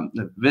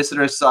 the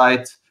visitor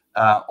site,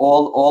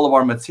 all of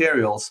our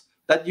materials.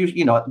 That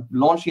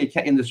launching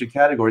an industry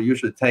category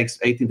usually takes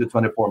 18 to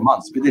 24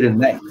 months. We didn't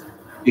make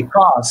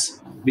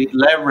because we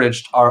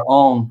leveraged our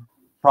own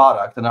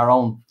product and our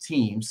own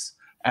teams,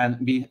 and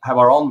we have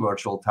our own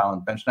virtual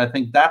talent bench. And I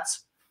think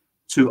that's,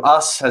 to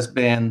us, has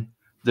been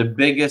the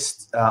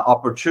biggest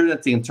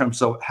opportunity in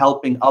terms of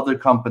helping other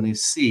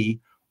companies see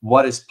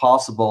what is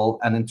possible,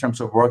 and in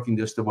terms of working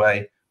just the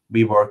way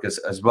we work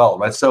as well,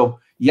 right? So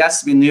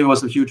yes, we knew it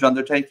was a huge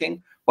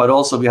undertaking, but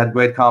also we had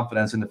great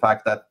confidence in the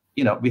fact that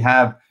we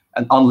have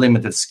an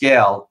unlimited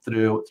scale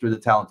through the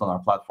talent on our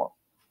platform.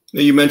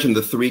 Now, you mentioned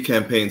the 3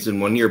 campaigns in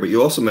 1 year, but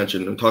you also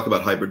mentioned and talk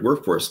about hybrid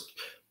workforce.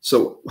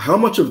 So how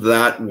much of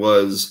that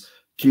was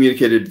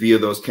communicated via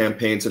those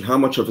campaigns, and how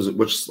much of it,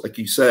 which, like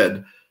you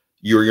said,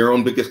 you're your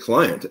own biggest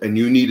client and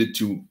you needed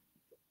to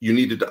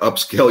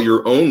upscale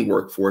your own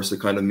workforce to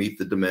kind of meet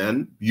the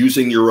demand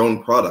using your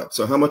own product?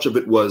 So how much of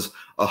it was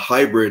a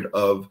hybrid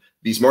of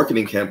these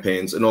marketing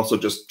campaigns and also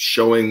just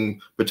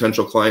showing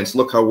potential clients,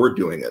 look how we're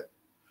doing it?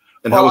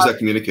 And how was that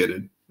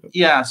communicated?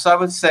 Yeah, so I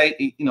would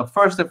say,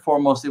 first and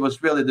foremost, it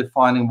was really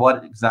defining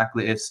what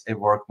exactly is a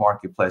work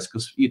marketplace,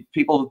 because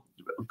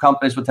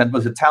companies would tend to,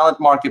 a talent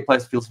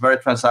marketplace feels very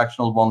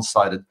transactional,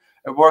 one-sided.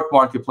 A work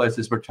marketplace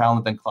is where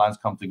talent and clients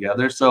come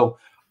together. So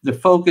the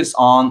focus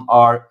on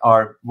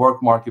our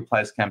work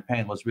marketplace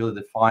campaign was really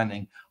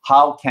defining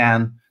how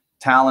can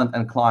talent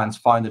and clients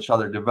find each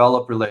other,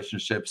 develop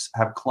relationships,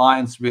 have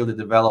clients really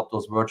develop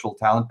those virtual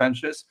talent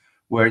benches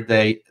where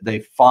they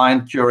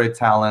find, curate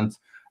talent,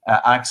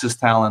 access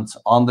talent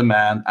on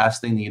demand as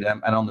they need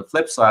them. And on the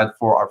flip side,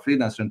 for our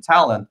freelancer and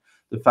talent,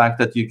 the fact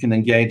that you can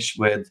engage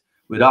with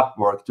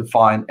Upwork to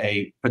find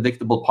a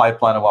predictable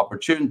pipeline of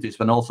opportunities,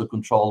 and also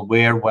control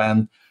where,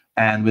 when,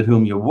 and with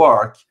whom you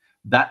work,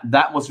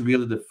 that was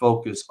really the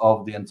focus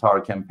of the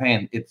entire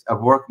campaign. It's a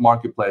work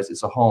marketplace.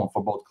 It's a home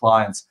for both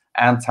clients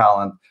and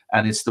talent,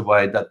 and it's the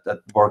way that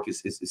work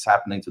is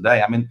happening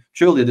today. I mean,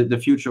 truly, the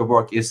future of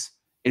work is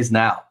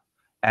now,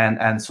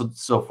 and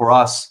so for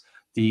us,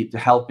 the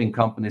helping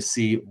companies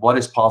see what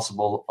is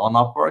possible on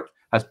Upwork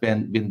has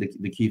been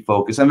the key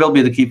focus, and will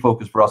be the key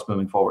focus for us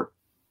moving forward.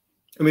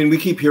 I mean, we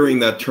keep hearing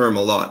that term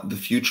a lot, the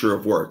future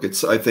of work.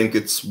 I think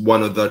it's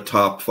one of the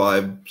top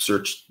 5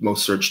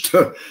 most searched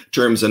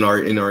terms in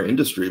our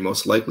industry,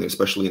 most likely,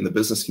 especially in the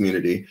business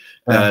community.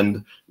 Yeah.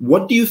 And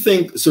what do you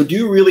think? So do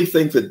you really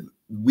think that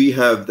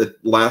that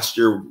last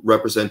year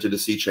represented a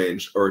sea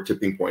change or a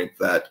tipping point,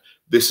 that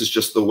this is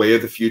just the way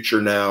of the future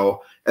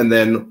now? And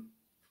then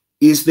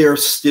is there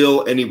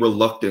still any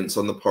reluctance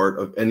on the part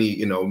of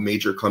any,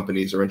 major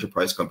companies or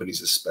enterprise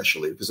companies,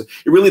 especially? Because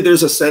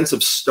there's a sense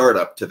of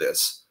startup to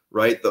this,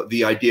 right?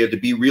 The idea to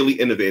be really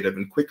innovative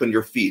and quick on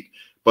your feet.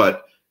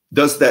 But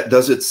does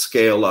it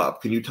scale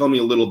up? Can you tell me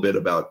a little bit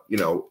about,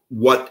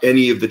 what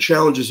any of the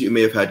challenges you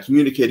may have had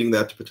communicating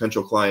that to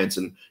potential clients,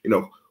 and,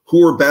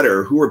 who are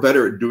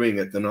better at doing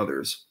it than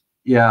others?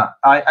 Yeah,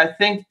 I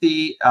think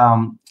the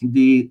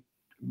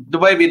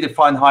way we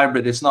define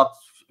hybrid is not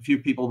a few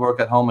people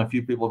work at home and a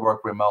few people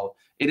work remote.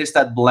 It is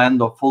that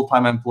blend of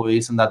full-time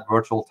employees and that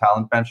virtual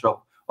talent bench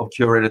of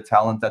curated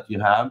talent that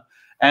you have.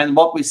 And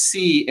what we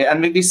see,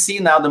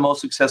 now the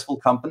most successful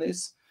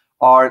companies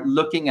are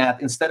looking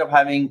at, instead of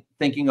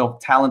thinking of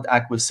talent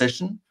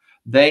acquisition,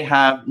 they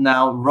have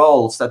now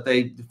roles that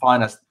they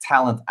define as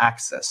talent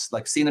access,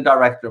 like senior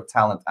director of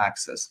talent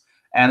access.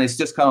 And it's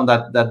just kind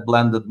of that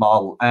blended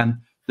model. And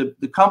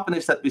the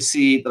companies that we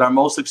see that are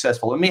most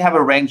successful, and we have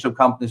a range of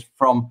companies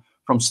from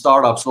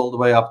startups all the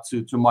way up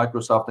to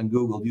Microsoft and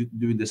Google,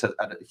 doing this at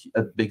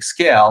a big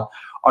scale,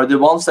 are the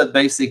ones that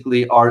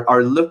basically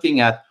are looking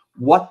at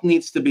what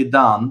needs to be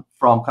done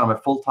from kind of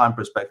a full-time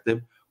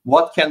perspective,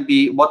 what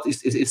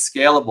is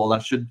scalable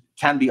and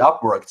can be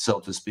upworked, so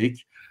to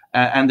speak,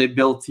 and they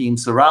build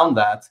teams around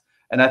that.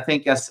 And I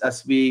think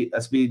as we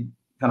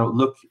kind of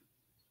look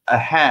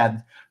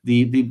ahead,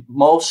 the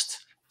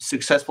most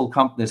successful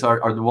companies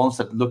are the ones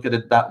that look at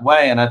it that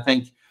way. And I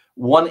think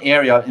one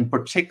area in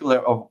particular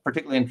of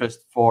particular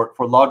interest for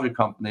larger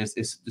companies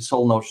is this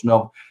whole notion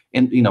of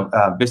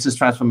business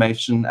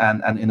transformation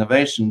and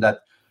innovation.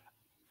 That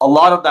a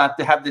lot of that,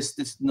 they have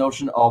this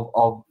notion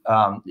of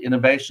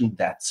innovation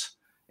debt,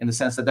 in the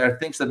sense that there are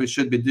things that we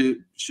should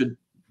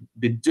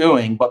be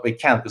doing, but we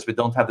can't because we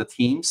don't have the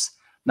teams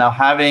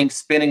Now,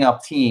 spinning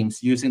up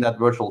teams using that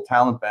virtual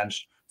talent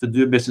bench to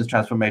do business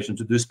transformation,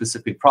 to do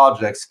specific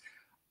projects,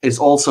 is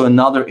also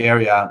another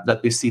area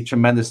that we see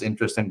tremendous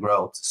interest and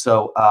growth.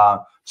 So,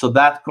 so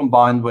that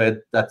combined with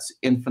that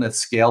infinite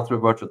scale through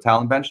virtual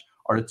talent bench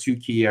are the two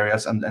key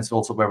areas, and it's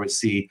also where we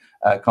see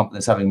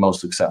companies having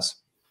most success.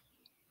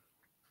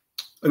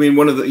 I mean,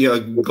 one of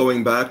the,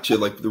 going back to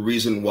like the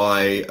reason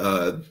why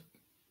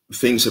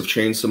things have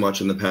changed so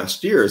much in the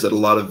past year is that a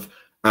lot of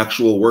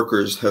actual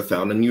workers have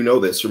found, and you know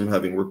this from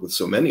having worked with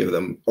so many of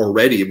them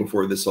already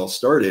before this all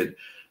started,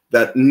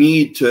 that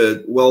need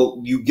to, well,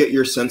 you get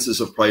your senses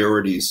of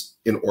priorities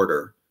in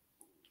order.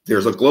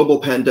 There's a global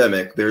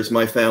pandemic, there's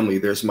my family,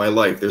 there's my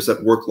life, there's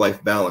that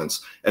work-life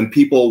balance, and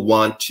people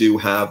want to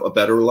have a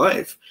better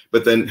life.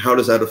 But then how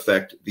does that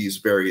affect these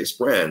various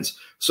brands?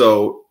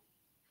 So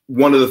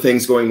one of the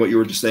things, going what you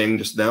were just saying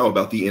just now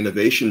about the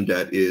innovation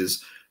debt,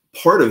 is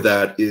part of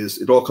that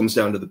is it all comes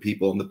down to the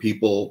people, and the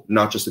people,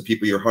 not just the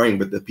people you're hiring,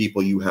 but the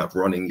people you have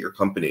running your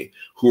company.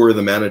 Who are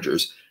the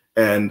managers?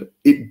 And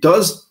it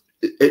does,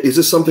 is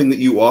this something that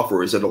you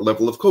offer? Is it a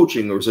level of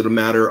coaching, or is it a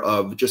matter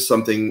of just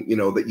something, you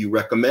know, that you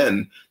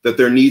recommend, that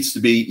there needs to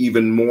be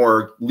even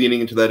more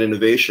leaning into that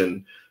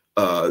innovation,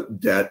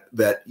 that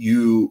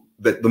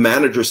the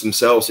managers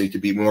themselves need to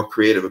be more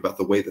creative about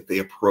the way that they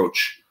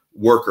approach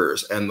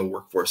workers and the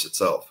workforce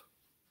itself?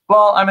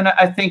 Well, I mean,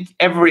 I think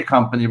every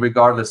company,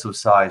 regardless of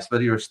size,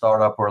 whether you're a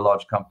startup or a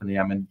large company,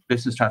 I mean,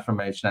 business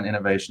transformation and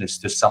innovation is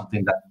just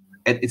something that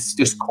it's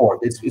just core.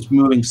 It's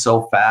moving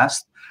so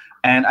fast,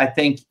 and I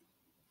think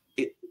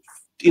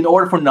in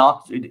order for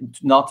not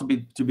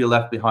to be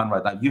left behind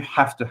right now, you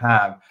have to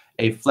have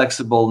a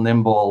flexible,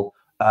 nimble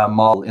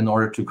model in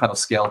order to kind of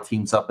scale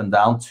teams up and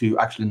down, to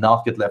actually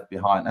not get left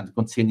behind and to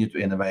continue to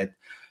innovate.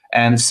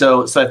 And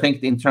so I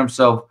think in terms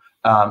of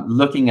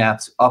looking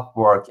at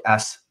Upwork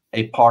as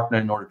a partner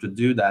in order to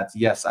do that,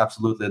 yes,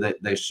 absolutely,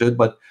 they should.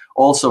 But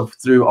also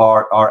through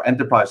our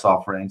enterprise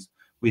offerings,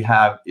 we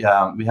have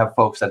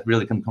folks that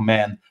really can come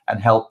in and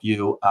help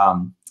you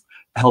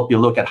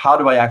look at how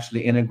do I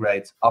actually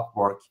integrate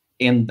Upwork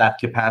in that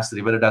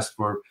capacity, whether that's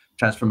for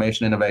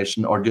transformation,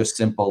 innovation, or just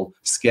simple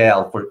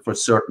scale for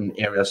certain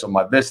areas of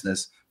my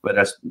business,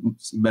 whether it's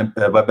web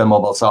and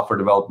mobile software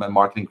development,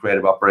 marketing,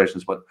 creative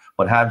operations,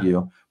 what have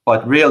you.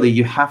 But really,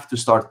 you have to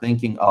start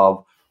thinking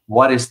of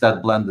what is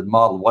that blended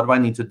model? What do I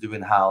need to do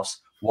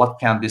in-house? What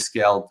can be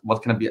scaled?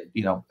 What can be,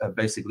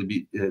 basically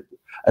be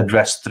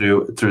addressed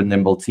through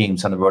nimble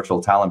teams and a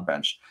virtual talent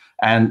bench?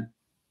 And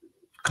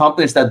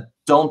companies that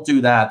don't do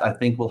that, I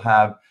think, will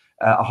have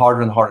a harder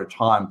and harder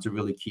time to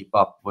really keep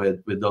up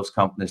with those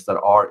companies that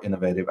are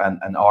innovative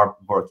and are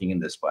working in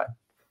this way.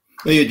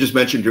 You just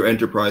mentioned your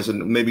enterprise,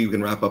 and maybe you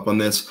can wrap up on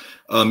this.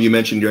 You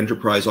mentioned your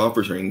enterprise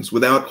offerings.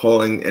 Without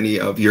calling any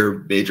of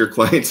your major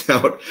clients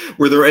out,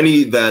 are there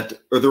any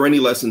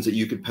lessons that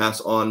you could pass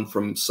on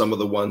from some of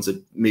the ones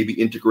that maybe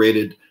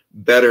integrated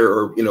better,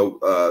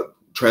 or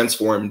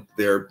transformed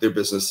their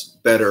business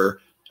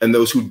better, and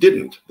those who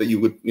didn't, that you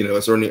would,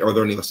 are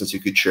there any lessons you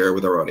could share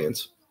with our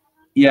audience?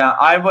 Yeah,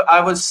 I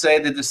would say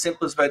that the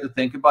simplest way to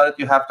think about it,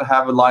 you have to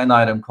have a line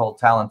item called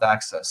talent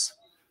access.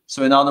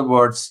 So in other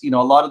words, a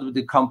lot of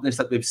the companies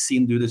that we've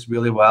seen do this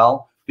really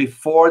well,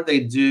 before they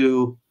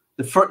do,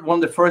 one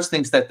of the first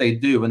things that they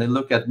do when they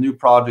look at new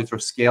projects or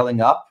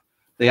scaling up,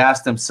 they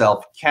ask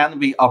themselves, can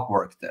we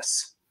Upwork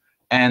this?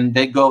 And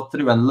they go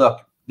through and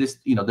look,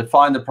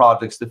 define the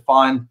projects,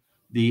 define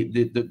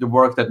the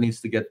work that needs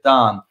to get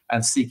done,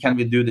 and see, can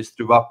we do this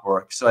through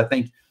Upwork? So I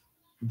think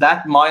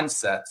that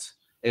mindset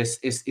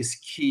is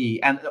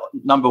key, and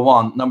number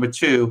one. Number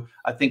two,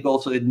 I think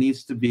also it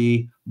needs to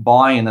be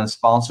buy-in and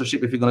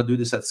sponsorship if you're going to do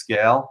this at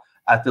scale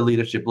at the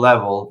leadership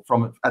level,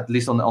 from at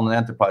least on the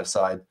enterprise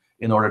side,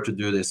 in order to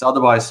do this.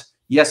 Otherwise,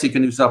 yes, you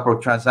can use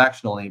Upwork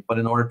transactionally, but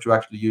in order to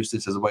actually use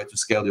this as a way to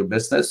scale your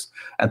business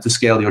and to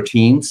scale your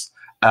teams,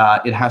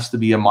 it has to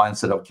be a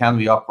mindset of, can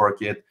we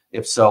Upwork it?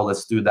 If so,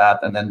 let's do that,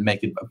 and then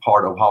make it a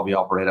part of how we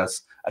operate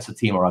as a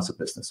team or as a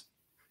business.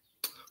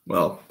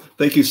 Well,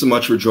 thank you so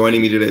much for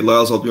joining me today.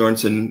 Lars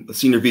Albjornsen,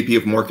 Senior VP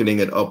of Marketing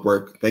at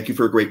Upwork. Thank you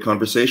for a great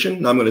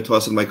conversation. Now I'm going to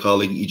toss it to my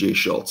colleague, EJ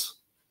Schultz.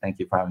 Thank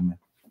you for having me.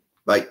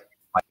 Bye.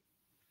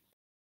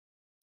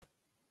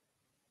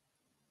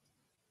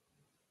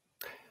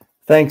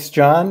 Thanks,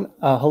 John.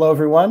 Hello,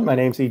 everyone. My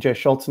name is EJ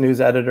Schultz, news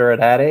editor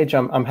at Ad Age.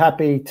 I'm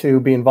happy to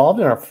be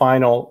involved in our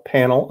final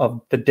panel of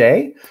the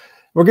day.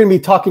 We're going to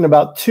be talking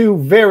about two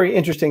very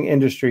interesting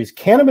industries,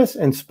 cannabis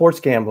and sports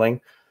gambling,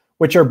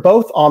 which are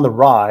both on the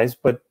rise,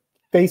 but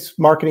face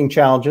marketing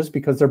challenges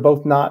because they're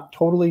both not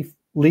totally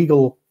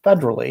legal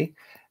federally.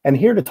 And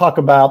here to talk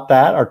about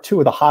that are two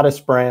of the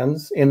hottest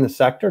brands in the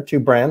sector, two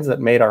brands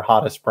that made our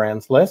hottest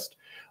brands list.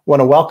 I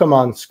want to welcome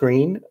on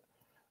screen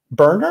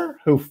Berner,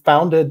 who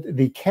founded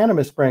the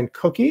cannabis brand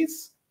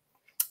Cookies,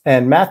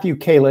 and Matthew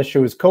Kalish,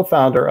 who is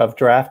co-founder of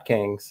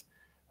DraftKings.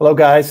 Hello,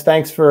 guys.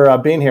 Thanks for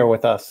being here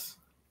with us.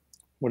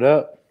 What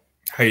up?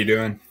 How you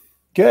doing?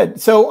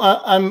 Good. So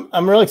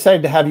I'm really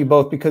excited to have you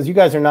both because you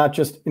guys are not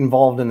just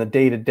involved in the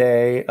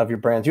day-to-day of your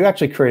brands. You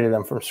actually created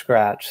them from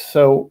scratch.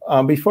 So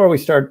before we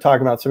start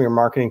talking about some of your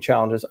marketing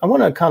challenges, I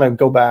want to kind of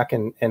go back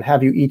and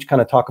have you each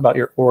kind of talk about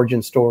your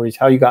origin stories,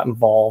 how you got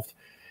involved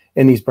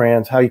in these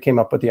brands, how you came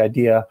up with the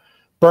idea.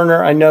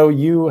 Berner, I know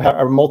you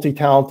are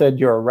multi-talented.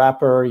 You're a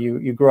rapper.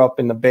 You grew up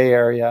in the Bay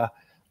Area.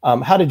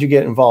 How did you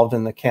get involved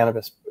in the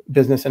cannabis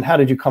business, and how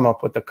did you come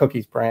up with the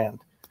cookies brand?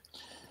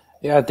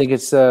 Yeah, I think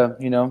it's the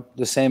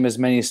same as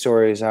many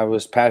stories. I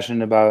was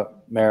passionate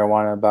about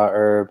marijuana, about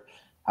herb.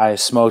 I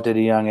smoked at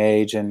a young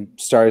age and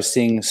started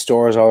seeing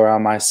stores all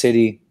around my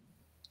city,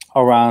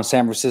 around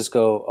San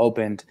Francisco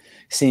opened,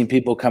 seeing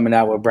people coming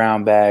out with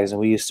brown bags, and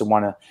we used to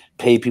want to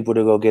pay people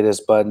to go get us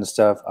bud and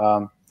stuff.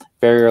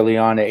 Very early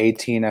on at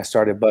 18, I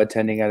started bud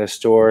tending at a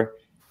store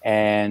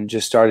and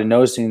just started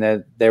noticing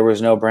that there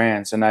was no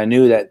brands. And I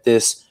knew that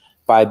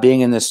by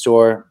being in the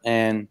store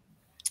and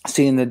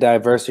seeing the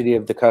diversity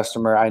of the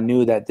customer, I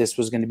knew that this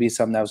was going to be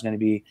something that was going to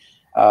be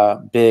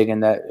big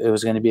and that it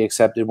was going to be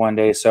accepted one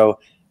day. So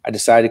I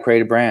decided to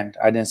create a brand.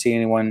 I didn't see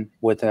anyone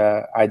with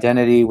an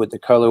identity, with the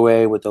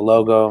colorway, with the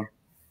logo,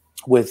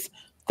 with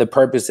the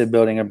purpose of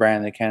building a brand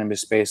in the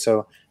cannabis space.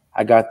 So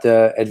I got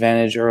the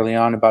advantage early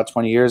on about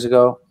 20 years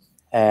ago,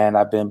 and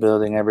I've been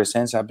building ever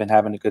since. I've been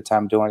having a good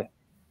time doing it.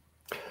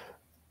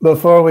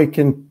 Before we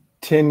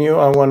continue,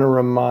 I want to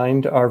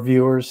remind our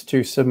viewers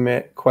to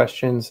submit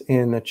questions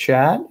in the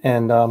chat,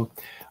 and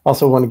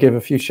also want to give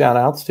a few shout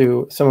outs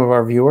to some of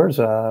our viewers.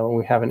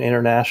 We have an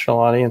international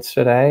audience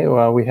today.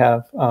 We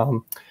have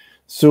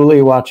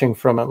Suli watching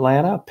from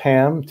Atlanta,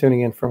 Pam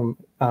tuning in from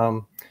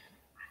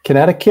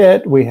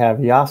Connecticut. We have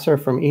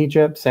Yasser from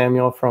Egypt,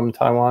 Samuel from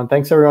Taiwan.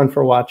 Thanks everyone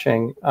for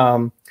watching.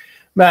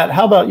 Matt,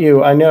 how about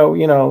you? I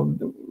know,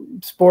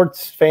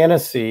 sports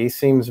fantasy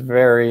seems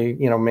very,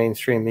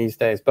 mainstream these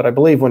days, but I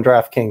believe when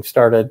DraftKings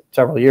started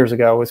several years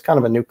ago, it was kind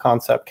of a new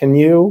concept. Can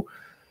you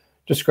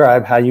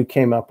describe how you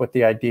came up with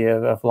the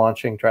idea of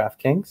launching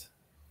DraftKings?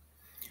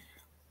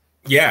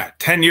 Yeah,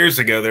 10 years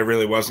ago, there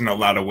really wasn't a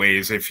lot of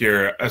ways if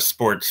you're a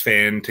sports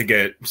fan to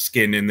get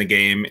skin in the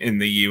game in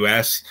the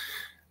US.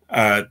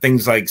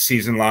 Things like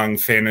season-long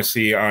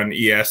fantasy on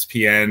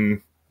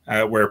ESPN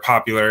were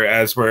popular,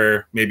 as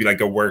were maybe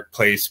like a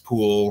workplace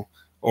pool,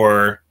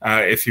 or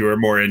if you were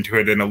more into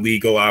it, an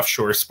illegal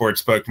offshore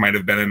sports book might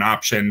have been an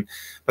option.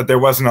 But there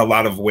wasn't a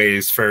lot of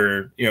ways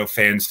for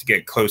fans to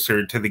get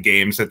closer to the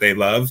games that they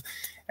love.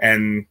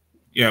 And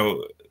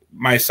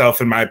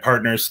myself and my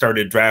partners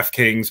started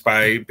DraftKings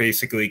by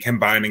basically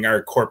combining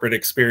our corporate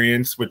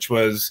experience, which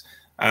was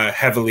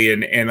heavily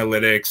in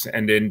analytics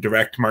and in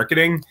direct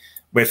marketing,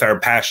 with our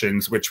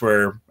passions, which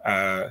were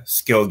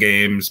skill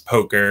games,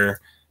 poker,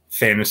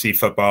 fantasy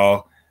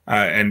football.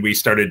 And we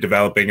started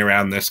developing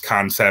around this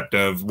concept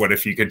of what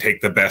if you could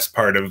take the best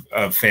part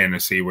of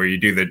fantasy, where you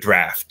do the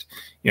draft.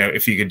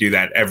 If you could do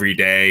that every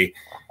day,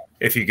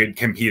 if you could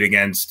compete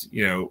against,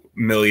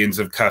 millions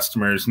of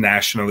customers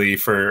nationally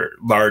for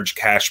large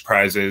cash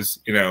prizes,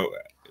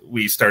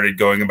 we started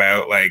going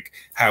about like,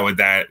 how would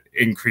that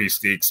increase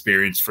the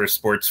experience for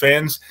sports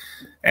fans?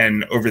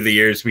 And over the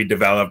years, we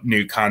developed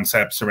new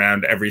concepts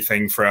around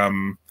everything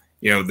from,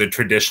 the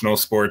traditional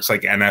sports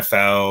like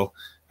NFL,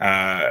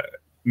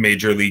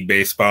 Major League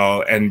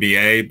Baseball,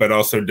 NBA, but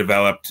also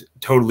developed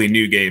totally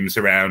new games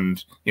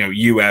around,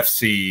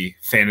 UFC,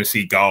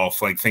 fantasy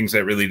golf, like things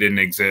that really didn't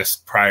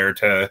exist prior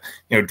to,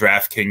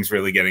 DraftKings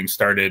really getting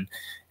started.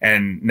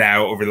 And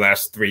now over the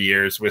last 3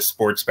 years with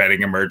sports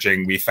betting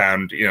emerging, we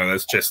found,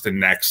 that's just the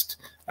next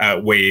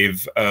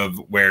wave of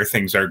where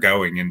things are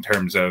going in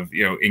terms of,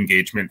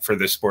 engagement for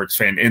the sports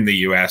fan in the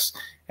US.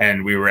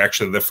 And we were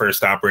actually the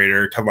first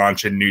operator to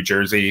launch in New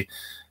Jersey.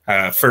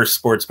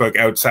 First sportsbook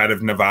outside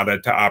of Nevada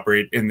to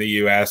operate in the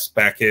U.S.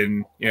 back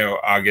in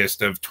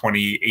August of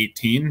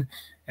 2018,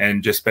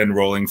 and just been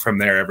rolling from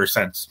there ever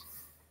since.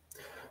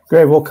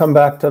 Great. We'll come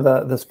back to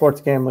the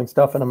sports gambling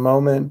stuff in a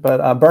moment, but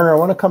Berner, I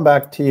want to come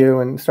back to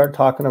you and start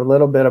talking a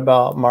little bit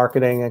about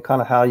marketing and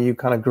kind of how you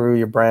kind of grew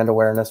your brand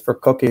awareness for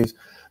cookies.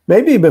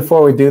 Maybe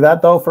before we do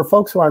that, though, for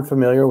folks who aren't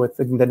familiar with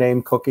the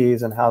name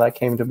cookies and how that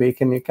came to be,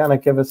 can you kind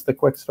of give us the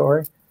quick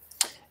story?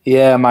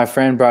 Yeah, my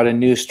friend brought a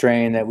new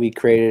strain that we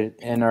created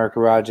in our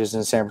garages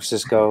in San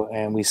Francisco,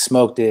 and we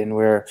smoked it, and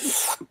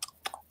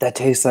that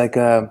tastes like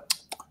and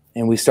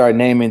we started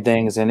naming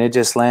things, and it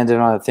just landed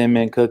on a Thin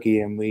Mint cookie,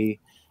 and we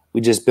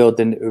just built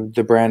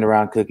the brand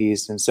around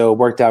cookies, and so it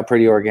worked out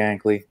pretty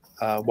organically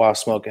while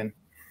smoking.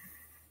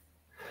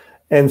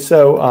 And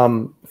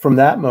so from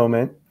that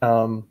moment,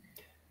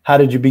 how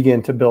did you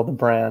begin to build the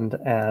brand?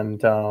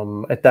 And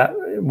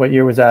what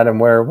year was that,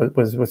 and where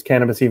was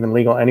cannabis even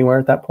legal anywhere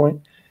at that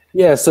point?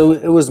 Yeah, so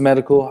it was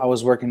medical. I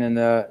was working in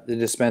the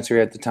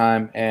dispensary at the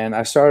time, and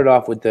I started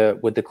off with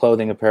the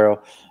clothing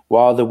apparel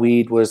while the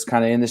weed was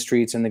kind of in the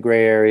streets in the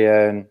gray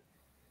area and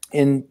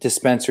in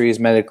dispensaries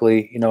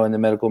medically, in the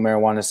medical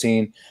marijuana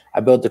scene. I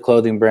built the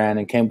clothing brand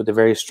and came with a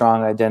very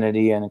strong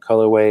identity and a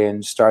colorway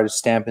and started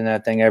stamping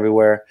that thing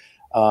everywhere.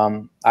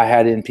 I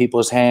had it in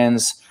people's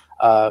hands,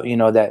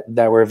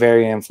 that were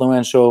very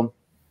influential.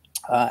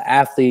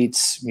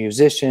 athletes,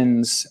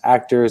 musicians,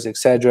 actors,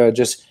 etc.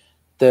 Just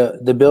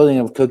the building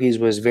of cookies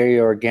was very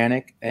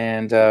organic,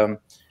 and I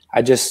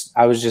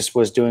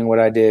was doing what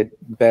I did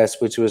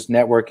best, which was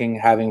networking,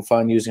 having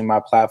fun, using my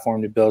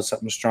platform to build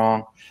something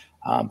strong.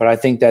 But I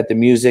think that the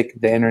music,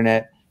 the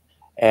internet,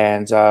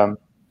 and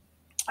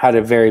had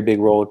a very big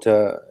role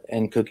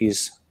in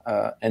cookies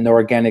and the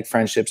organic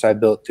friendships I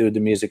built through the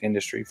music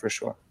industry, for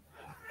sure.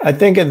 I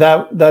think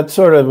that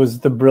sort of was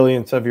the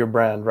brilliance of your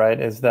brand, right?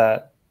 Is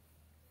that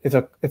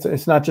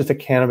it's not just a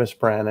cannabis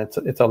brand;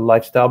 it's a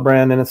lifestyle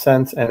brand in a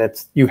sense, and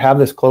you have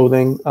this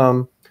clothing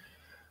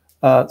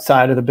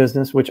side of the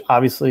business, which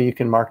obviously you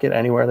can market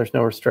anywhere. There's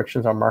no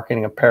restrictions on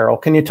marketing apparel.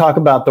 Can you talk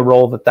about the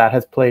role that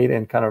has played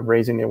in kind of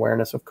raising the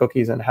awareness of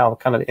cookies and how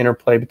kind of the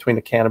interplay between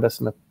the cannabis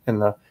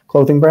and the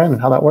clothing brand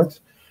and how that works?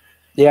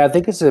 Yeah, I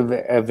think it's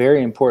a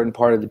very important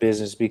part of the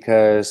business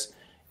because,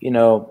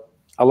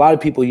 a lot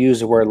of people use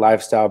the word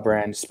lifestyle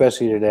brand,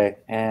 especially today.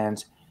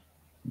 And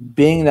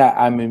being that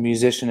I'm a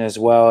musician as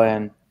well,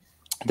 and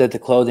that the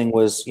clothing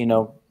was,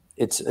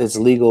 it's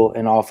legal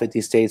in all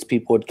 50 states.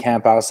 People would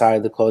camp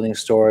outside the clothing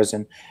stores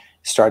and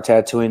start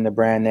tattooing the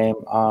brand name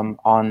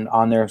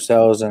on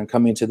themselves and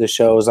coming to the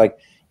shows. Like,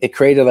 it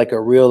created like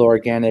a real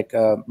organic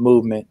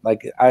movement.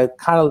 Like, I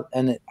don't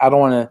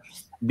want to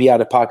be out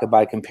of pocket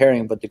by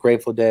comparing, but the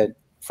Grateful Dead,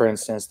 for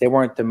instance, they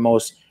weren't the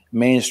most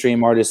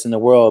mainstream artists in the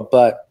world,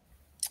 but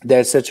they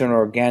had such an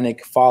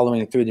organic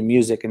following through the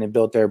music, and it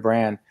built their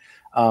brand.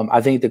 I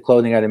think the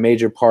clothing had a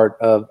major part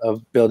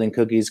of building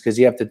cookies, because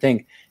you have to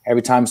think,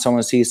 every time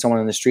someone sees someone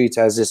in the streets,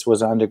 as this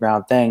was an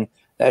underground thing,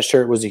 that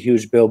shirt was a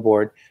huge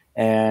billboard,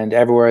 and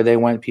everywhere they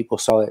went, people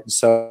saw it.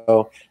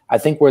 So I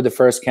think we're the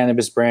first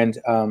cannabis brand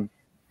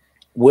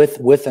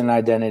with an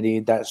identity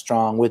that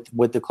strong,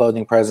 with the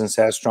clothing presence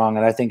that strong,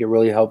 and I think it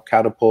really helped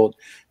catapult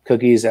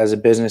cookies as a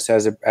business,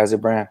 as a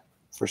brand,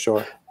 for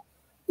sure.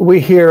 We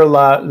hear a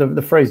lot,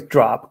 the phrase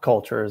drop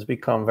culture has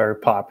become very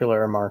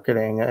popular in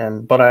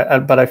marketing, but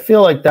I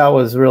feel like that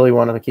was really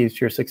one of the keys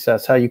to your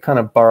success, how you kind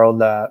of borrowed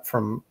that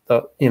from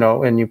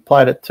and you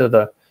applied it to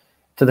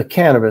the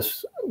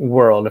cannabis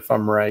world, if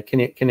I'm right. Can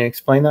you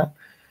explain that?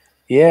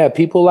 Yeah,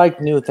 people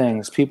like new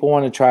things. People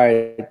want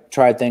to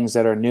try things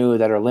that are new,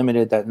 that are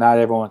limited, that not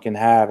everyone can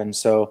have. And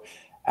so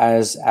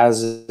as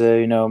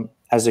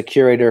a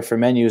curator for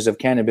menus of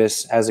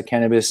cannabis, as a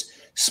cannabis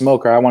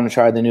smoker, I want to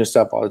try the new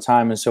stuff all the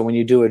time. And so when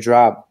you do a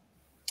drop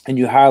and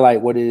you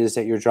highlight what it is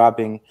that you're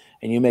dropping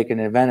and you make an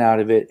event out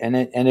of it, and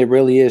it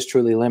really is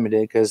truly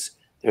limited, because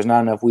there's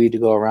not enough weed to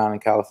go around in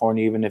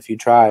California, even if you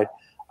tried,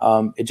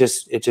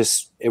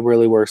 it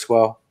really works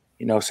well.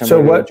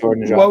 So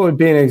what would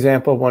be an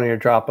example of one of your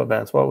drop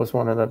events? What was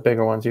one of the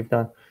bigger ones you've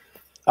done?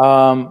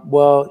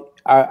 Well,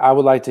 I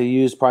would like to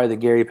use probably the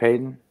Gary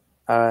Payton.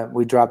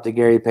 We dropped the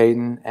Gary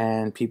Payton,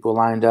 and people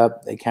lined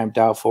up. They camped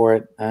out for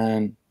it,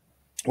 and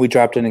we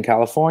dropped it in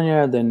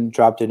California, then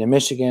dropped it in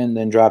Michigan,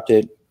 then dropped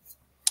it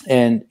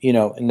in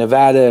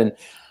Nevada, and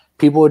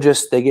people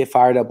they get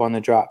fired up on the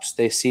drops.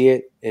 They see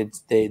it,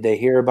 they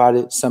hear about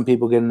it. Some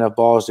people get enough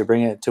balls to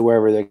bring it to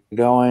wherever they're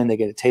going. They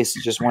get to taste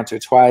it just once or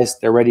twice.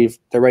 They're ready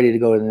to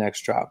go to the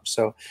next drop.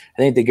 So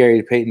I think the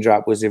Gary Payton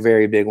drop was a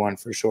very big one,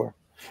 for sure.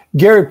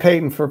 Gary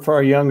Payton, for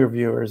our younger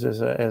viewers,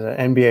 is an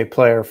NBA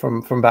player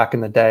from back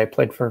in the day.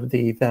 Played for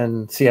the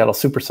then Seattle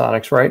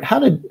Supersonics, right? How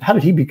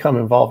did he become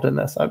involved in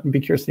this? I'd be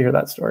curious to hear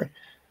that story.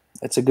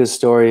 That's a good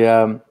story.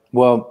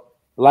 Well,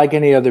 like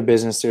any other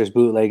business, there's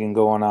bootlegging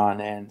going on,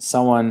 and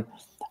someone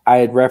I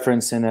had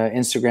referenced in an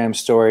Instagram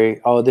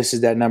story, oh, this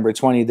is that number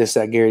 20, this is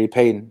that Gary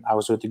Payton. I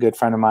was with a good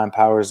friend of mine,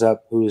 Powers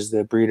Up, who is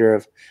the breeder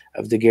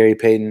of the Gary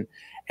Payton.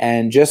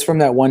 And just from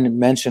that one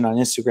mention on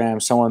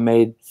Instagram, someone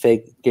made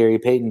fake Gary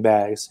Payton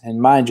bags.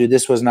 And mind you,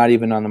 this was not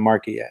even on the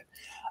market yet.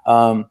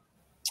 And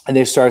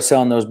they started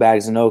selling those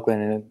bags in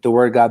Oakland. And the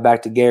word got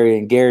back to Gary.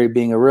 And Gary,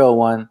 being a real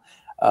one,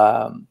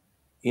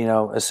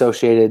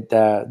 associated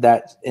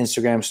that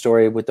Instagram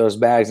story with those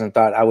bags and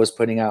thought I was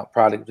putting out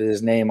product with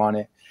his name on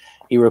it.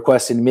 He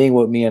requested to meet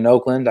with me in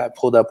Oakland. I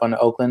pulled up on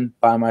Oakland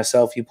by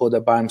myself. He pulled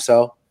up by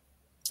himself.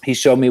 He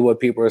showed me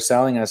what people were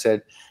selling. I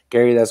said,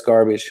 Gary, that's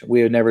garbage.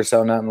 We would never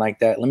sell nothing like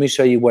that. Let me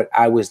show you what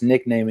I was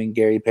nicknaming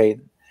Gary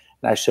Payton.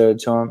 And I showed it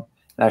to him.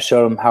 And I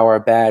showed him how our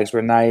bags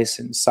were nice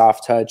and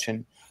soft touch.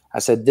 And I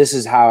said, this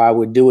is how I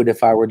would do it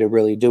if I were to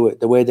really do it.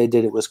 The way they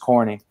did it was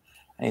corny.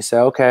 And he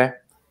said, okay,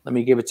 let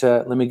me give it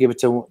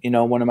to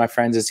one of my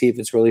friends to see if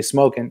it's really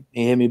smoking.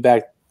 He hit me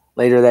back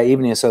later that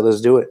evening and said,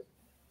 let's do it.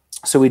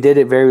 So we did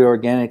it very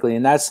organically.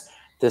 And that's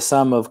the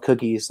sum of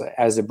cookies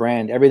as a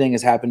brand. Everything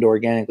has happened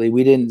organically.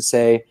 We didn't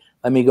say,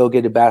 let me go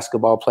get a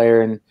basketball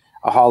player and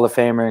a Hall of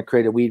Famer and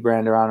create a weed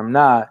brand around him.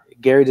 Nah,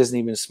 Gary doesn't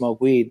even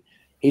smoke weed.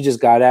 He just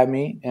got at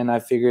me, and I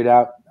figured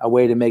out a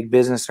way to make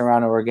business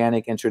around an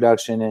organic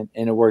introduction, and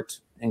it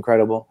worked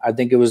incredible. I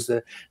think it was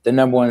the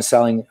number one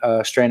selling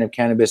strain of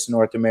cannabis in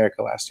North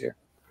America last year.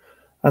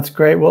 That's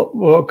great.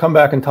 We'll come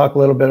back and talk a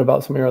little bit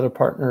about some of your other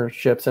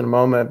partnerships in a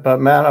moment.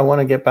 But Matt, I want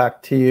to get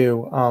back to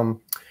you.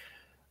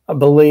 I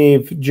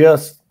believe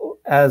just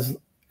as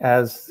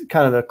as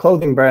kind of the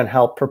clothing brand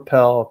helped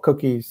propel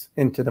cookies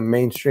into the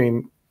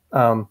mainstream.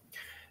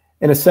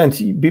 In a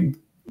sense,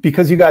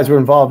 because you guys were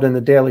involved in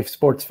the daily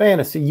sports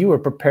fantasy, you were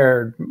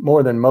prepared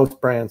more than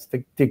most brands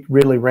to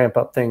really ramp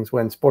up things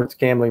when sports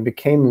gambling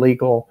became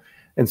legal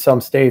in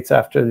some states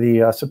after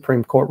the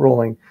Supreme Court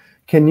ruling.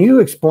 Can you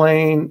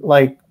explain,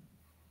 like,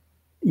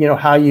 you know,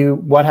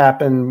 what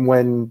happened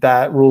when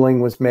that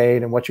ruling was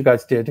made and what you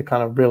guys did to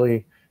kind of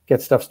really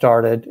get stuff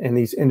started in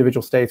these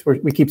individual states where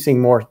we keep seeing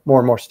more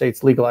and more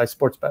states legalize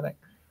sports betting?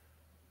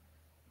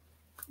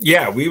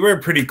 Yeah, we were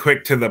pretty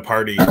quick to the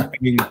party. I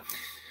mean,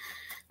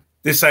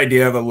 this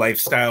idea of a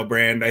lifestyle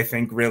brand, I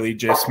think, really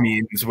just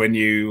means when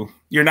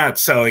you're not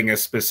selling a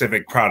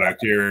specific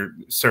product, you're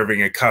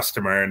serving a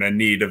customer and a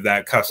need of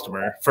that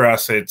customer. For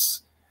us,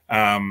 it's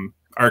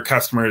our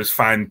customers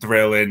find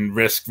thrill in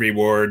risk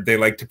reward. They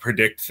like to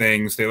predict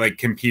things. They like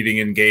competing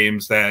in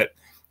games that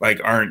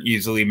like aren't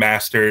easily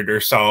mastered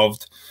or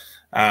solved.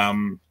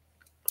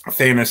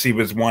 Fantasy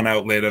was one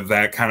outlet of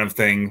that kind of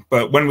thing.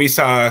 But when we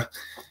saw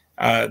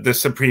the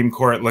Supreme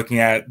Court looking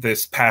at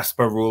this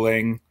PASPA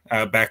ruling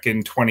back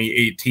in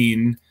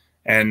 2018,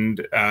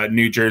 and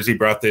New Jersey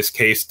brought this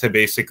case to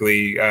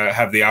basically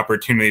have the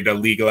opportunity to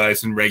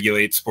legalize and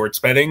regulate sports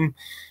betting,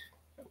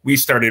 we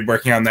started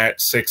working on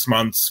that 6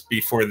 months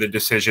before the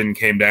decision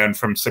came down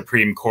from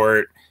Supreme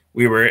Court.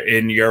 We were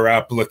in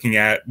Europe looking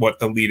at what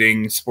the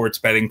leading sports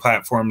betting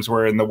platforms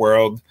were in the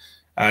world,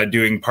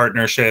 doing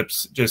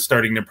partnerships, just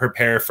starting to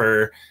prepare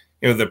for,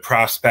 you know, the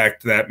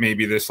prospect that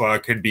maybe this law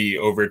could be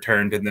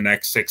overturned in the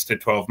next 6 to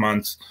 12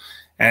 months.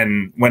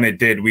 And when it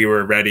did, we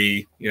were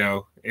ready. You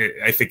know,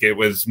 I think it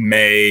was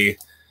May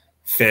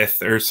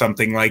 5th or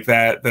something like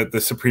that the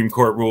Supreme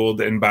Court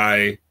ruled, and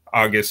by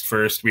August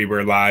 1st, we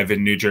were live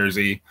in New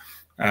Jersey.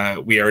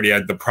 We already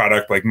had the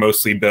product like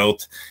mostly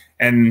built.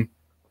 And,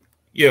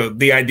 you know,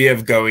 the idea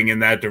of going in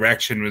that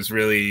direction was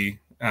really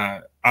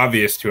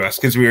obvious to us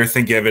because we were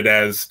thinking of it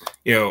as,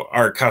 you know,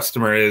 our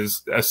customer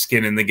is a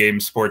skin in the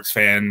game sports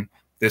fan.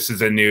 This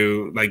is a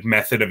new like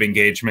method of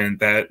engagement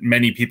that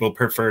many people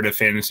prefer to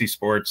fantasy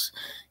sports.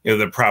 You know,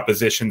 the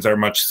propositions are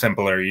much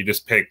simpler. You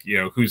just pick, you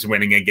know, who's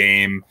winning a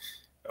game,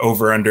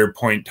 over under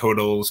point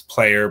totals,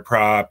 player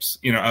props,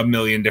 you know, a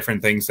million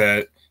different things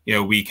that, you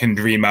know, we can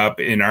dream up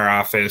in our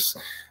office,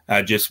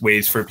 just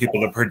ways for people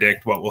to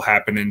predict what will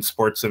happen in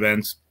sports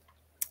events.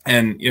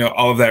 And, you know,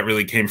 all of that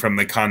really came from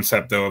the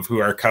concept, though, of who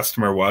our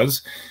customer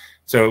was.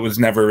 So it was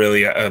never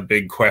really a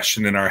big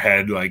question in our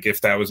head, like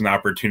if that was an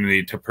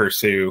opportunity to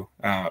pursue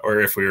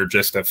or if we were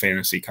just a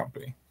fantasy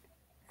company.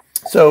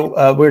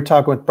 So we were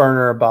talking with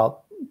Berner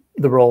about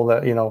the role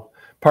that, you know,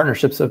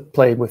 partnerships have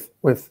played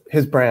with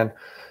his brand.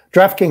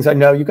 DraftKings, I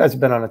know you guys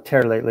have been on a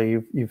tear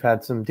lately. You've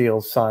had some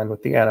deals signed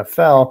with the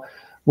NFL.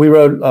 We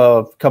wrote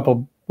a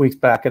couple weeks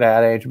back at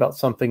Ad Age about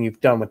something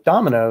you've done with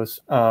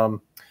Domino's,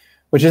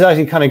 which is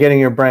actually kind of getting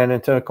your brand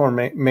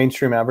into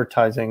mainstream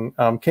advertising.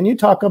 Can you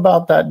talk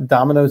about that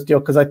Domino's deal?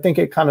 Because I think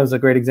it kind of is a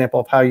great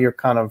example of how you're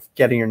kind of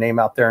getting your name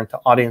out there into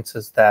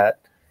audiences that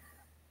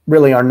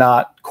really are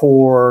not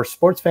core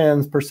sports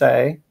fans per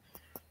se.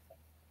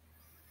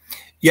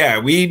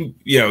 Yeah, you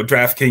know,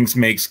 DraftKings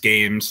makes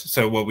games.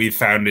 So what we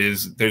found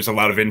is there's a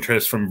lot of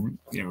interest from,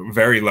 you know,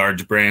 very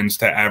large brands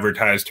to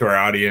advertise to our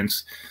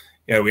audience.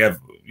 You know, we have,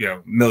 you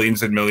know,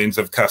 millions and millions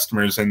of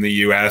customers in the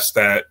US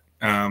that,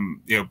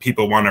 you know,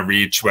 people want to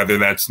reach, whether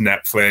that's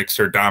Netflix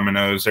or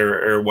Domino's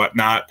or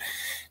whatnot.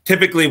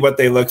 Typically what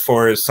they look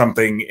for is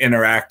something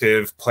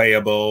interactive,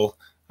 playable,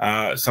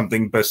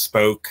 something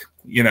bespoke.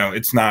 You know,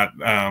 it's not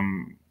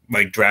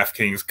like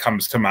DraftKings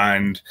comes to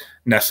mind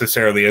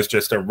necessarily as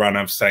just a run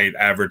of site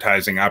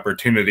advertising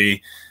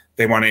opportunity.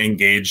 They want to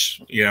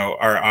engage, you know,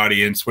 our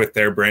audience with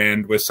their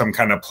brand with some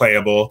kind of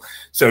playable.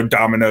 So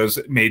Domino's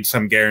made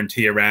some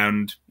guarantee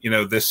around, you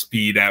know, the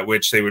speed at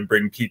which they would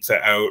bring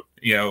pizza out,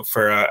 you know,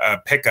 for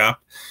a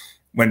pickup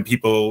when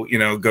people, you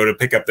know, go to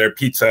pick up their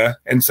pizza.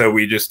 And so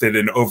we just did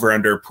an over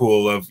under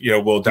pool of, you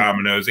know, will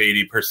Domino's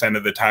 80%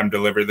 of the time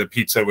deliver the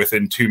pizza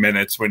within 2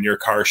 minutes when your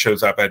car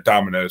shows up at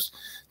Domino's?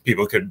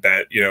 People could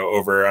bet, you know,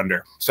 over or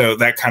under. So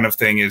that kind of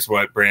thing is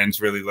what brands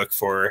really look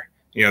for.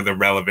 You know, the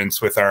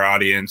relevance with our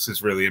audience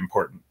is really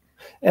important.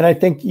 And I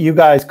think you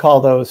guys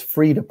call those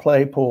free to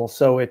play pools.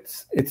 So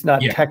it's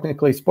not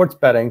technically sports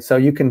betting. So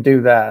you can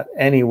do that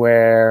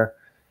anywhere,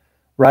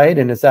 right?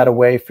 And is that a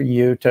way for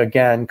you to,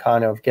 again,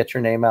 kind of get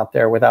your name out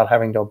there without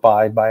having to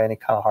abide by any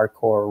kind of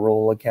hardcore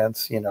rule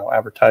against, you know,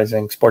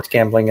 advertising sports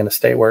gambling in a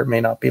state where it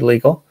may not be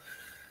legal?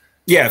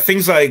 Yeah,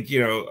 things like, you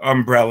know,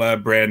 umbrella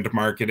brand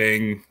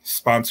marketing,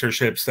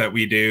 sponsorships that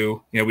we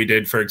do. You know, we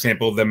did, for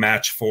example, the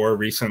Match 4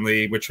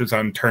 recently, which was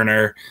on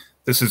Turner.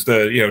 This is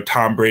the, you know,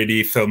 Tom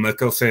Brady, Phil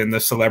Mickelson,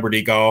 the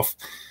celebrity golf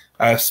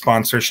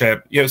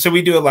sponsorship. You know, so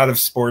we do a lot of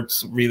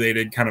sports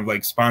related kind of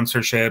like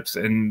sponsorships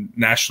and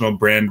national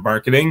brand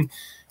marketing,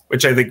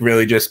 which I think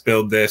really just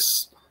build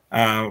this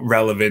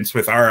relevance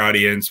with our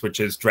audience, which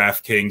is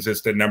DraftKings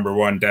is the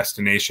 #1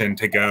 destination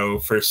to go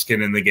for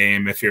skin in the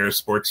game if you're a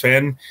sports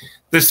fan.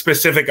 The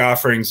specific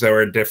offerings, though,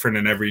 are different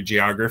in every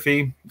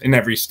geography, in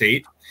every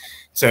state.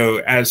 So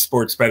as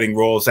sports betting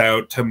rolls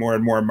out to more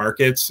and more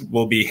markets,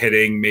 we'll be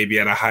hitting maybe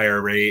at a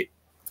higher rate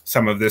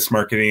some of this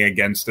marketing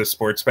against the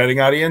sports betting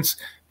audience.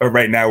 But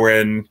right now we're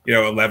in,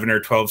 11 or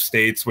 12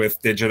 states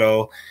with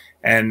digital,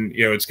 and,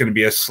 it's going to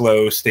be a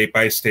slow state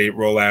by state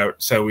rollout.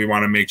 So we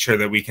want to make sure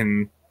that we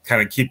can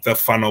kind of keep the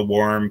funnel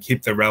warm,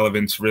 keep the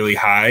relevance really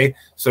high.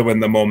 So when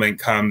the moment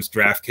comes,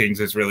 DraftKings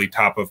is really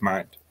top of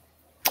mind.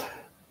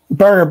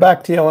 Berner,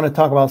 back to you. I want to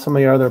talk about some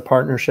of your other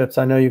partnerships.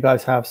 I know you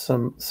guys have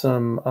some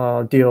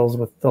deals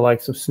with the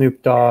likes of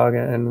Snoop Dogg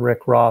and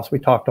Rick Ross. We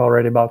talked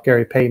already about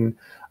Gary Payton.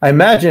 I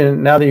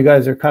imagine now that you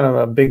guys are kind of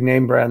a big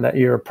name brand that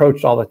you're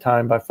approached all the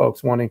time by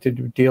folks wanting to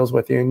do deals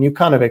with you. And you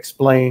kind of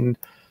explained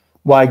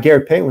why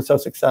Gary Payton was so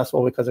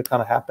successful, because it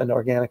kind of happened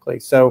organically.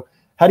 So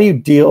how do you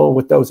deal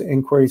with those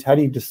inquiries? How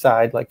do you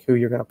decide like who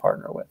you're going to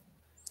partner with?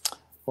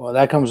 Well,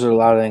 that comes with a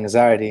lot of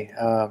anxiety.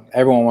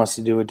 Everyone wants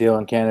to do a deal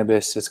in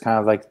cannabis. It's kind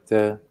of like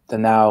the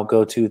now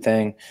go-to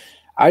thing.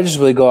 I just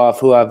really go off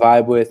who I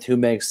vibe with, who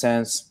makes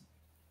sense,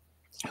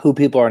 who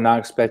people are not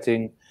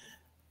expecting.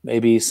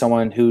 Maybe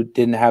someone who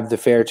didn't have the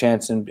fair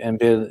chance in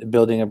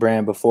building a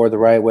brand before the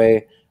right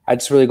way. I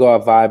just really go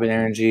off vibe and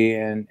energy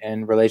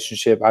and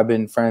relationship. I've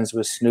been friends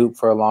with Snoop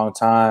for a long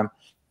time,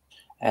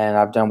 and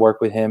I've done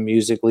work with him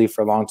musically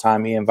for a long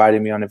time. He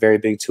invited me on a very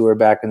big tour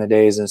back in the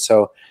days, and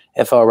so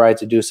it felt right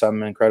to do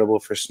something incredible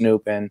for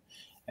Snoop. And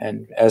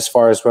as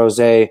far as Rose,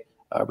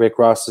 Rick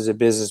Ross is a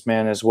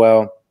businessman as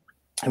well,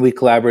 and we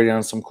collaborated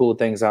on some cool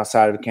things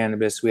outside of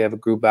cannabis. We have a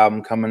group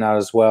album coming out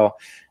as well.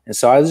 And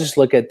so I just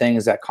look at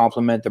things that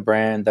complement the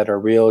brand, that are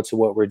real to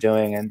what we're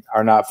doing and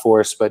are not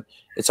forced, but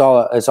it's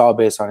all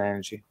based on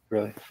energy,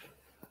 really.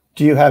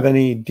 Do you have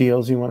any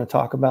deals you want to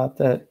talk about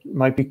that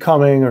might be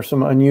coming, or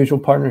some unusual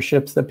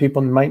partnerships that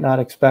people might not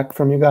expect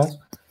from you guys?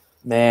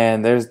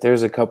 Man,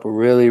 there's a couple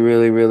really,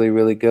 really, really,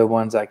 really good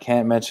ones. I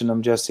can't mention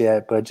them just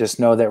yet, but just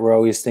know that we're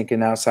always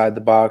thinking outside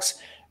the box.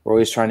 We're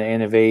always trying to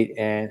innovate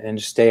and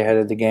just stay ahead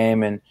of the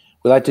game. And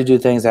we like to do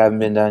things that haven't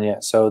been done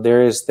yet. So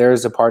there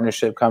is a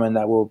partnership coming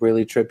that will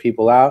really trip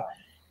people out.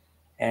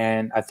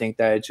 And I think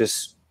that it's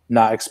just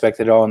not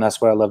expected at all. And that's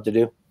what I love to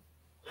do.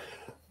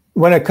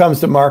 When it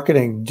comes to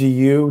marketing,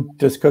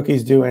 does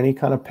Cookies do any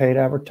kind of paid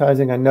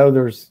advertising? I know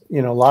there's,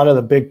 a lot of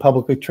the big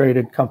publicly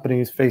traded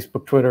companies,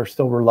 Facebook, Twitter, are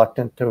still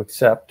reluctant to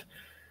accept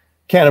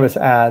cannabis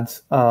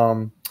ads.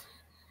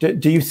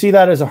 Do you see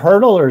that as a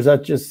hurdle, or is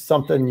that just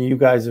something you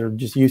guys are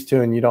just used to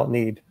and you don't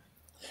need?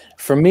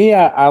 For me,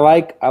 I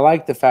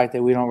like the fact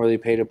that we don't really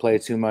pay to play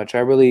too much.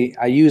 I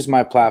use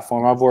my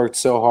platform. I've worked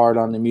so hard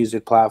on the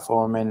music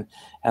platform and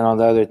on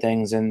the other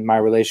things, and my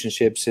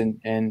relationships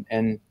and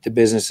the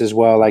business as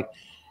well. Like,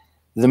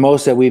 the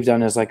most that we've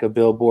done is like a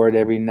billboard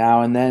every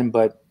now and then,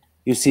 but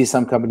you see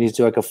some companies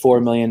do like a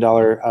 $4 million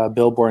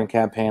billboard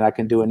campaign. I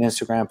can do an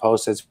Instagram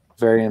post that's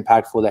very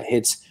impactful that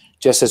hits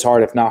just as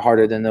hard, if not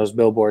harder, than those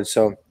billboards.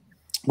 So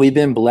we've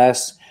been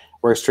blessed.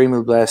 We're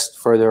extremely blessed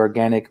for the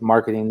organic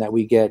marketing that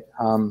we get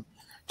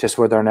just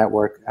with our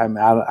network.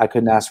 I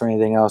couldn't ask for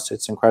anything else.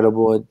 It's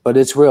incredible, but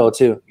it's real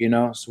too,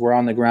 So we're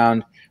on the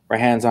ground, we're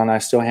hands-on. I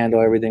still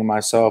handle everything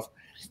myself,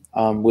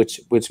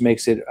 which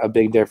makes it a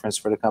big difference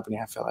for the company,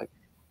 I feel like.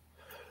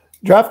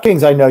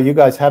 DraftKings, I know you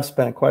guys have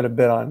spent quite a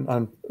bit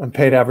on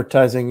paid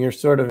advertising. You're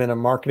sort of in a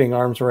marketing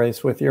arms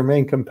race with your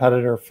main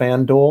competitor,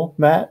 FanDuel,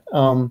 Matt.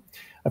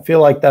 I feel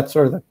like that's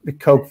sort of the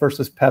Coke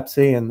versus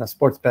Pepsi in the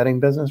sports betting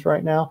business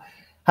right now.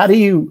 How do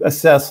you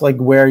assess like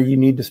where you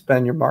need to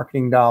spend your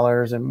marketing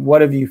dollars, and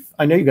what have you?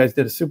 I know you guys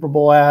did a Super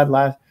Bowl ad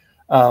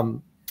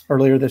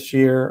earlier this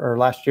year or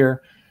last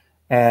year,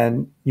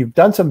 and you've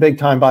done some big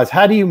time buys.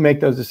 How do you make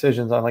those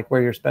decisions on like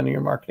where you're spending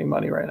your marketing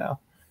money right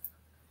now?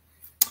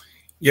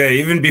 Yeah,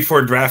 even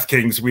before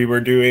DraftKings, we were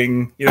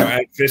doing,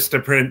 at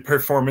Vistaprint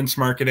performance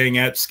marketing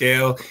at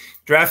scale.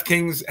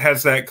 DraftKings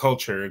has that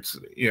culture. It's,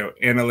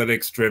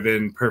 analytics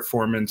driven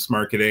performance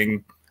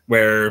marketing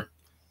where,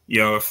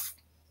 if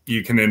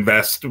you can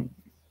invest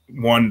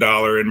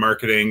 $1 in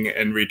marketing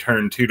and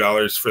return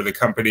 $2 for the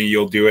company,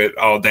 you'll do it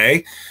all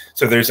day.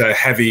 So there's a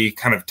heavy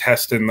kind of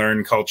test and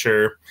learn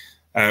culture.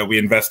 We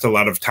invest a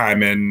lot of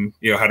time in,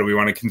 how do we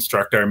want to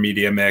construct our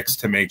media mix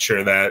to make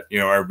sure that,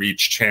 our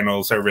reach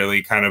channels are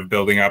really kind of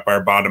building up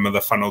our bottom of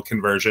the funnel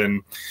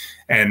conversion,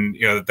 and,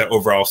 the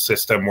overall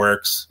system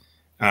works.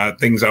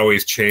 Things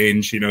always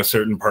change,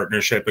 certain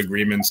partnership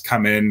agreements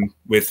come in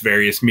with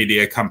various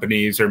media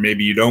companies, or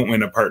maybe you don't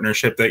win a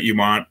partnership that you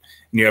want,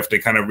 and you have to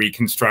kind of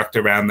reconstruct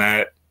around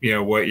that,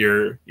 what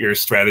your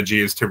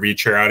strategy is to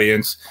reach your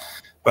audience.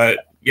 But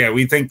yeah,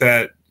 we think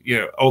that,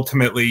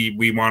 ultimately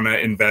we want to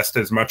invest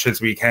as much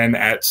as we can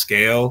at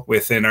scale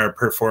within our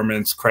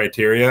performance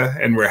criteria.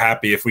 And we're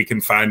happy if we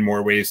can find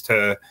more ways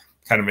to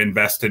kind of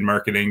invest in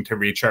marketing to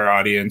reach our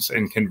audience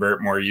and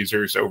convert more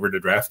users over to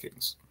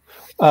DraftKings.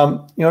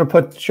 To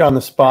put you on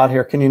the spot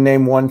here, can you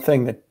name one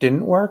thing that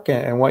didn't work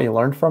and what you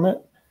learned from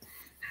it?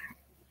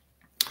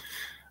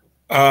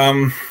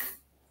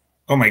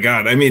 Oh my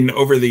God. I mean,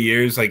 over the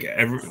years, like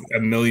a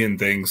million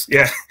things.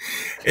 Yeah.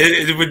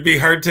 It would be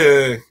hard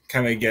to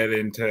kind of get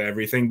into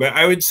everything, but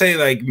I would say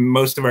like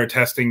most of our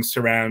testing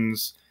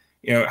surrounds,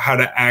 how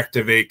to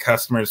activate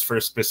customers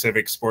for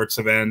specific sports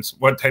events,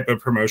 what type of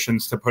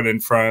promotions to put in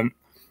front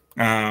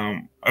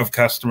of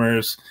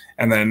customers,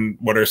 and then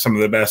what are some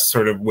of the best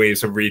sort of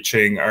ways of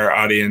reaching our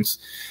audience.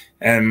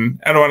 And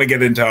I don't want to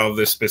get into all of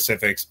the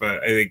specifics,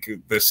 but I think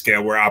the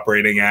scale we're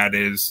operating at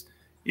is,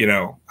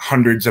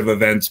 hundreds of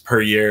events per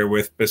year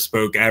with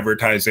bespoke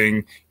advertising.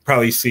 You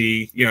probably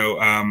see,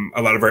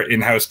 a lot of our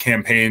in-house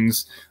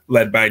campaigns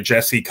led by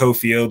Jesse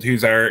Cofield,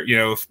 who's our,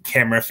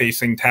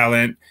 camera-facing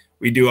talent.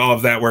 We do all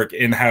of that work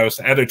in-house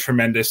at a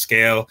tremendous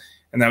scale.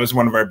 And that was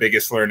one of our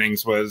biggest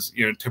learnings was,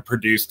 to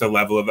produce the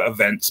level of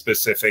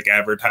event-specific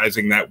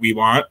advertising that we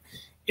want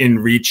in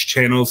reach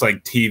channels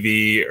like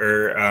TV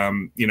or,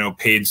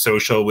 paid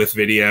social with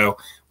video.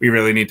 We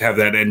really need to have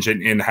that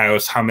engine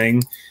in-house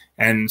humming.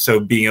 And so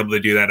being able to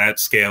do that at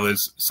scale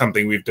is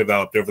something we've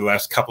developed over the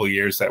last couple of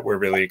years that we're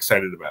really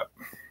excited about.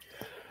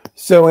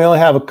 So we only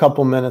have a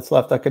couple minutes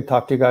left. I could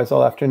talk to you guys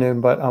all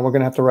afternoon, but we're going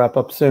to have to wrap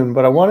up soon.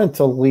 But I wanted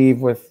to leave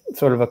with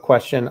sort of a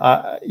question,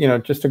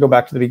 just to go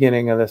back to the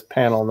beginning of this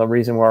panel. And the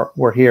reason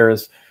we're here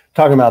is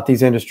talking about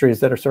these industries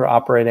that are sort of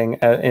operating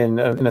in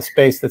a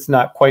space that's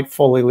not quite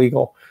fully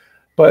legal.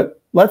 But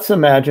let's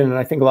imagine, and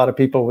I think a lot of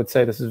people would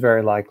say this is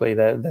very likely,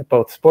 that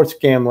both sports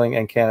gambling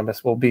and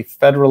cannabis will be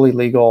federally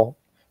legal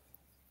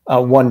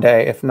one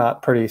day, if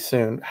not pretty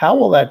soon. How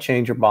will that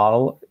change your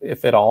model,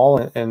 if at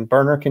all? And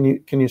Berner,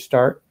 can you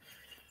start?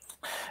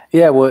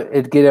 Yeah, well,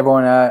 it get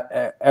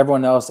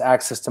everyone else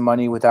access to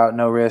money without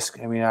no risk.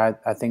 I mean, I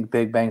think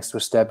big banks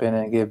will step in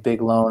and give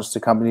big loans to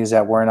companies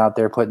that weren't out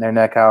there putting their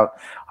neck out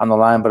on the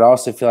line. But I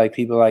also feel like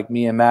people like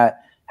me and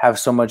Matt have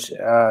so much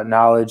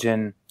knowledge,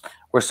 and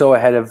we're so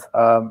ahead of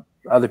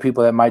other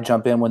people that might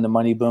jump in when the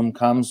money boom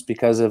comes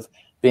because of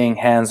being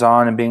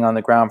hands-on and being on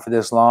the ground for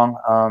this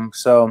long.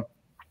 So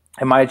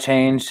it might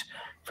change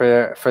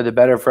for the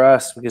better for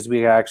us because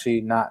we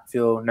actually not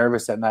feel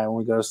nervous at night when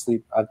we go to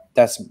sleep.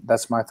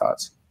 That's my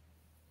thoughts.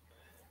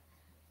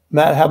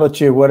 Matt, how about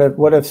you?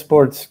 What if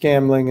sports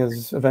gambling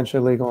is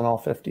eventually legal in all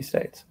 50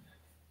 states?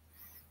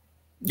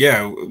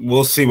 Yeah,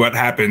 we'll see what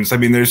happens. I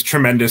mean, there's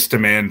tremendous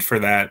demand for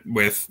that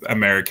with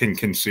American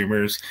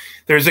consumers.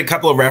 There's a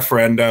couple of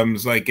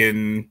referendums like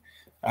in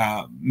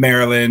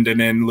Maryland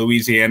and in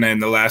Louisiana in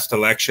the last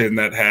election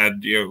that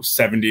had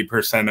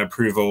 70%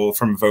 approval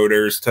from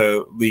voters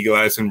to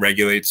legalize and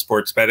regulate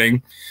sports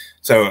betting.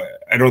 So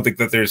I don't think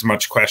that there's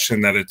much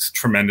question that it's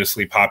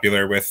tremendously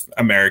popular with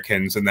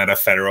Americans and that a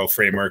federal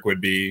framework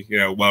would be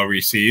well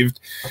received.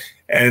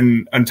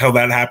 And until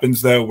that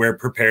happens, though, we're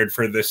prepared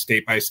for the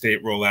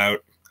state-by-state rollout.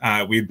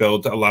 We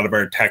built a lot of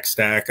our tech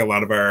stack, a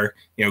lot of our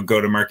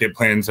go-to-market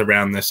plans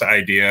around this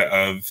idea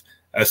of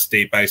a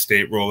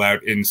state-by-state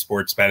rollout in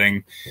sports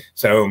betting.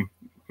 So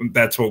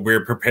that's what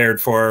we're prepared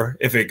for.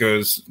 If it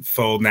goes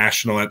full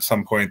national at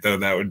some point, though,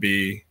 that would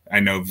be, I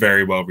know,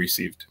 very well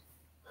received.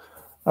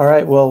 All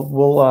right. Well,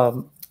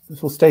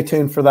 we'll stay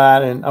tuned for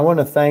that. And I want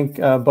to thank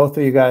both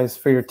of you guys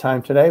for your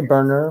time today,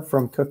 Berner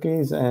from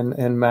Cookies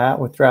and Matt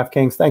with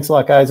DraftKings. Thanks a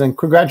lot, guys. And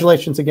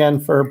congratulations again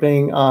for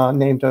being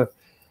named to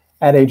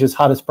Ad Age's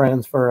hottest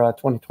brands for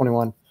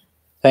 2021.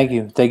 Thank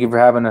you. Thank you for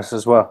having us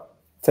as well.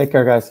 Take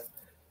care, guys.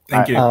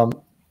 Thank you.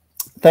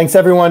 Thanks,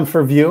 everyone,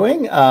 for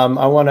viewing.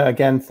 I want to,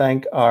 again,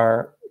 thank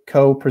our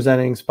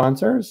co-presenting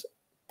sponsors,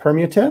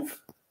 Permutive,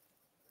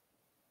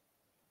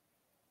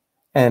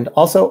 and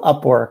also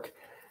Upwork.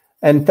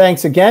 And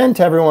thanks again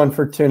to everyone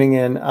for tuning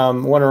in. I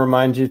want to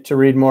remind you to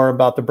read more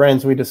about the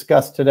brands we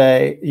discussed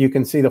today. You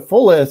can see the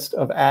full list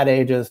of Ad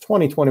Age's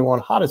 2021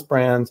 hottest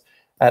brands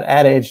at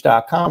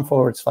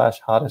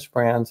adage.com/hottest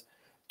brands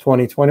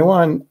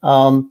 2021.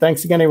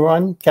 Thanks again,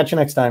 everyone. Catch you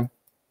next time.